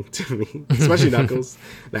off-putting to me, especially Knuckles.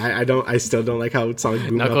 I still don't like how Sonic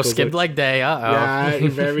Boom Knuckles skipped like day. Yeah,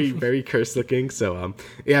 very very cursed looking. So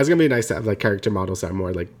yeah, it's gonna be nice to have like character models that are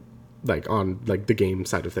more like on like the game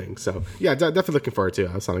side of things. So yeah, definitely looking forward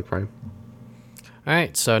to Sonic Prime. All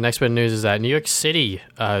right, so next bit of news is that New York City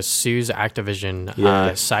sues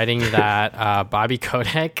Activision, citing that Bobby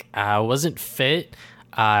Kotick wasn't fit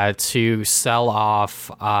to sell off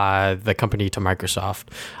the company to Microsoft.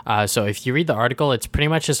 So if you read the article, it's pretty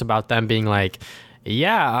much just about them being like,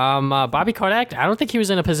 Bobby Kotick, I don't think he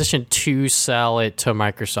was in a position to sell it to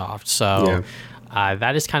Microsoft. So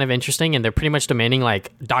that is kind of interesting, and they're pretty much demanding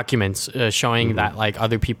like documents showing that like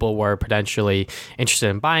other people were potentially interested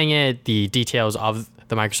in buying it, the details of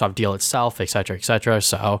the Microsoft deal itself, et cetera, et cetera.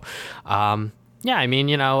 So yeah, I mean,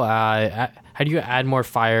 you know, how do you add more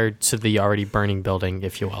fire to the already burning building,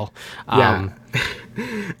 if you will? I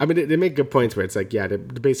mean, they make good points where it's like, yeah, they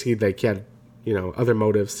basically like he had, you know, other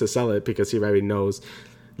motives to sell it because he already knows,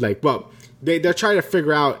 like, well, they're trying to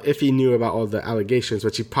figure out if he knew about all the allegations,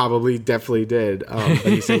 which he probably definitely did, but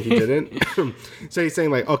he's saying he didn't. So he's saying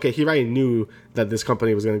like, okay, he already knew that this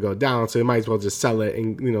company was going to go down, so he might as well just sell it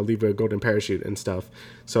and, you know, leave a golden parachute and stuff.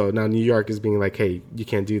 So now New York is being like, hey, you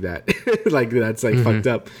can't do that. Like, that's like fucked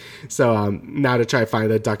up. So now to try to find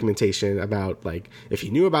the documentation about like if he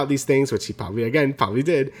knew about these things, which he probably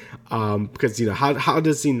did, because, you know, how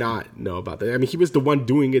does he not know about that? I mean, he was the one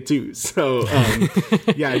doing it too. So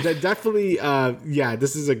yeah, definitely.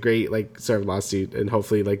 This is a great like sort of lawsuit, and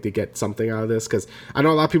hopefully like they get something out of this, because I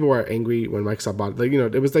know a lot of people were angry when Microsoft bought it. Like, you know,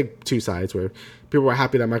 it was like two sides where people were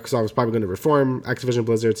happy that Microsoft was probably going to reform Activision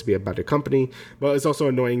Blizzard to be a better company, but it's also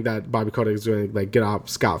annoying that Bobby Kotick is going to like get off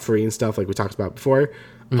scot-free and stuff like we talked about before.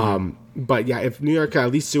 But yeah, if New York could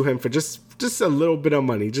at least sue him for just a little bit of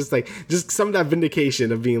money, just some of that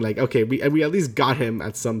vindication of being like, okay, we at least got him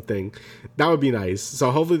at something, that would be nice. So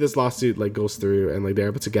hopefully this lawsuit like goes through and like they're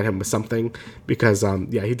able to get him with something, because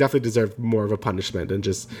he definitely deserved more of a punishment than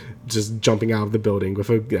just jumping out of the building with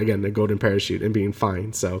a golden parachute and being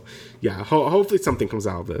fine. So yeah, hopefully something comes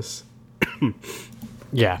out of this.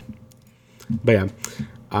 Yeah, but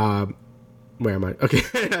yeah. Where am I? Okay.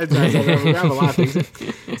 We have a lot of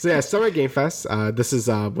things. So yeah, Summer Game Fest. This is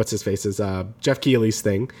what's his face is Jeff Keighley's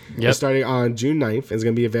thing. Yep. It's starting on June 9th. It's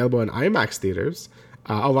going to be available in IMAX theaters,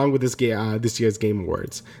 along with this year's Game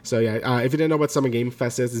Awards. So yeah, if you didn't know what Summer Game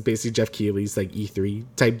Fest is, it's basically Jeff Keighley's like E3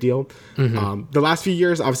 type deal. The last few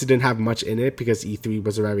years obviously didn't have much in it because E3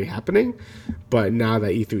 was already happening, but now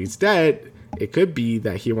that E3 is dead, it could be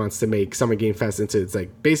that he wants to make Summer Game Fest into it's like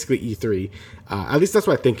basically E3. At least that's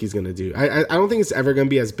what I think he's going to do. I don't think it's ever going to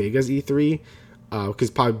be as big as E3, because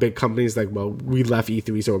probably big companies like, well, we left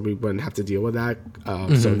E3 so we wouldn't have to deal with that.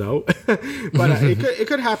 So no. But it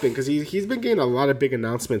could happen, because he's been getting a lot of big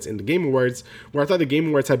announcements in the Game Awards, where I thought the Game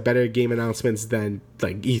Awards had better game announcements than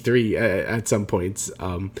like E3 at some points.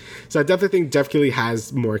 So I definitely think Jeff Keighley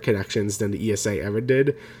has more connections than the ESA ever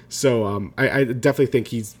did. So I definitely think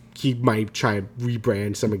he might try to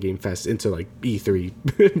rebrand Summer Game Fest into like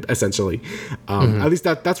E3, essentially. At least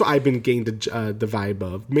that's what I've been getting the vibe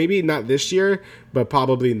of. Maybe not this year, but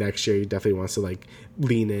probably next year. He definitely wants to like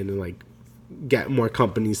lean in and like get more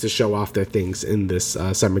companies to show off their things in this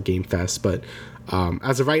Summer Game Fest. But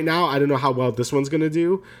as of right now, I don't know how well this one's going to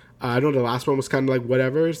do. I know the last one was kind of like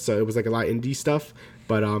whatever, so it was like a lot of indie stuff.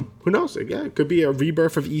 But who knows? Yeah, it could be a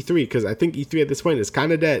rebirth of E3 because I think E3 at this point is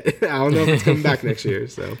kind of dead. I don't know if it's coming back next year.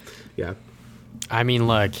 So, yeah. I mean,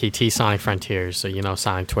 look, he teased Sonic Frontiers, so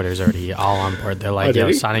Sonic Twitter's already all on board. They're like,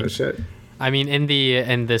 yo, Sonic. Oh, shit. I mean,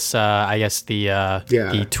 in this, I guess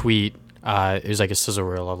the tweet. It was like a sizzle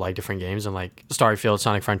reel of like different games and like Starfield,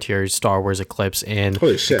 Sonic Frontiers, Star Wars Eclipse, and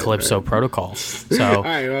Calypso Protocol. So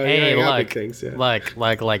right, well, hey,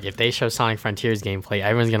 look, if they show Sonic Frontiers gameplay,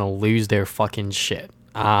 everyone's gonna lose their fucking shit.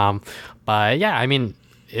 But yeah, I mean,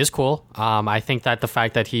 it's cool. I think that the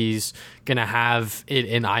fact that he's gonna have it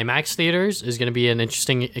in IMAX theaters is gonna be an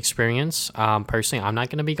interesting experience. Personally, I'm not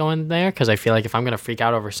gonna be going there because I feel like if I'm gonna freak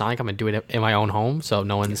out over Sonic, I'm gonna do it in my own home, so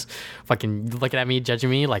no one's fucking looking at me, judging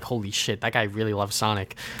me like, holy shit, that guy really loves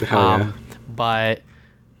Sonic. But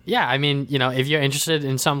yeah, I mean, if you're interested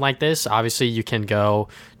in something like this, obviously you can go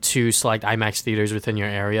to select IMAX theaters within your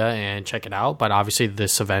area and check it out. But obviously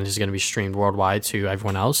this event is going to be streamed worldwide to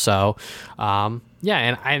everyone else. So,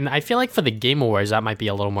 yeah, and I feel like for the Game Awards, that might be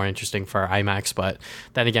a little more interesting for IMAX. But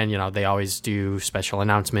then again, they always do special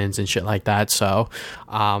announcements and shit like that. So,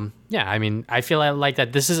 yeah, I mean, I feel like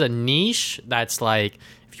that this is a niche that's like,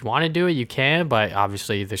 if you want to do it, you can, but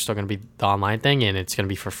obviously there's still going to be the online thing and it's going to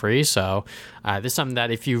be for free. So this is something that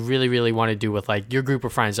if you really, really want to do with like your group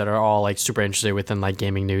of friends that are all like super interested within like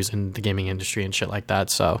gaming news and the gaming industry and shit like that.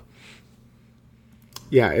 So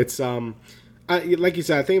yeah, it's like you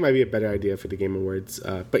said, I think it might be a better idea for the Game Awards.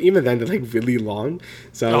 But even then, they're like really long.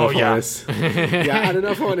 So I don't know if I don't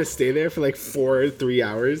know if I want to stay there for like 4 or 3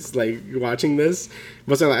 hours, like watching this.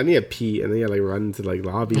 But I need a pee and then like run into like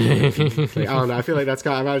lobby. Like, I don't know. I feel like that's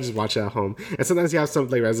kind of, I'd rather just watch it at home. And sometimes you have some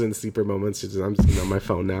like resident sleeper moments. I'm just on my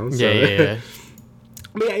phone now. So. Yeah.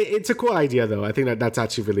 But yeah, it's a cool idea though. I think that's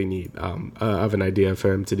actually really neat of an idea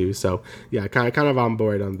for him to do. So yeah, kind of on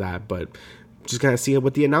board on that. But just kind of see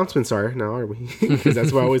what the announcements are now, are we? Because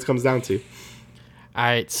that's what it always comes down to. All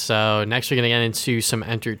right, so next we're going to get into some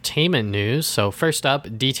entertainment news. So first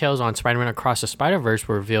up, details on Spider-Man Across the Spider-Verse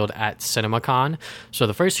were revealed at CinemaCon. So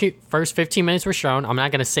the first 15 minutes were shown. I'm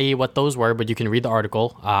not going to say what those were, but you can read the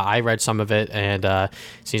article. I read some of it, and it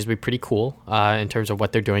seems to be pretty cool in terms of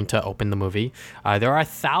what they're doing to open the movie. There are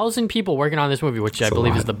 1,000 people working on this movie, which that's I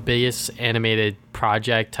believe is the biggest animated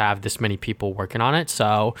project to have this many people working on it.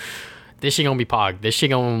 So this shit gonna be pog. This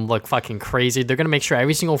shit gonna look fucking crazy. They're gonna make sure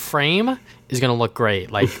every single frame is gonna look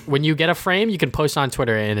great. Like when you get a frame, you can post on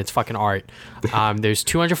Twitter and it's fucking art. There's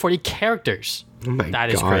 240 characters. Oh my that God.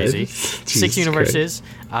 Is crazy. 6 universes.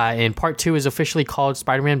 And part 2 is officially called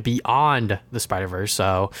Spider-Man Beyond the Spider-Verse.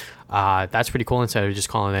 So that's pretty cool. Instead of just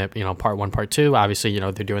calling it, part 1, part 2. Obviously,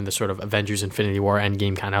 they're doing the sort of Avengers Infinity War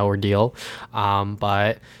Endgame kind of ordeal.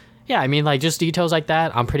 But yeah, I mean, like just details like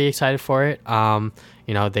that. I'm pretty excited for it.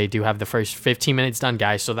 They do have the first 15 minutes done,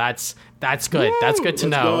 guys. So that's good. Woo, that's good to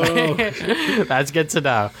know. That's good to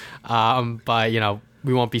know. But,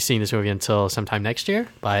 we won't be seeing this movie until sometime next year.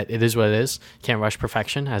 But it is what it is. Can't rush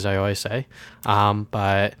perfection, as I always say.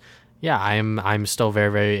 But yeah, I'm still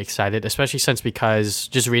very, very excited, especially because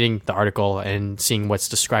just reading the article and seeing what's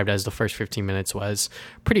described as the first 15 minutes was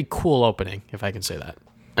pretty cool opening, if I can say that.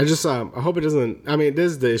 I just I hope it doesn't. I mean,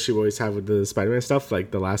 this is the issue we always have with the Spider-Man stuff,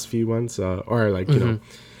 like the last few ones, or like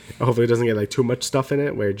hopefully it doesn't get like too much stuff in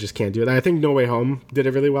it where it just can't do it. I think No Way Home did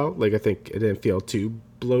it really well. Like I think it didn't feel too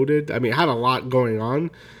bloated. I mean, it had a lot going on,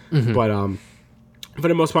 but for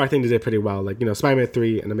the most part, I think they did pretty well. Like Spider-Man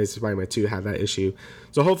 3 and Amazing Spider-Man 2 have that issue.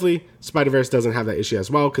 So hopefully Spider-Verse doesn't have that issue as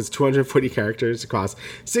well, because 240 characters across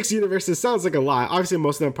 6 universes sounds like a lot. Obviously,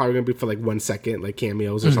 most of them are probably going to be for like 1 second, like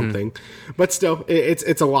cameos or something. But still,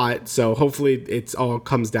 it's a lot. So hopefully it all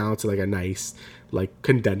comes down to like a nice, like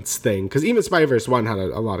condensed thing. Because even Spider-Verse 1 had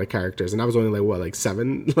a lot of characters, and that was only like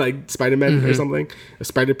 7 like Spider-Men or something,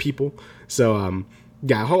 Spider people. So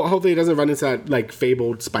yeah, hopefully it doesn't run into that like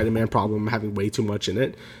fabled Spider-Man problem having way too much in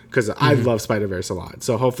it, because I love Spider-Verse a lot.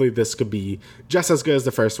 So hopefully this could be just as good as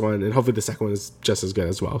the first one, and hopefully the second one is just as good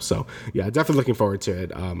as well. So yeah, definitely looking forward to it,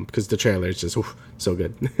 because the trailer is just so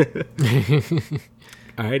good.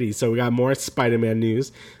 Alrighty, so we got more Spider-Man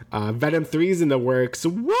news. Venom 3 is in the works.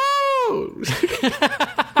 Whoa!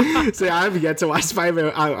 So yeah, I have yet to watch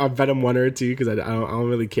Spider-Man Venom 1 or 2 because I don't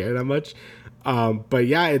really care that much. But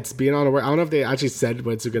yeah, it's being on the work. I don't know if they actually said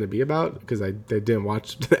what it's going to be about, because they didn't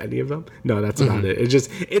watch any of them. No, that's about it.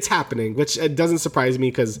 It's happening, which it doesn't surprise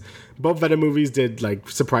me, because both Venom movies did like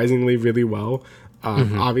surprisingly really well.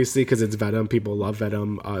 Obviously, because it's Venom, people love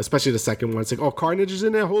Venom, especially the second one. It's like, oh, Carnage is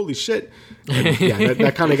in there, holy shit! And, yeah,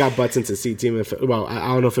 that kind of got butts into C Team. Well, I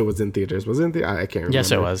don't know if it was in theaters. Was it in I can't remember.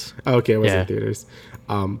 Yes, it was. Oh, okay, it was in theaters.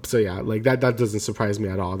 So yeah, like that doesn't surprise me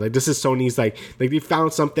at all. Like this is Sony's like they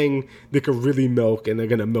found something they could really milk, and they're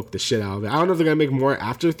gonna milk the shit out of it. I don't know if they're gonna make more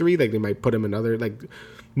after 3. Like they might put them in other like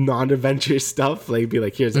non-Avengers stuff. Like be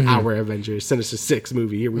like, here's our Avengers Sinister 6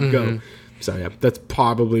 movie. Here we go. So yeah, that's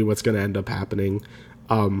probably what's gonna end up happening.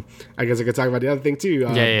 I guess I could talk about the other thing too.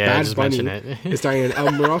 Bad Bunny is starring in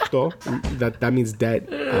El Muerto. that means dead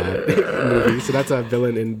movie. So that's a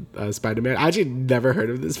villain in Spider-Man. I actually never heard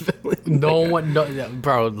of this villain.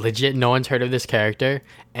 Bro, legit, no one's heard of this character,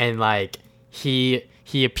 and like he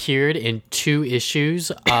appeared in 2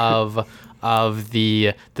 issues of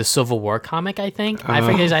the Civil War comic. I think I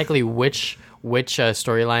forget exactly which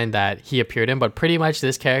storyline that he appeared in, but pretty much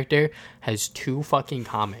this character has 2 fucking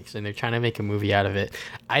comics and they're trying to make a movie out of it.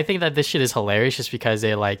 I think that this shit is hilarious just because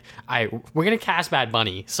they're like, we're gonna cast Bad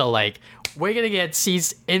Bunny, so like we're gonna get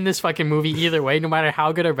seats in this fucking movie either way, no matter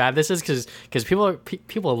how good or bad this is, because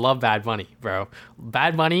people love Bad Bunny, bro.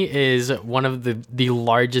 Bad Bunny is one of the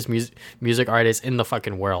largest music artists in the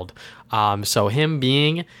fucking world. So him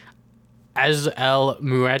being as El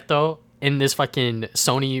Muerto in this fucking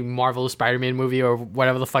Sony Marvel Spider-Man movie or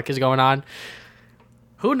whatever the fuck is going on,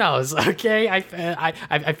 who knows? Okay,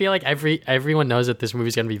 I feel like everyone knows that this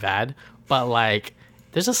movie's gonna be bad, but like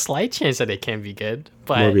there's a slight chance that it can be good.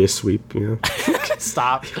 But maybe a sweep, you know.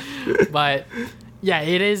 Stop. But yeah,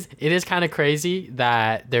 it is kind of crazy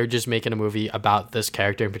that they're just making a movie about this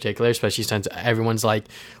character in particular, especially since everyone's like,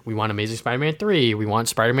 we want Amazing Spider-Man 3, we want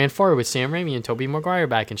Spider-Man 4 with Sam Raimi and Tobey Maguire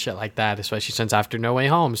back and shit like that, especially since after No Way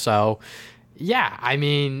Home. So yeah, I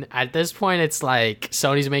mean, at this point, it's like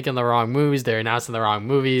Sony's making the wrong moves. They're announcing the wrong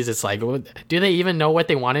movies. It's like, do they even know what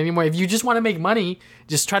they want anymore? If you just want to make money,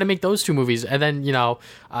 just try to make those 2 movies. And then,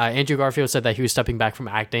 Andrew Garfield said that he was stepping back from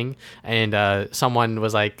acting. And someone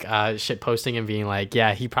was like shit posting and being like,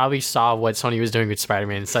 yeah, he probably saw what Sony was doing with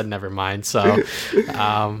Spider-Man and said, never mind. So,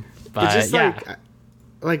 but it's just yeah.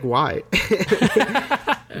 Like why?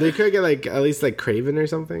 They could get like at least like Craven or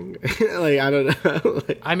something. Like I don't know.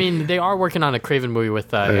 Like, I mean, they are working on a Craven movie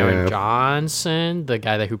with Aaron Johnson, the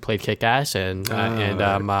guy who played Kick-Ass and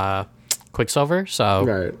Quicksilver. So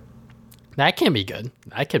right. That can be good.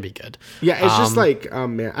 That could be good. Yeah, it's just like,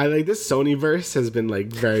 man, I like this Sonyverse has been like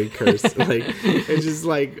very cursed. Like, it's just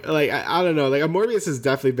like I don't know. Like, Morbius has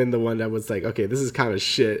definitely been the one that was like, okay, this is kind of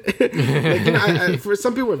shit. Like, for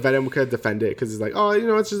some people, Venom could defend it because it's like, oh,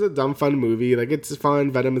 it's just a dumb, fun movie. Like, it's fun.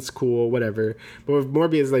 Venom is cool, whatever. But with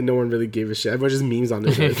Morbius, like, no one really gave a shit. Everyone just memes on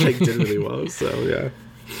it. It like did really well. So yeah.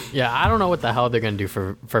 Yeah, I don't know what the hell they're gonna do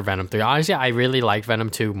for Venom 3. Honestly, I really like Venom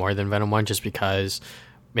 2 more than Venom 1, just because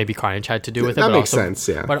maybe Carnage had to do with it. That makes sense,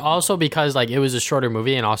 yeah. But also because like it was a shorter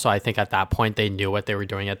movie, and also I think at that point they knew what they were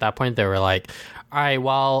doing. At that point, they were like, all right,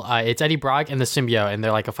 well, it's Eddie Brock and the symbiote, and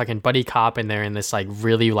they're like a fucking buddy cop, and they're in this like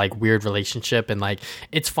really like weird relationship, and like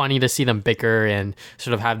it's funny to see them bicker and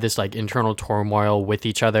sort of have this like internal turmoil with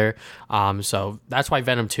each other. So that's why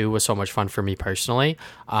Venom 2 was so much fun for me personally.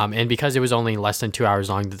 And because it was only less than 2 hours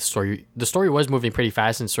long, the story was moving pretty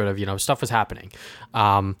fast, and sort of stuff was happening.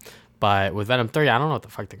 But with Venom 3, I don't know what the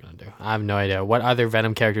fuck they're going to do. I have no idea. What other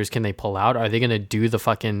Venom characters can they pull out? Are they going to do the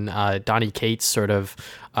fucking Donny Cates sort of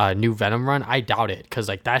new Venom run? I doubt it, because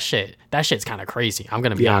like that shit's kind of crazy. I'm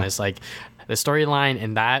going to be honest. Like the storyline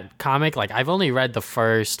in that comic, like I've only read the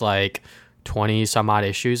first like 20 some odd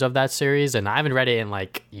issues of that series, and I haven't read it in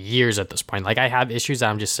like years at this point. Like I have issues that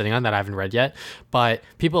I'm just sitting on that I haven't read yet, but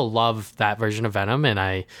people love that version of Venom, and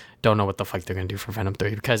I don't know what the fuck they're gonna do for Venom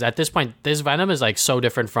 3, because at this point this Venom is like so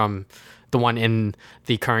different from the one in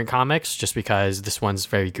the current comics, just because this one's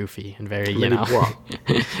very goofy and very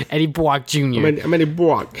Eddie Brock Jr. I'm Eddie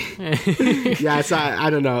Brock. Yeah, so I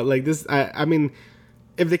don't know, like this I mean,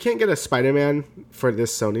 if they can't get a Spider-Man for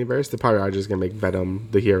this Sonyverse, they probably are just gonna make Venom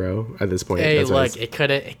the hero at this point. Hey, look, it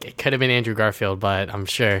could have been Andrew Garfield, but I'm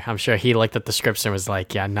sure he looked at the scripts and was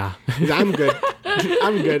like, yeah, nah. I'm good.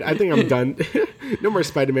 I think I'm done. No more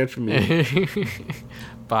Spider-Man for me.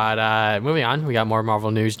 But moving on, we got more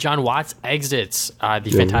Marvel news. John Watts exits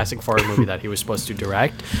the Fantastic Four movie that he was supposed to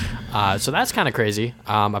direct. So that's kind of crazy.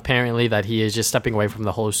 Apparently that he is just stepping away from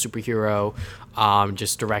the whole superhero,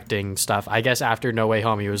 just directing stuff. I guess after No Way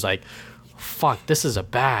Home, he was like, fuck, this is a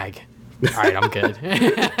bag. All right, I'm good.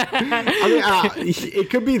 I mean,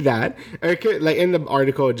 it could be that. Or it could, like in the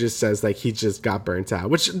article, it just says like he just got burnt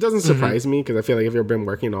out, which doesn't surprise me, because I feel like if you've been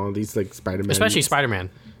working on these like Spider-Man, especially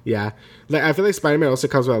Spider-Man. Yeah, like I feel like Spider-Man also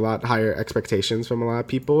comes with a lot higher expectations from a lot of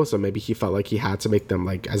people, so maybe he felt like he had to make them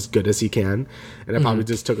like as good as he can, and it probably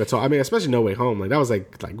just took a toll. I mean, especially No Way Home, like that was like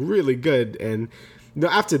really good, and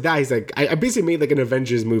after that he's like, I basically made like an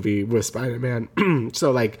Avengers movie with Spider-Man,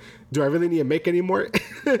 so like, do I really need to make any more?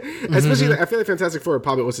 Especially, like, I feel like Fantastic Four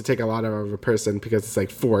probably wants to take a lot out of a person because it's like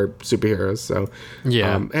 4 superheroes. So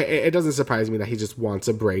Yeah. it doesn't surprise me that he just wants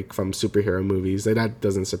a break from superhero movies. Like, that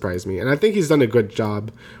doesn't surprise me, and I think he's done a good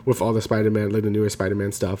job with all the Spider-Man, like the newer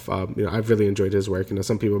Spider-Man stuff. I've really enjoyed his work.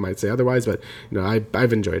 Some people might say otherwise, but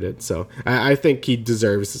I've enjoyed it. So I think he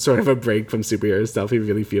deserves sort of a break from superhero stuff. He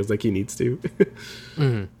really feels like he needs to.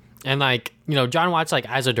 And like, John Watts, like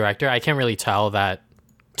as a director, I can't really tell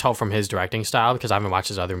from his directing style because I haven't watched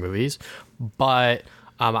his other movies, but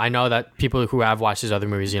I know that people who have watched his other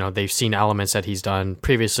movies, they've seen elements that he's done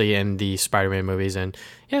previously in the Spider-Man movies, and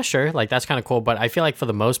yeah, sure, like that's kind of cool. But I feel like for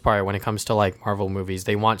the most part, when it comes to like Marvel movies,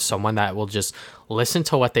 they want someone that will just listen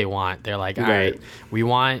to what they want. They're like, all right, we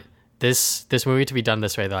want this movie to be done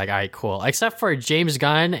this way. They're like, all right, cool. Except for James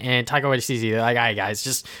Gunn and Taika Waititi, they're like, all right, guys,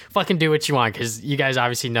 just fucking do what you want because you guys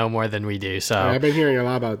obviously know more than we do. So I've been hearing a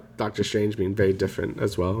lot about Doctor Strange being very different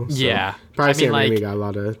as well. So yeah, probably Sam Raimi got a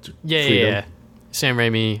lot of freedom. Yeah. Sam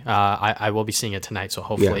Raimi, I will be seeing it tonight, so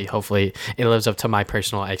hopefully it lives up to my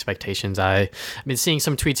personal expectations. I've been seeing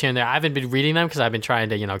some tweets here and there. I haven't been reading them because I've been trying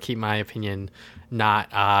to keep my opinion not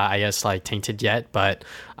I guess like tainted yet, but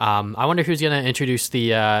I wonder who's gonna introduce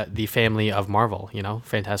the family of Marvel,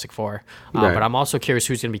 Fantastic Four. But I'm also curious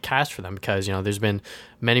who's gonna be cast for them because there's been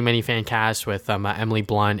many fan casts with Emily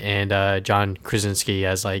Blunt and John Krasinski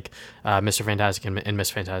as like Mr. Fantastic and Miss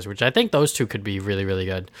Fantastic, which I think those two could be really really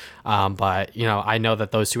good. But I know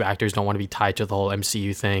that those two actors don't want to be tied to the whole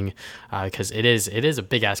MCU thing because it is a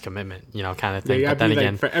big ass commitment, kind of thing. Yeah, but then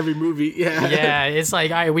again, like, for every movie, yeah, it's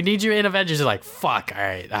like, all right, we need you in Avengers. You're like, fuck, all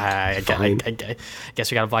right, I guess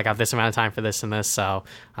we got to block out this amount of time for this and this. So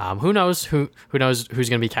who knows who knows who's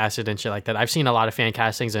gonna be casted and shit like that. I've seen a lot of fan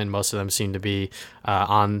castings and most of them seem to be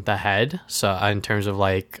on the head. So in terms of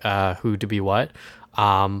like who to be what.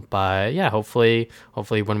 But yeah, hopefully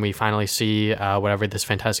when we finally see whatever this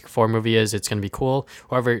Fantastic Four movie is, it's gonna be cool.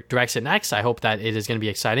 Whoever directs it next, I hope that it is gonna be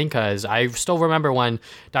exciting because I still remember when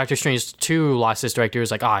Doctor Strange 2 lost his director. It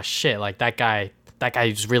was like, oh shit, like that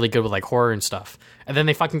guy's really good with like horror and stuff. And then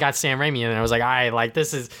they fucking got Sam Raimi, and I was like, all right, like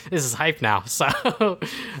this is hype now. So,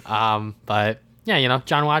 but yeah,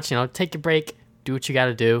 John Watts, take a break, do what you got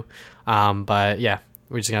to do. But yeah,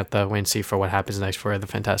 we're just gonna have to wait and see for what happens next for the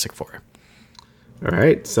Fantastic Four. All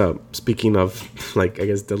right. So speaking of like, I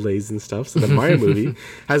guess, delays and stuff, so the Mario movie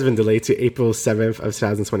has been delayed to April 7th of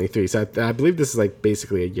 2023. So I believe this is like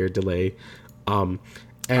basically a year delay.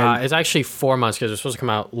 And it's actually 4 months because it's supposed to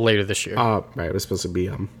come out later this year. Right. It was supposed to be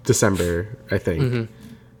December, I think.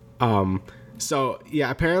 So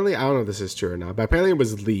yeah, apparently, I don't know if this is true or not, but apparently it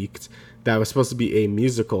was leaked that it was supposed to be a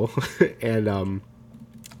musical, and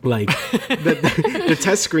like the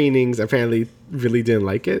test screenings apparently really didn't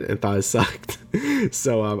like it and thought it sucked.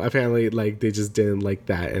 So apparently like they just didn't like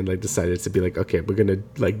that and like decided to be like, okay, we're gonna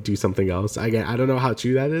like do something else. Again, I don't know how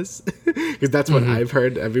true that is because that's what I've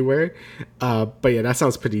heard everywhere. But yeah, that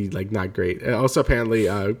sounds pretty like not great. And also apparently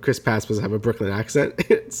Chris Pratt was have a Brooklyn accent,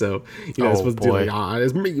 so it's supposed to do like,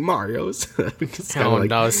 it's me, Mario's.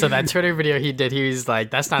 No! So that Twitter video he did, he was like,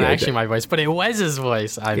 that's not actually my voice, but it was his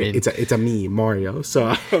voice. I mean, it's a me, Mario.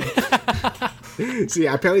 So. So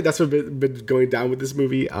yeah, apparently that's what's been going down with this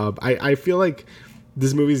movie. I feel like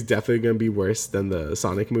this movie is definitely going to be worse than the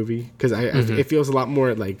Sonic movie because it feels a lot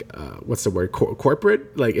more like what's the word,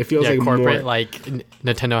 corporate. Like it feels like corporate. More, like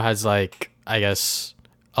Nintendo has like, I guess,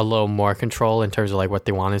 a little more control in terms of like what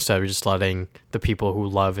they want instead of just letting the people who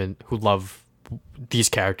love these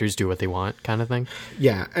characters do what they want, kind of thing.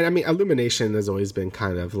 Yeah, and I mean, Illumination has always been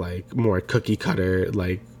kind of like more cookie cutter,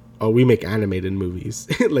 like, oh, we make animated movies,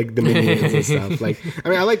 like the Minions and stuff. Like, I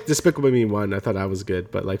mean, I like Despicable Me 1. I thought that was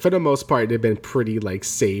good. But, like, for the most part, they've been pretty, like,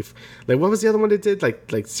 safe. Like, what was the other one they did?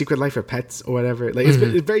 Like Secret Life of Pets or whatever. Like, it's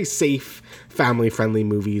very safe, family-friendly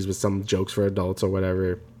movies with some jokes for adults or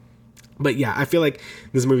whatever. But yeah, I feel like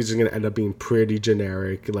this movie is just going to end up being pretty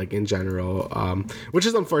generic, like in general, which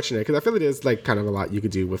is unfortunate because I feel like there's like kind of a lot you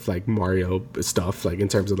could do with like Mario stuff, like in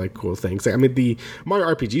terms of like cool things. Like, I mean, the Mario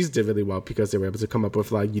RPGs did really well because they were able to come up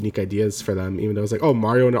with like unique ideas for them, even though it's like, oh,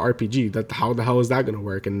 Mario in an RPG, that how the hell is that going to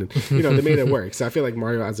work? And they made it work. So I feel like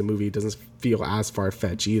Mario as a movie doesn't feel as far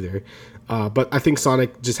fetched either. But I think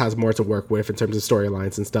Sonic just has more to work with in terms of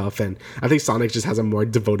storylines and stuff, and I think Sonic just has a more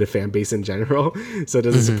devoted fan base in general. So it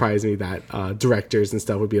doesn't surprise me that that directors and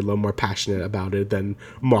stuff would be a little more passionate about it than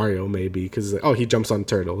Mario maybe, because like, oh, he jumps on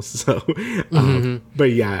turtles. So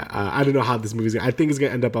but yeah, I don't know how this movie's I think it's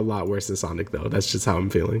gonna end up a lot worse than Sonic though. That's just how I'm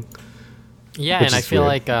feeling. Yeah, and I feel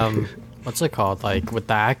weird. Like what's it called, like with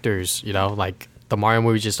the actors, you know, like the Mario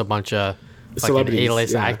movie, just a bunch of fucking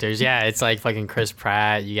A-list actors. Yeah, it's like fucking Chris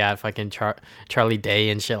Pratt, you got fucking Charlie Day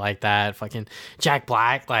and shit like that, fucking Jack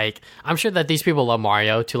Black. Like, I'm sure that these people love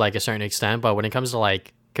Mario to like a certain extent, but when it comes to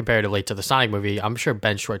like comparatively to the Sonic movie, I'm sure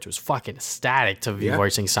Ben Schwartz was fucking ecstatic to be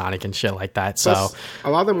voicing Sonic and shit like that. So plus,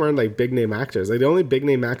 a lot of them weren't like big name actors. Like the only big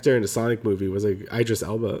name actor in the Sonic movie was like Idris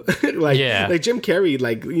Elba. Like Jim Carrey,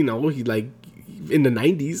 like, you know, he like in the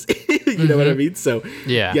 90s. You know what I mean? So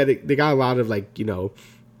yeah, they got a lot of like, you know,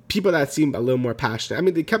 people that seem a little more passionate. I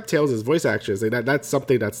mean, they kept Tails as voice actress. Like that's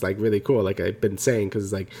something that's like really cool. Like I've been saying,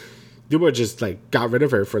 because like they were just like got rid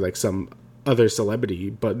of her for like some other celebrity,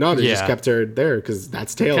 but no, they just kept her there because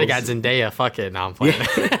that's Tails. Could have got Zendaya. Fuck it. Now I'm playing.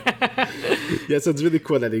 Yeah, so it's really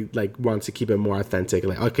cool that he like wants to keep it more authentic.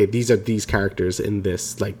 Like, okay, these are these characters in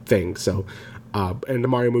this like thing. So, in the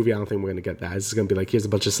Mario movie, I don't think we're gonna get that. It's gonna be like, here's a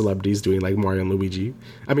bunch of celebrities doing like Mario and Luigi.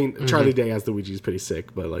 I mean, Charlie Day as Luigi is pretty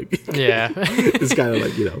sick, but like, it's kind of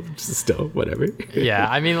like, you know, still whatever. Yeah,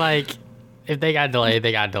 I mean, like, if they got delayed,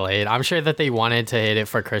 they got delayed. I'm sure that they wanted to hit it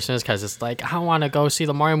for Christmas because it's like, I want to go see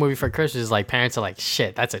the Mario movie for Christmas. Like, parents are like,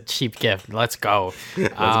 shit, that's a cheap gift. Let's go.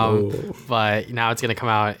 But now it's going to come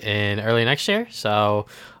out in early next year. So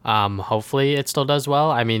hopefully it still does well.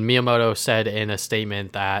 I mean, Miyamoto said in a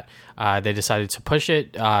statement that they decided to push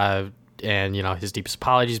it. And, you know, his deepest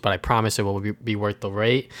apologies, but I promise it will be worth the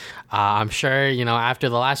wait. I'm sure, you know, after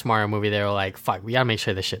the last Mario movie, they were like, fuck, we gotta make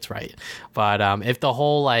sure this shit's right. But if the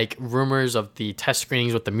whole, like, rumors of the test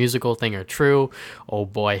screenings with the musical thing are true, oh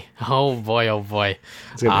boy. It's gonna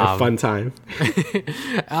be a fun time.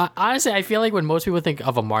 Honestly, I feel like when most people think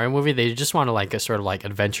of a Mario movie, they just want to, like, a sort of, like,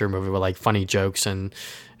 adventure movie with, like, funny jokes and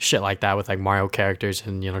shit like that with like Mario characters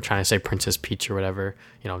and, you know, trying to say Princess Peach or whatever,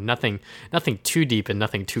 you know, nothing too deep and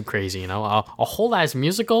nothing too crazy, you know. A whole ass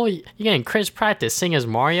musical, you getting Chris Pratt to sing as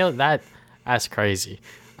Mario, that's crazy.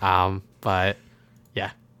 But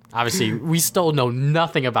yeah, obviously we still know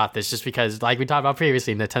nothing about this, just because, like we talked about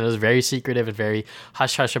previously, Nintendo's very secretive and very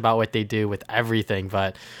hush hush about what they do with everything.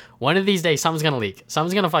 But one of these days something's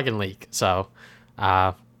gonna fucking leak. So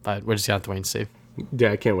but we're just gonna have to wait and see.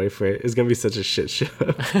 Yeah, I can't wait for it. It's gonna be such a shit show.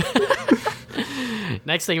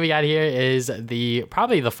 Next thing we got here is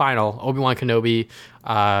probably the final Obi-Wan Kenobi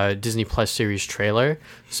Disney Plus series trailer.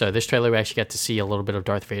 So this trailer we actually got to see a little bit of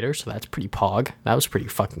Darth Vader, so that's pretty pog. That was pretty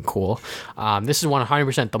fucking cool. This is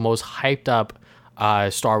 100% the most hyped up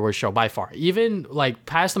Star Wars show by far. Even like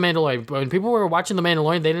past The Mandalorian, when people were watching The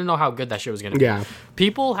Mandalorian, they didn't know how good that show was going to be. Yeah.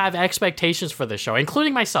 People have expectations for this show,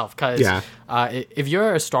 including myself, because if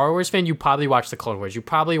you're a Star Wars fan, you probably watch the Clone Wars. You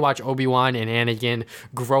probably watch Obi-Wan and Anakin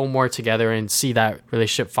grow more together and see that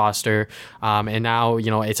relationship foster. And now, you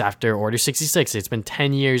know, it's after Order 66. It's been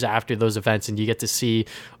 10 years after those events, and you get to see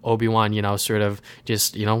Obi-Wan, you know, sort of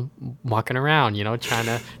just, you know, walking around, you know, trying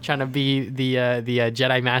to be the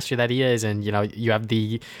Jedi Master that he is. And, you know, you have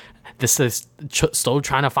still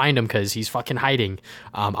trying to find him because he's fucking hiding,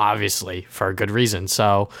 obviously for a good reason.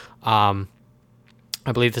 So I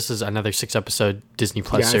believe this is another 6-episode Disney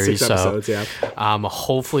Plus series. 6 episodes,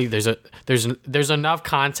 hopefully there's enough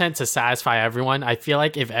content to satisfy everyone. I feel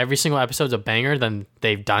like if every single episode's a banger, then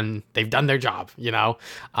they've done their job, you know.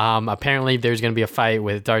 Apparently there's going to be a fight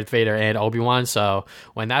with Darth Vader and Obi-Wan, so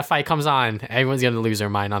when that fight comes on, everyone's going to lose their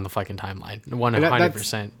mind on the fucking timeline.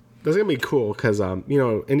 100%. That's going to be cool because, you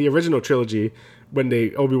know, in the original trilogy, when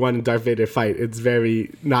Obi-Wan and Darth Vader fight, it's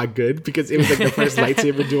very not good because it was like the first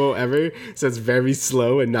lightsaber duel ever. So it's very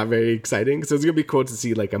slow and not very exciting. So it's going to be cool to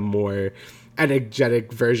see like a more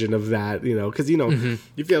energetic version of that, you know, because, you know,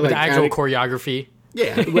 you feel with like actual choreography.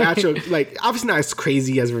 Yeah, with actual, like, obviously not as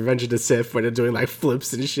crazy as Revenge of the Sith where they're doing like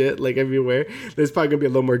flips and shit like everywhere. There's probably gonna be a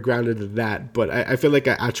little more grounded than that. But I feel like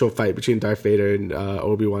an actual fight between Darth Vader and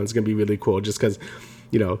Obi-Wan is gonna be really cool just because,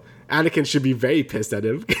 you know, Anakin should be very pissed at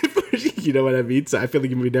him. You know what I mean? So I feel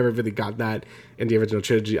like we never really got that in the original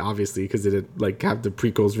trilogy, obviously, because they didn't like have the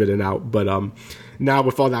prequels written out. But now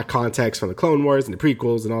with all that context from the Clone Wars and the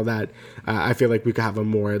prequels and all that, I feel like we could have a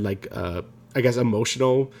more like I guess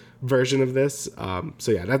emotional version of this.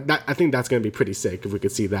 So yeah, that I think that's gonna be pretty sick if we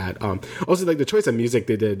could see that. Also, like the choice of music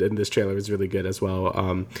they did in this trailer is really good as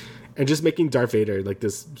well. And just making Darth Vader like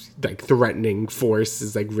this like threatening force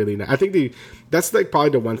is like really nice. I think that's like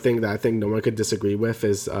probably the one thing that I think no one could disagree with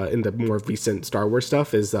is in the more recent Star Wars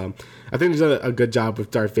stuff is I think they've done a good job with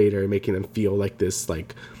Darth Vader making him feel like this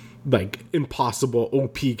like like impossible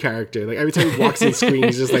OP character. Like every time he walks on screen,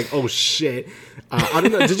 he's just like, oh shit. I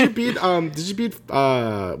don't know. Did you beat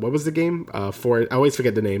what was the game? For I always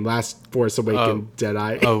forget the name. Last Force Awakens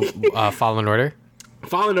Jedi. Fallen Order.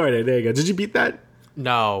 Fallen Order. There you go. Did you beat that?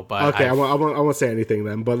 No, but okay. I won't say anything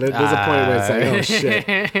then. But there's a point where it's like, oh shit.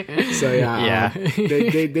 So yeah,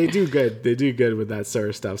 they do good. They do good with that sort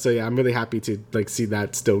of stuff. So yeah, I'm really happy to like see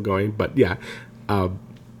that still going. But yeah.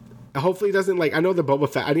 Hopefully it doesn't like I know the Boba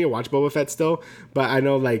Fett. I need to watch Boba Fett still, but I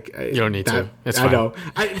know like you don't need to. It's fine. I know,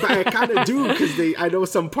 but I kind of do because I know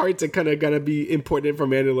some parts are kind of gonna be important for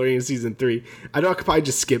Mandalorian season 3. I know I could probably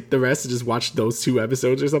just skip the rest and just watch those 2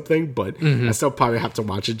 episodes or something, but I still probably have to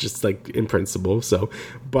watch it just like in principle. So,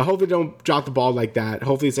 but hopefully don't drop the ball like that.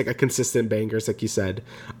 Hopefully it's like a consistent bangers like you said,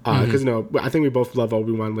 because I think we both love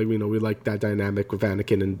Obi-Wan. Like we like that dynamic with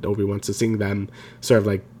Anakin and Obi-Wan. So seeing them sort of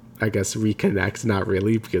like, I guess, reconnect, not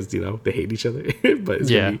really, because, they hate each other. But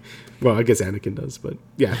it's gonna be, well, I guess Anakin does, but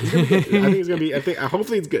yeah, it's gonna be good. I think it's gonna be,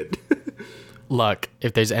 hopefully it's good. Look,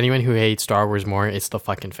 if there's anyone who hates Star Wars more, it's the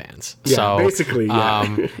fucking fans. Yeah, so, basically,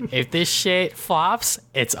 yeah. If this shit flops,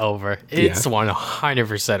 it's over. It's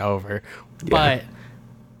 100% over. But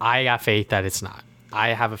I got faith that it's not.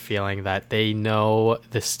 I have a feeling that they know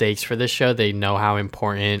the stakes for this show. They know how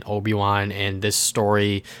important Obi-Wan and this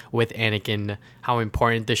story with Anakin, how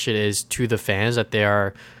important this shit is to the fans, that they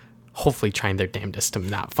are hopefully trying their damnedest to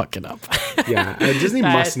not fuck it up. Yeah, and Disney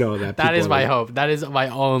must know that. That is my hope. That is my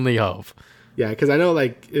only hope. Yeah, because I know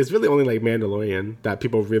like it's really only like Mandalorian that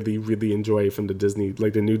people really, really enjoy from the Disney,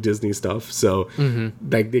 like the new Disney stuff. So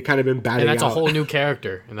like they kind of been batting out. And that's a whole new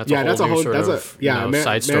character. And that's a whole new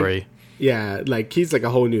side story. Yeah, like he's like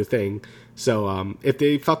a whole new thing. So if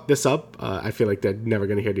they fuck this up, I feel like they're never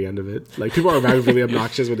gonna hear the end of it. Like people are really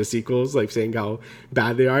obnoxious with the sequels, like saying how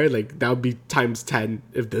bad they are. Like that would be times 10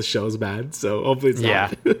 if this show's bad. So hopefully it's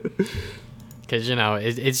not. Because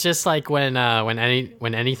it's just like when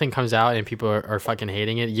anything comes out and people are fucking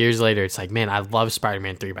hating it, years later it's like, man, I love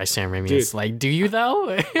Spider-Man 3 by Sam Raimi. Dude, it's like, do you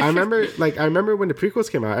though? I remember when the prequels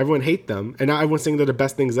came out, everyone hated them, and now everyone's saying they're the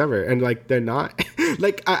best things ever, and like they're not.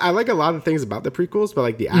 Like I like a lot of things about the prequels, but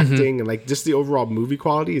like the acting and like just the overall movie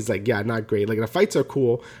quality is like not great. Like the fights are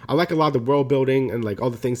cool. I like a lot of the world building and like all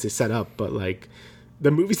the things they set up, but like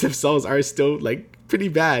the movies themselves are still like pretty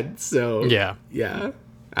bad. So yeah,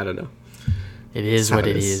 I don't know. It is what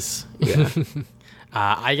it is. Yeah.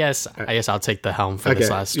 I guess I'll take the helm for this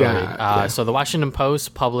last story. So the Washington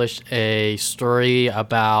Post published a story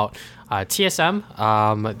about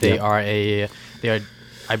TSM. They are,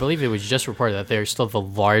 I believe it was just reported that they're still the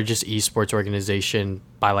largest esports organization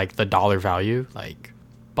by like the dollar value, like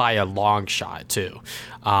by a long shot too.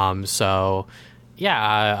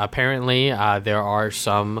 Apparently there are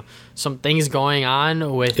some things going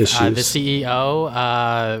on with the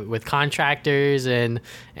CEO, with contractors and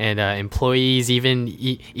employees,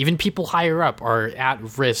 even people higher up are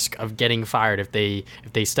at risk of getting fired if they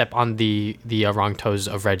step on the wrong toes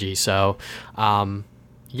of Reggie. So, and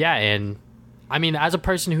I mean, as a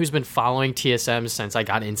person who's been following TSM since I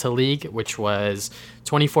got into League, which was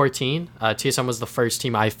 2014, TSM was the first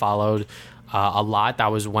team I followed a lot.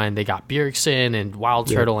 That was when they got Bjergsen and Wild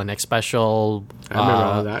Turtle and X Special. I remember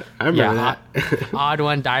all that. I remember that. Odd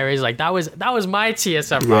One Diaries. Like that was my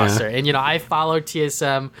TSM roster, and I followed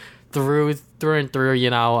TSM through and through.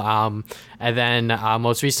 And then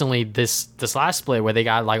most recently this last split where they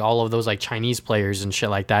got like all of those like Chinese players and shit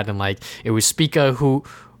like that, and like it was Spica who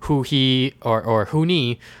he or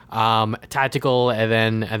Huni, Tactical,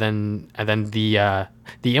 and then the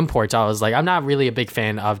imports. I was like, I'm not really a big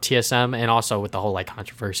fan of TSM, and also with the whole like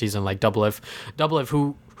controversies and like Double If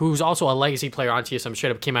who's also a legacy player on TSM, straight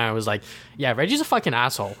up came out and was like, yeah, Reggie's a fucking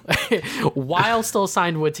asshole. While still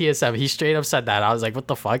signed with TSM, he straight up said that. I was like, what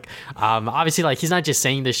the fuck? Obviously, like, he's not just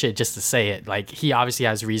saying this shit just to say it. Like, he obviously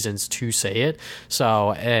has reasons to say it.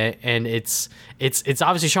 So, and it's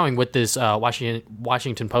obviously showing with this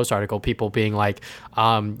Washington Post article, people being like,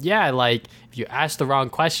 like, if you ask the wrong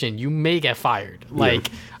question, you may get fired. Like,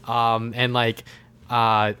 and like,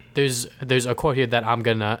 there's a quote here that I am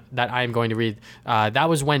going to read. That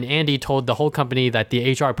was when Andy told the whole company that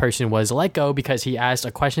the HR person was let go because he asked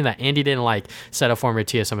a question that Andy didn't like, said a former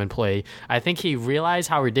TSM employee. I think he realized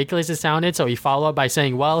how ridiculous it sounded, so he followed up by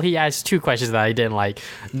saying, well, he asked 2 questions that I didn't like.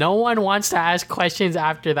 No one wants to ask questions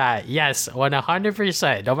after that. Yes,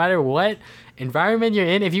 100%. No matter what environment you're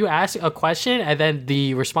in, if you ask a question and then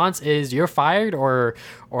the response is you're fired or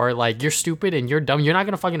like you're stupid and you're dumb, you're not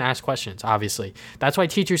gonna fucking ask questions. Obviously, that's why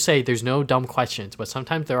teachers say there's no dumb questions, but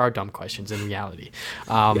sometimes there are dumb questions in reality.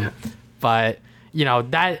 But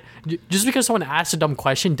that just because someone asks a dumb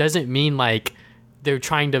question doesn't mean like they're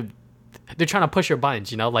trying to push your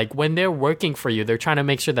buttons, you know, like when they're working for you, they're trying to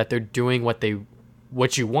make sure that they're doing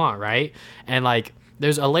what you want, right? And like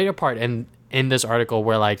there's a later part in this article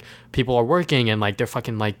where like people are working and like they're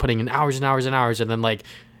fucking like putting in hours and hours and hours, and then like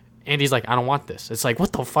Andy's like, I don't want this. It's like,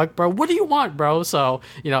 what the fuck, bro? What do you want, bro? So,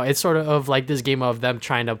 you know, it's sort of like this game of them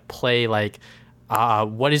trying to play like,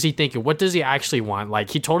 what is he thinking? What does he actually want?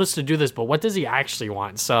 Like, he told us to do this, but what does he actually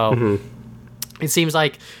want? So it seems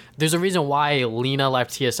like there's a reason why Lena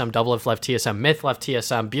left TSM, Doublelift left TSM, Myth left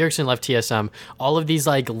TSM, Bjergsen left TSM. All of these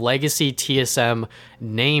like legacy TSM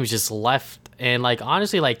names just left. And like,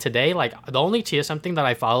 honestly, like today, like the only TSM thing that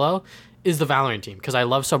I follow is the Valorant team, because I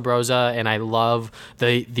love Subrosa and I love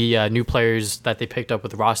the new players that they picked up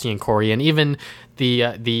with Rossi and Corey, and even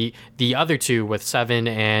the other two with Seven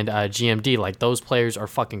and GMD. Like those players are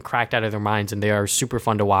fucking cracked out of their minds and they are super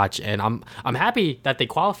fun to watch. And I'm happy that they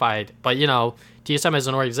qualified, but you know, TSM as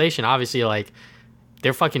an organization, obviously, like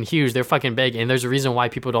they're fucking huge, they're fucking big, and there's a reason why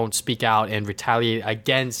people don't speak out and retaliate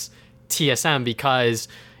against TSM, because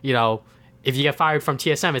you know, if you get fired from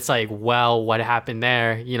TSM, it's like, well, what happened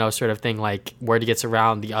there? You know, sort of thing. Like, word gets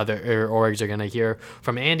around, the other orgs are going to hear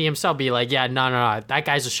from Andy himself, be like, yeah, no, that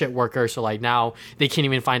guy's a shit worker. So, like, now they can't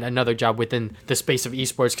even find another job within the space of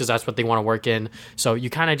esports because that's what they want to work in. So, you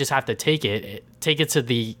kind of just have to take it to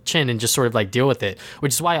the chin and just sort of, like, deal with it,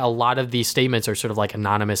 which is why a lot of these statements are sort of, like,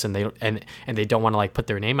 anonymous and they don't want to, like, put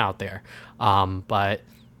their name out there. But,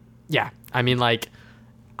 yeah, I mean, like,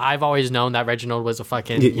 I've always known that Reginald was a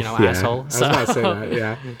fucking, you know, asshole. So. I was about to say that,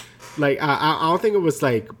 yeah. Like, I don't think it was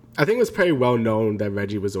like, I think it was pretty well known that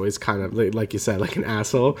Reggie was always kind of, like you said, like an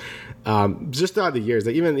asshole. Just throughout the years.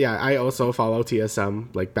 Like, even, yeah, I also follow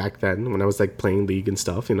TSM, like, back then when I was, like, playing League and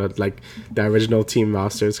stuff. You know, like, the original team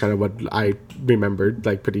roster is kind of what I remembered,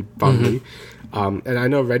 like, pretty fondly. And I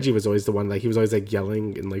know Reggie was always the one, like, he was always, like,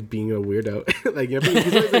 yelling and, like, being a weirdo. Like, you know,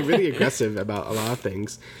 he's always, like, really aggressive about a lot of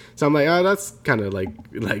things. So I'm like, oh, that's kind of, like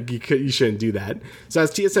you shouldn't do that. So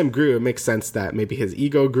as TSM grew, it makes sense that maybe his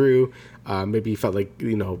ego grew. Maybe he felt like,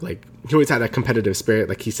 you know, like, he always had a competitive spirit,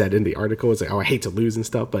 like he said in the article. It's like, oh, I hate to lose and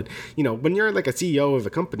stuff. But, you know, when you're, like, a CEO of a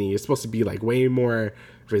company, you're supposed to be, like, way more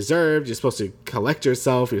reserved. You're supposed to collect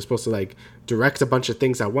yourself. You're supposed to, like, direct a bunch of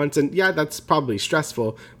things at once, and yeah, that's probably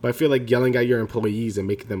stressful, but I feel like yelling at your employees and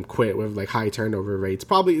making them quit with like high turnover rates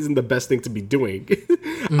probably isn't the best thing to be doing.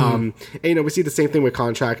 And you know, we see the same thing with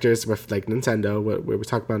contractors with like Nintendo, where we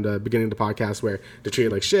talked about in the beginning of the podcast, where they're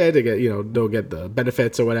treated like shit. They get, you know, they'll get the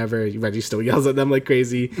benefits or whatever. Reggie still yells at them like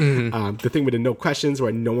crazy. The thing with the no questions,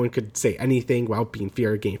 where no one could say anything without being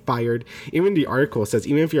fear of getting fired. Even the article says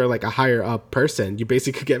even if you're like a higher up person, you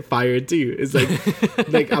basically could get fired too. It's like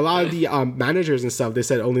like a lot of the managers and stuff, they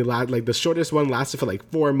said only like the shortest one lasted for like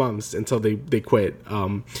 4 months until they quit,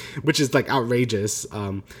 which is like outrageous.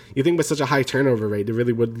 You think with such a high turnover rate, they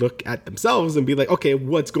really would look at themselves and be like, okay,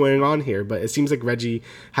 what's going on here? But it seems like Reggie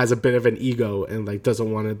has a bit of an ego and like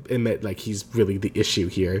doesn't want to admit like he's really the issue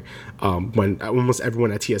here, when almost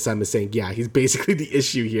everyone at TSM is saying, yeah, he's basically the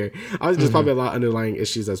issue here. There's probably a lot of underlying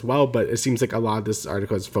issues as well, but it seems like a lot of this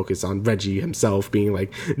article is focused on Reggie himself being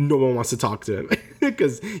like, no one wants to talk to him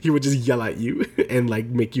because he would just yell at you and like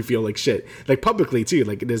make you feel like shit, like publicly too.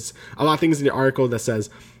 Like there's a lot of things in the article that says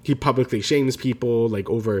he publicly shames people like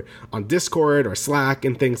over on Discord or Slack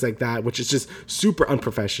and things like that, which is just super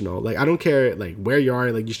unprofessional. Like I don't care like where you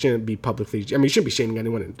are, like you shouldn't be publicly, I mean you shouldn't be shaming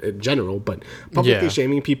anyone in general, but publicly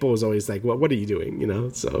shaming people is always like, what are you doing, you know?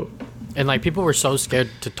 So, and like people were so scared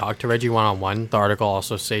to talk to Reggie one-on-one. The article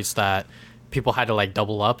also states that people had to like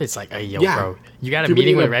double up. It's like, hey, yo, bro, you got a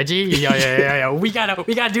meeting with Reggie? Yo, we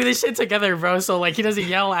gotta do this shit together, bro. So like he doesn't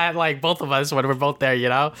yell at like both of us when we're both there, you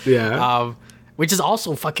know? Yeah. Which is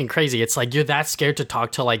also fucking crazy. It's like you're that scared to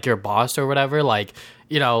talk to like your boss or whatever. Like,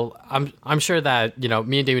 you know, I'm sure that, you know,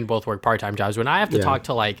 me and Damien both work part-time jobs. When I have to talk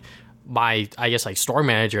to like my, I guess like store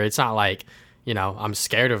manager, it's not like, you know, I'm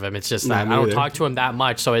scared of him. It's just that I don't talk to him that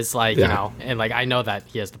much. So it's like, you know, and like I know that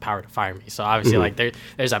he has the power to fire me. So obviously like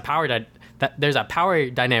there's that power there's that power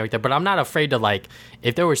dynamic there, but I'm not afraid to like,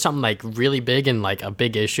 if there was something like really big and like a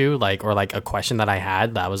big issue, like, or like a question that I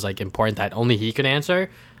had that was like important that only he could answer,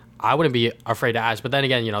 I wouldn't be afraid to ask. But then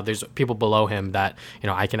again, you know, there's people below him that, you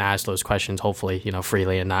know, I can ask those questions hopefully, you know,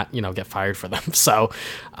 freely and not, you know, get fired for them. So,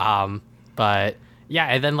 but yeah.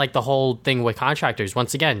 And then like the whole thing with contractors,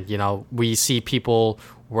 once again, you know, we see people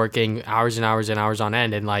working hours and hours and hours on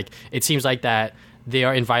end. And like, it seems like that they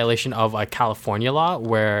are in violation of a California law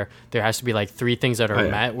where there has to be like 3 things that are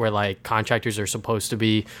yeah. met, where like contractors are supposed to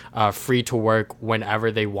be free to work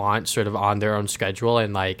whenever they want, sort of on their own schedule,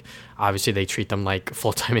 and like obviously they treat them like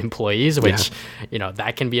full-time employees, which you know,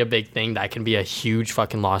 that can be a big thing. That can be a huge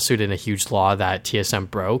fucking lawsuit and a huge law that TSM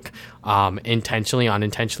broke, intentionally,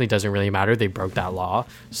 unintentionally, doesn't really matter. They broke that law.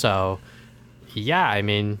 So yeah, I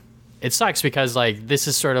mean, it sucks because like this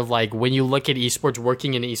is sort of like when you look at esports,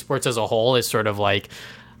 working in esports as a whole is sort of like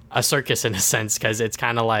a circus in a sense, because it's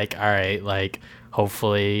kind of like, all right, like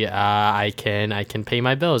hopefully I can pay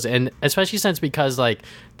my bills, and especially since because like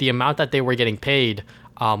the amount that they were getting paid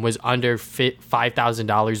was under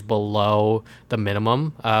 $5,000 below the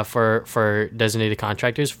minimum for designated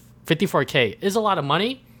contractors. $54K is a lot of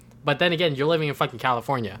money. But then again, you're living in fucking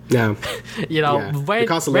California. Yeah. You know, yeah. The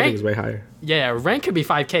cost of living is way higher. Yeah, rent could be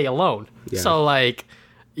 $5K alone. Yeah. So, like,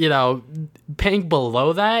 you know, paying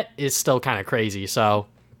below that is still kind of crazy. So,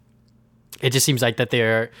 it just seems like that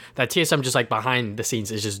TSM just like behind the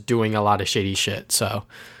scenes is just doing a lot of shady shit. So,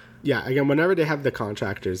 yeah, again, whenever they have the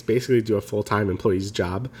contractors basically do a full-time employee's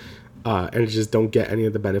job, and just don't get any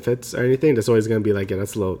of the benefits or anything, that's always going to be like, yeah,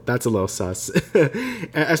 that's a little sus.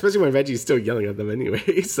 Especially when Reggie's still yelling at them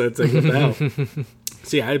anyway. So it's like, what the hell?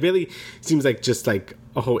 So yeah, it really seems like just like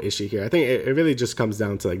a whole issue here. I think it really just comes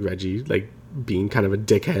down to like Reggie like being kind of a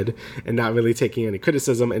dickhead and not really taking any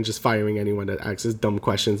criticism and just firing anyone that asks dumb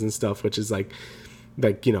questions and stuff, which is like,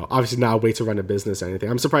 you know, obviously not a way to run a business or anything.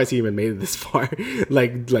 I'm surprised he even made it this far,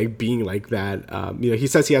 like being like that. You know, he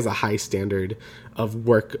says he has a high standard of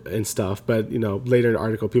work and stuff, but you know, later in the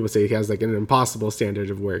article, people say he has like an impossible standard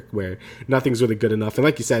of work where nothing's really good enough. And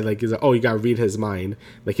like you said, like he's like, oh, you gotta read his mind.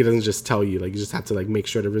 Like he doesn't just tell you. Like you just have to like make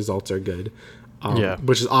sure the results are good.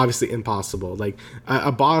 Which is obviously impossible. Like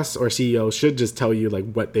a boss or CEO should just tell you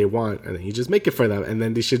like what they want, and then you just make it for them, and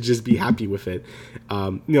then they should just be happy with it.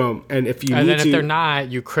 You know, and if you if they're not,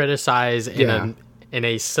 you criticize in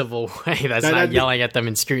a civil way. That's not yelling at them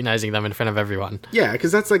and scrutinizing them in front of everyone. Yeah, because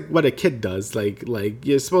that's like what a kid does. Like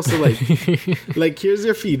you're supposed to like like here's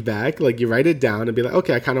your feedback. Like you write it down and be like,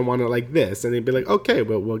 okay, I kind of want it like this, and they'd be like, okay,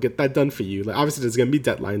 well we'll get that done for you. Like obviously there's gonna be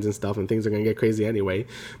deadlines and stuff, and things are gonna get crazy anyway.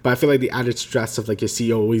 But I feel like the added stress of like your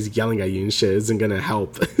CEO always yelling at you and shit isn't gonna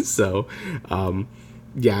help. So,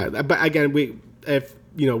 yeah. But again, if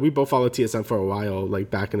you know, we both followed TSM for a while, like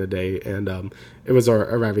back in the day, and it was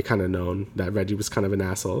already kind of known that Reggie was kind of an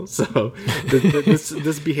asshole. So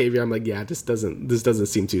this behavior, I'm like, yeah, this doesn't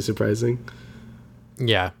seem too surprising.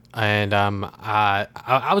 Yeah, and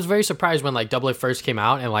I was very surprised when like Double It first came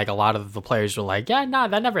out, and like a lot of the players were like, yeah, nah,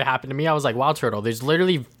 that never happened to me. I was like, Wild Turtle, there's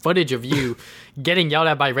literally footage of you getting yelled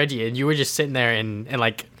at by Reggie, and you were just sitting there and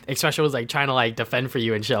like Expression was like trying to like defend for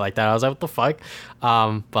you and shit like that. I was like, what the fuck?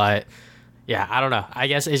 But yeah, I don't know. I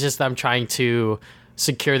guess it's just them trying to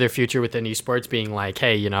secure their future within esports, being like,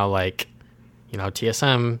 hey, you know, like, you know,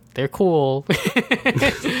 TSM, they're cool.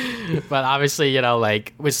 But obviously, you know,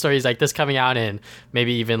 like with stories like this coming out and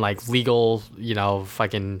maybe even like legal, you know,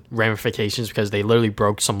 fucking ramifications because they literally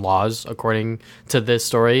broke some laws according to this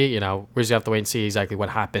story, you know, we're just gonna have to wait and see exactly what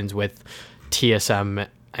happens with TSM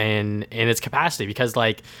and in its capacity, because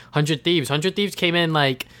like 100 Thieves came in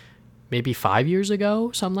like maybe 5 years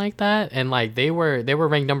ago, something like that, and like they were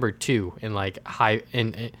ranked number 2 in like high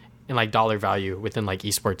in like dollar value within like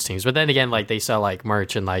esports teams. But then again, like they sell like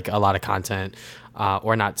merch and like a lot of content,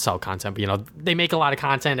 or not sell content, but you know, they make a lot of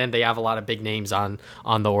content and they have a lot of big names on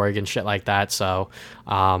the org and shit like that. So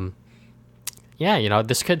yeah, you know,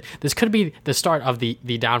 this could be the start of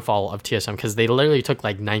the downfall of TSM, because they literally took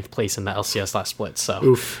like 9th place in the LCS last split. So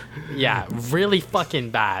oof. Yeah, really fucking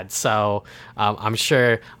bad. So I'm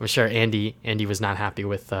sure Andy was not happy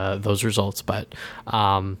with those results, but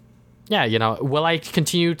yeah, you know, will I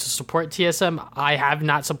continue to support TSM? I have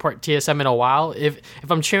not supported TSM in a while. If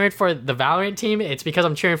I'm cheering for the Valorant team, it's because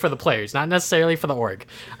I'm cheering for the players, not necessarily for the org.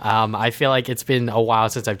 I feel like it's been a while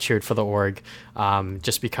since I've cheered for the org,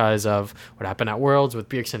 just because of what happened at Worlds with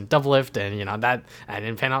Bjergsen and Doublelift, and you know that I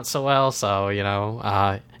didn't pan out so well. So you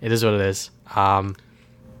know, it is what it is.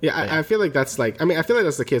 Yeah, I feel like that's like, I mean, I feel like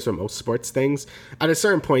that's the case for most sports things. At a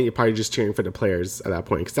certain point, you're probably just cheering for the players at that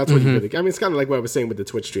point, because that's what you really, I mean, it's kind of like what I was saying with the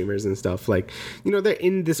Twitch streamers and stuff. Like, you know, they're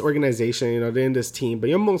in this organization, you know, they're in this team, but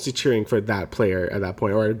you're mostly cheering for that player at that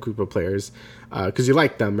point, or a group of players, because you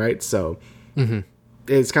like them, right? So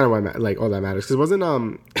it's kind of why, like, all that matters. Because it wasn't,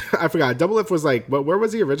 I forgot, Doublelift was like, where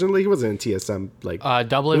was he originally? He wasn't in TSM. Like,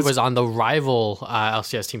 Doublelift was on the rival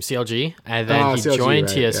LCS team, CLG, and then he CLG, joined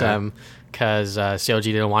right, TSM. yeah. because CLG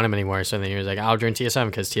didn't want him anymore. So then he was like, I'll join TSM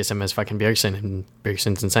because TSM is fucking Bjergsen, and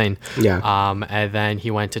Bjergsen's insane. Yeah. And then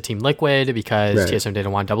he went to Team Liquid because TSM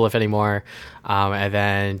didn't want Doublelift anymore. And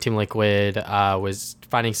then Team Liquid was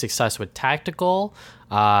finding success with Tactical.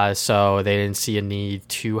 So they didn't see a need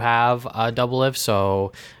to have a Doublelift.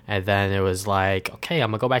 So, and then it was like, okay,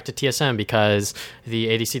 I'm gonna go back to TSM because the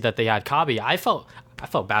ADC that they had, Kabi, I felt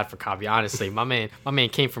bad for Kabi, honestly. My man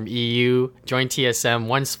came from EU, joined TSM,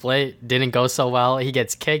 one split, didn't go so well. He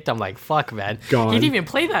gets kicked. I'm like, fuck, man. Gone. He didn't even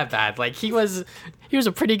play that bad. Like he was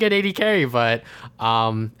a pretty good AD carry, but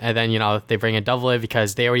and then they bring in Doublelift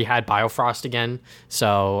because they already had Biofrost again.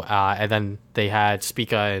 So and then they had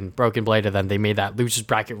Spica and Broken Blade, and then they made that losers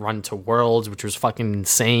bracket run to Worlds, which was fucking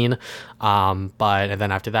insane. And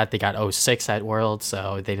then after that they got 0-6 at Worlds,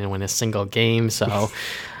 so they didn't win a single game. So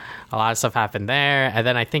a lot of stuff happened there. And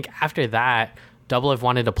then I think after that, Doublelift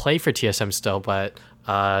wanted to play for TSM still, but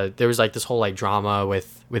there was like this whole like drama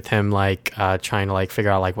with him like trying to like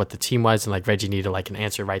figure out like what the team was, and like Reggie needed like an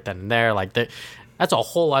answer right then and there. Like that's a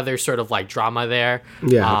whole other sort of like drama there.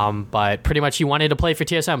 Yeah. But pretty much he wanted to play for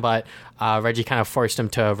TSM, but Reggie kind of forced him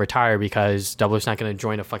to retire because Doublelift's not going to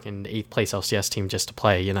join a fucking 8th place LCS team just to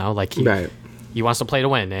play, like he wants to play to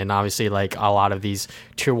win. And obviously like a lot of these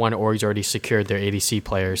tier 1 orgs already secured their ADC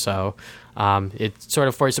players. So it sort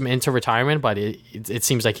of forced him into retirement, but it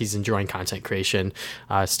seems like he's enjoying content creation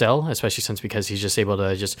still, especially because he's just able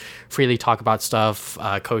to just freely talk about stuff,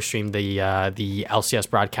 co-stream the LCS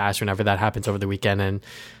broadcast whenever that happens over the weekend. And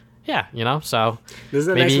yeah, so this is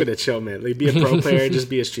a nice way to chill, man. Like, be a pro player, just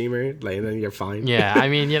be a streamer, like, and then you're fine. Yeah, I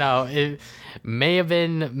mean, it may have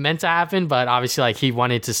been meant to happen, but obviously, like, he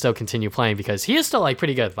wanted to still continue playing because he is still like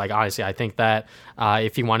pretty good. Like, honestly, I think that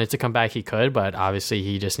if he wanted to come back, he could, but obviously,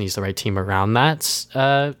 he just needs the right team around that,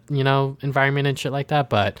 environment and shit like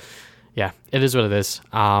that. But yeah, it is what it is.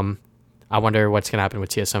 I wonder what's gonna happen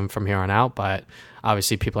with TSM from here on out, but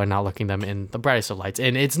obviously people are not looking them in the brightest of lights,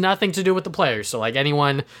 and it's nothing to do with the players. So like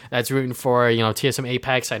anyone that's rooting for TSM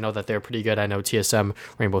Apex, I know that they're pretty good. I know TSM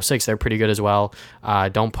Rainbow Six, they're pretty good as well.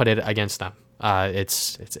 Don't put it against them.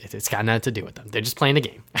 It's got nothing to do with them. They're just playing the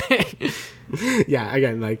game. Yeah,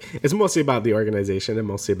 again, like, it's mostly about the organization and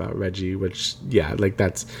mostly about Reggie, which, yeah, like,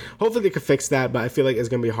 that's, hopefully they could fix that, but I feel like it's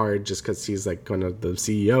gonna be hard just because he's like kind of the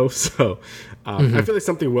CEO. So I feel like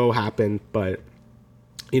something will happen, but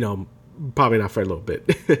probably not for a little bit.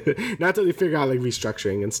 Not until they figure out like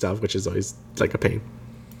restructuring and stuff, which is always like a pain.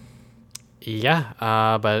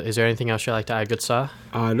 Yeah, but is there anything else you'd like to add, good sir?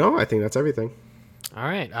 No, I think that's everything. All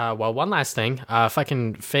right. Well, one last thing.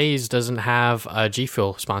 Fucking FaZe doesn't have a G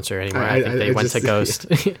Fuel sponsor anymore. I think they went to Ghost.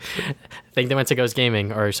 I think they went to Ghost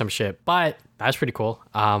Gaming or some shit. But that's pretty cool.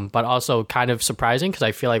 But also kind of surprising because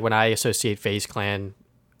I feel like when I associate FaZe Clan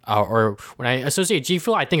or when I associate G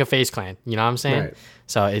Fuel, I think of FaZe Clan. You know what I'm saying? Right.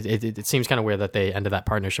 So it seems kind of weird that they ended that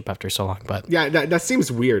partnership after so long. But yeah, that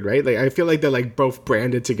seems weird, right? Like, I feel like they're like both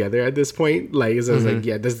branded together at this point. Like, it's like,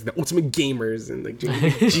 yeah, this is the ultimate gamers and like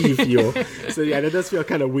G Fuel. So yeah, that does feel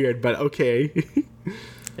kind of weird, but okay.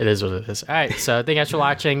 It is what it is. All right, so thank you guys for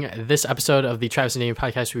watching this episode of the Travis and Damien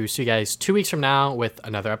podcast. We will see you guys 2 weeks from now with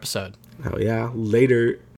another episode. Oh yeah, later.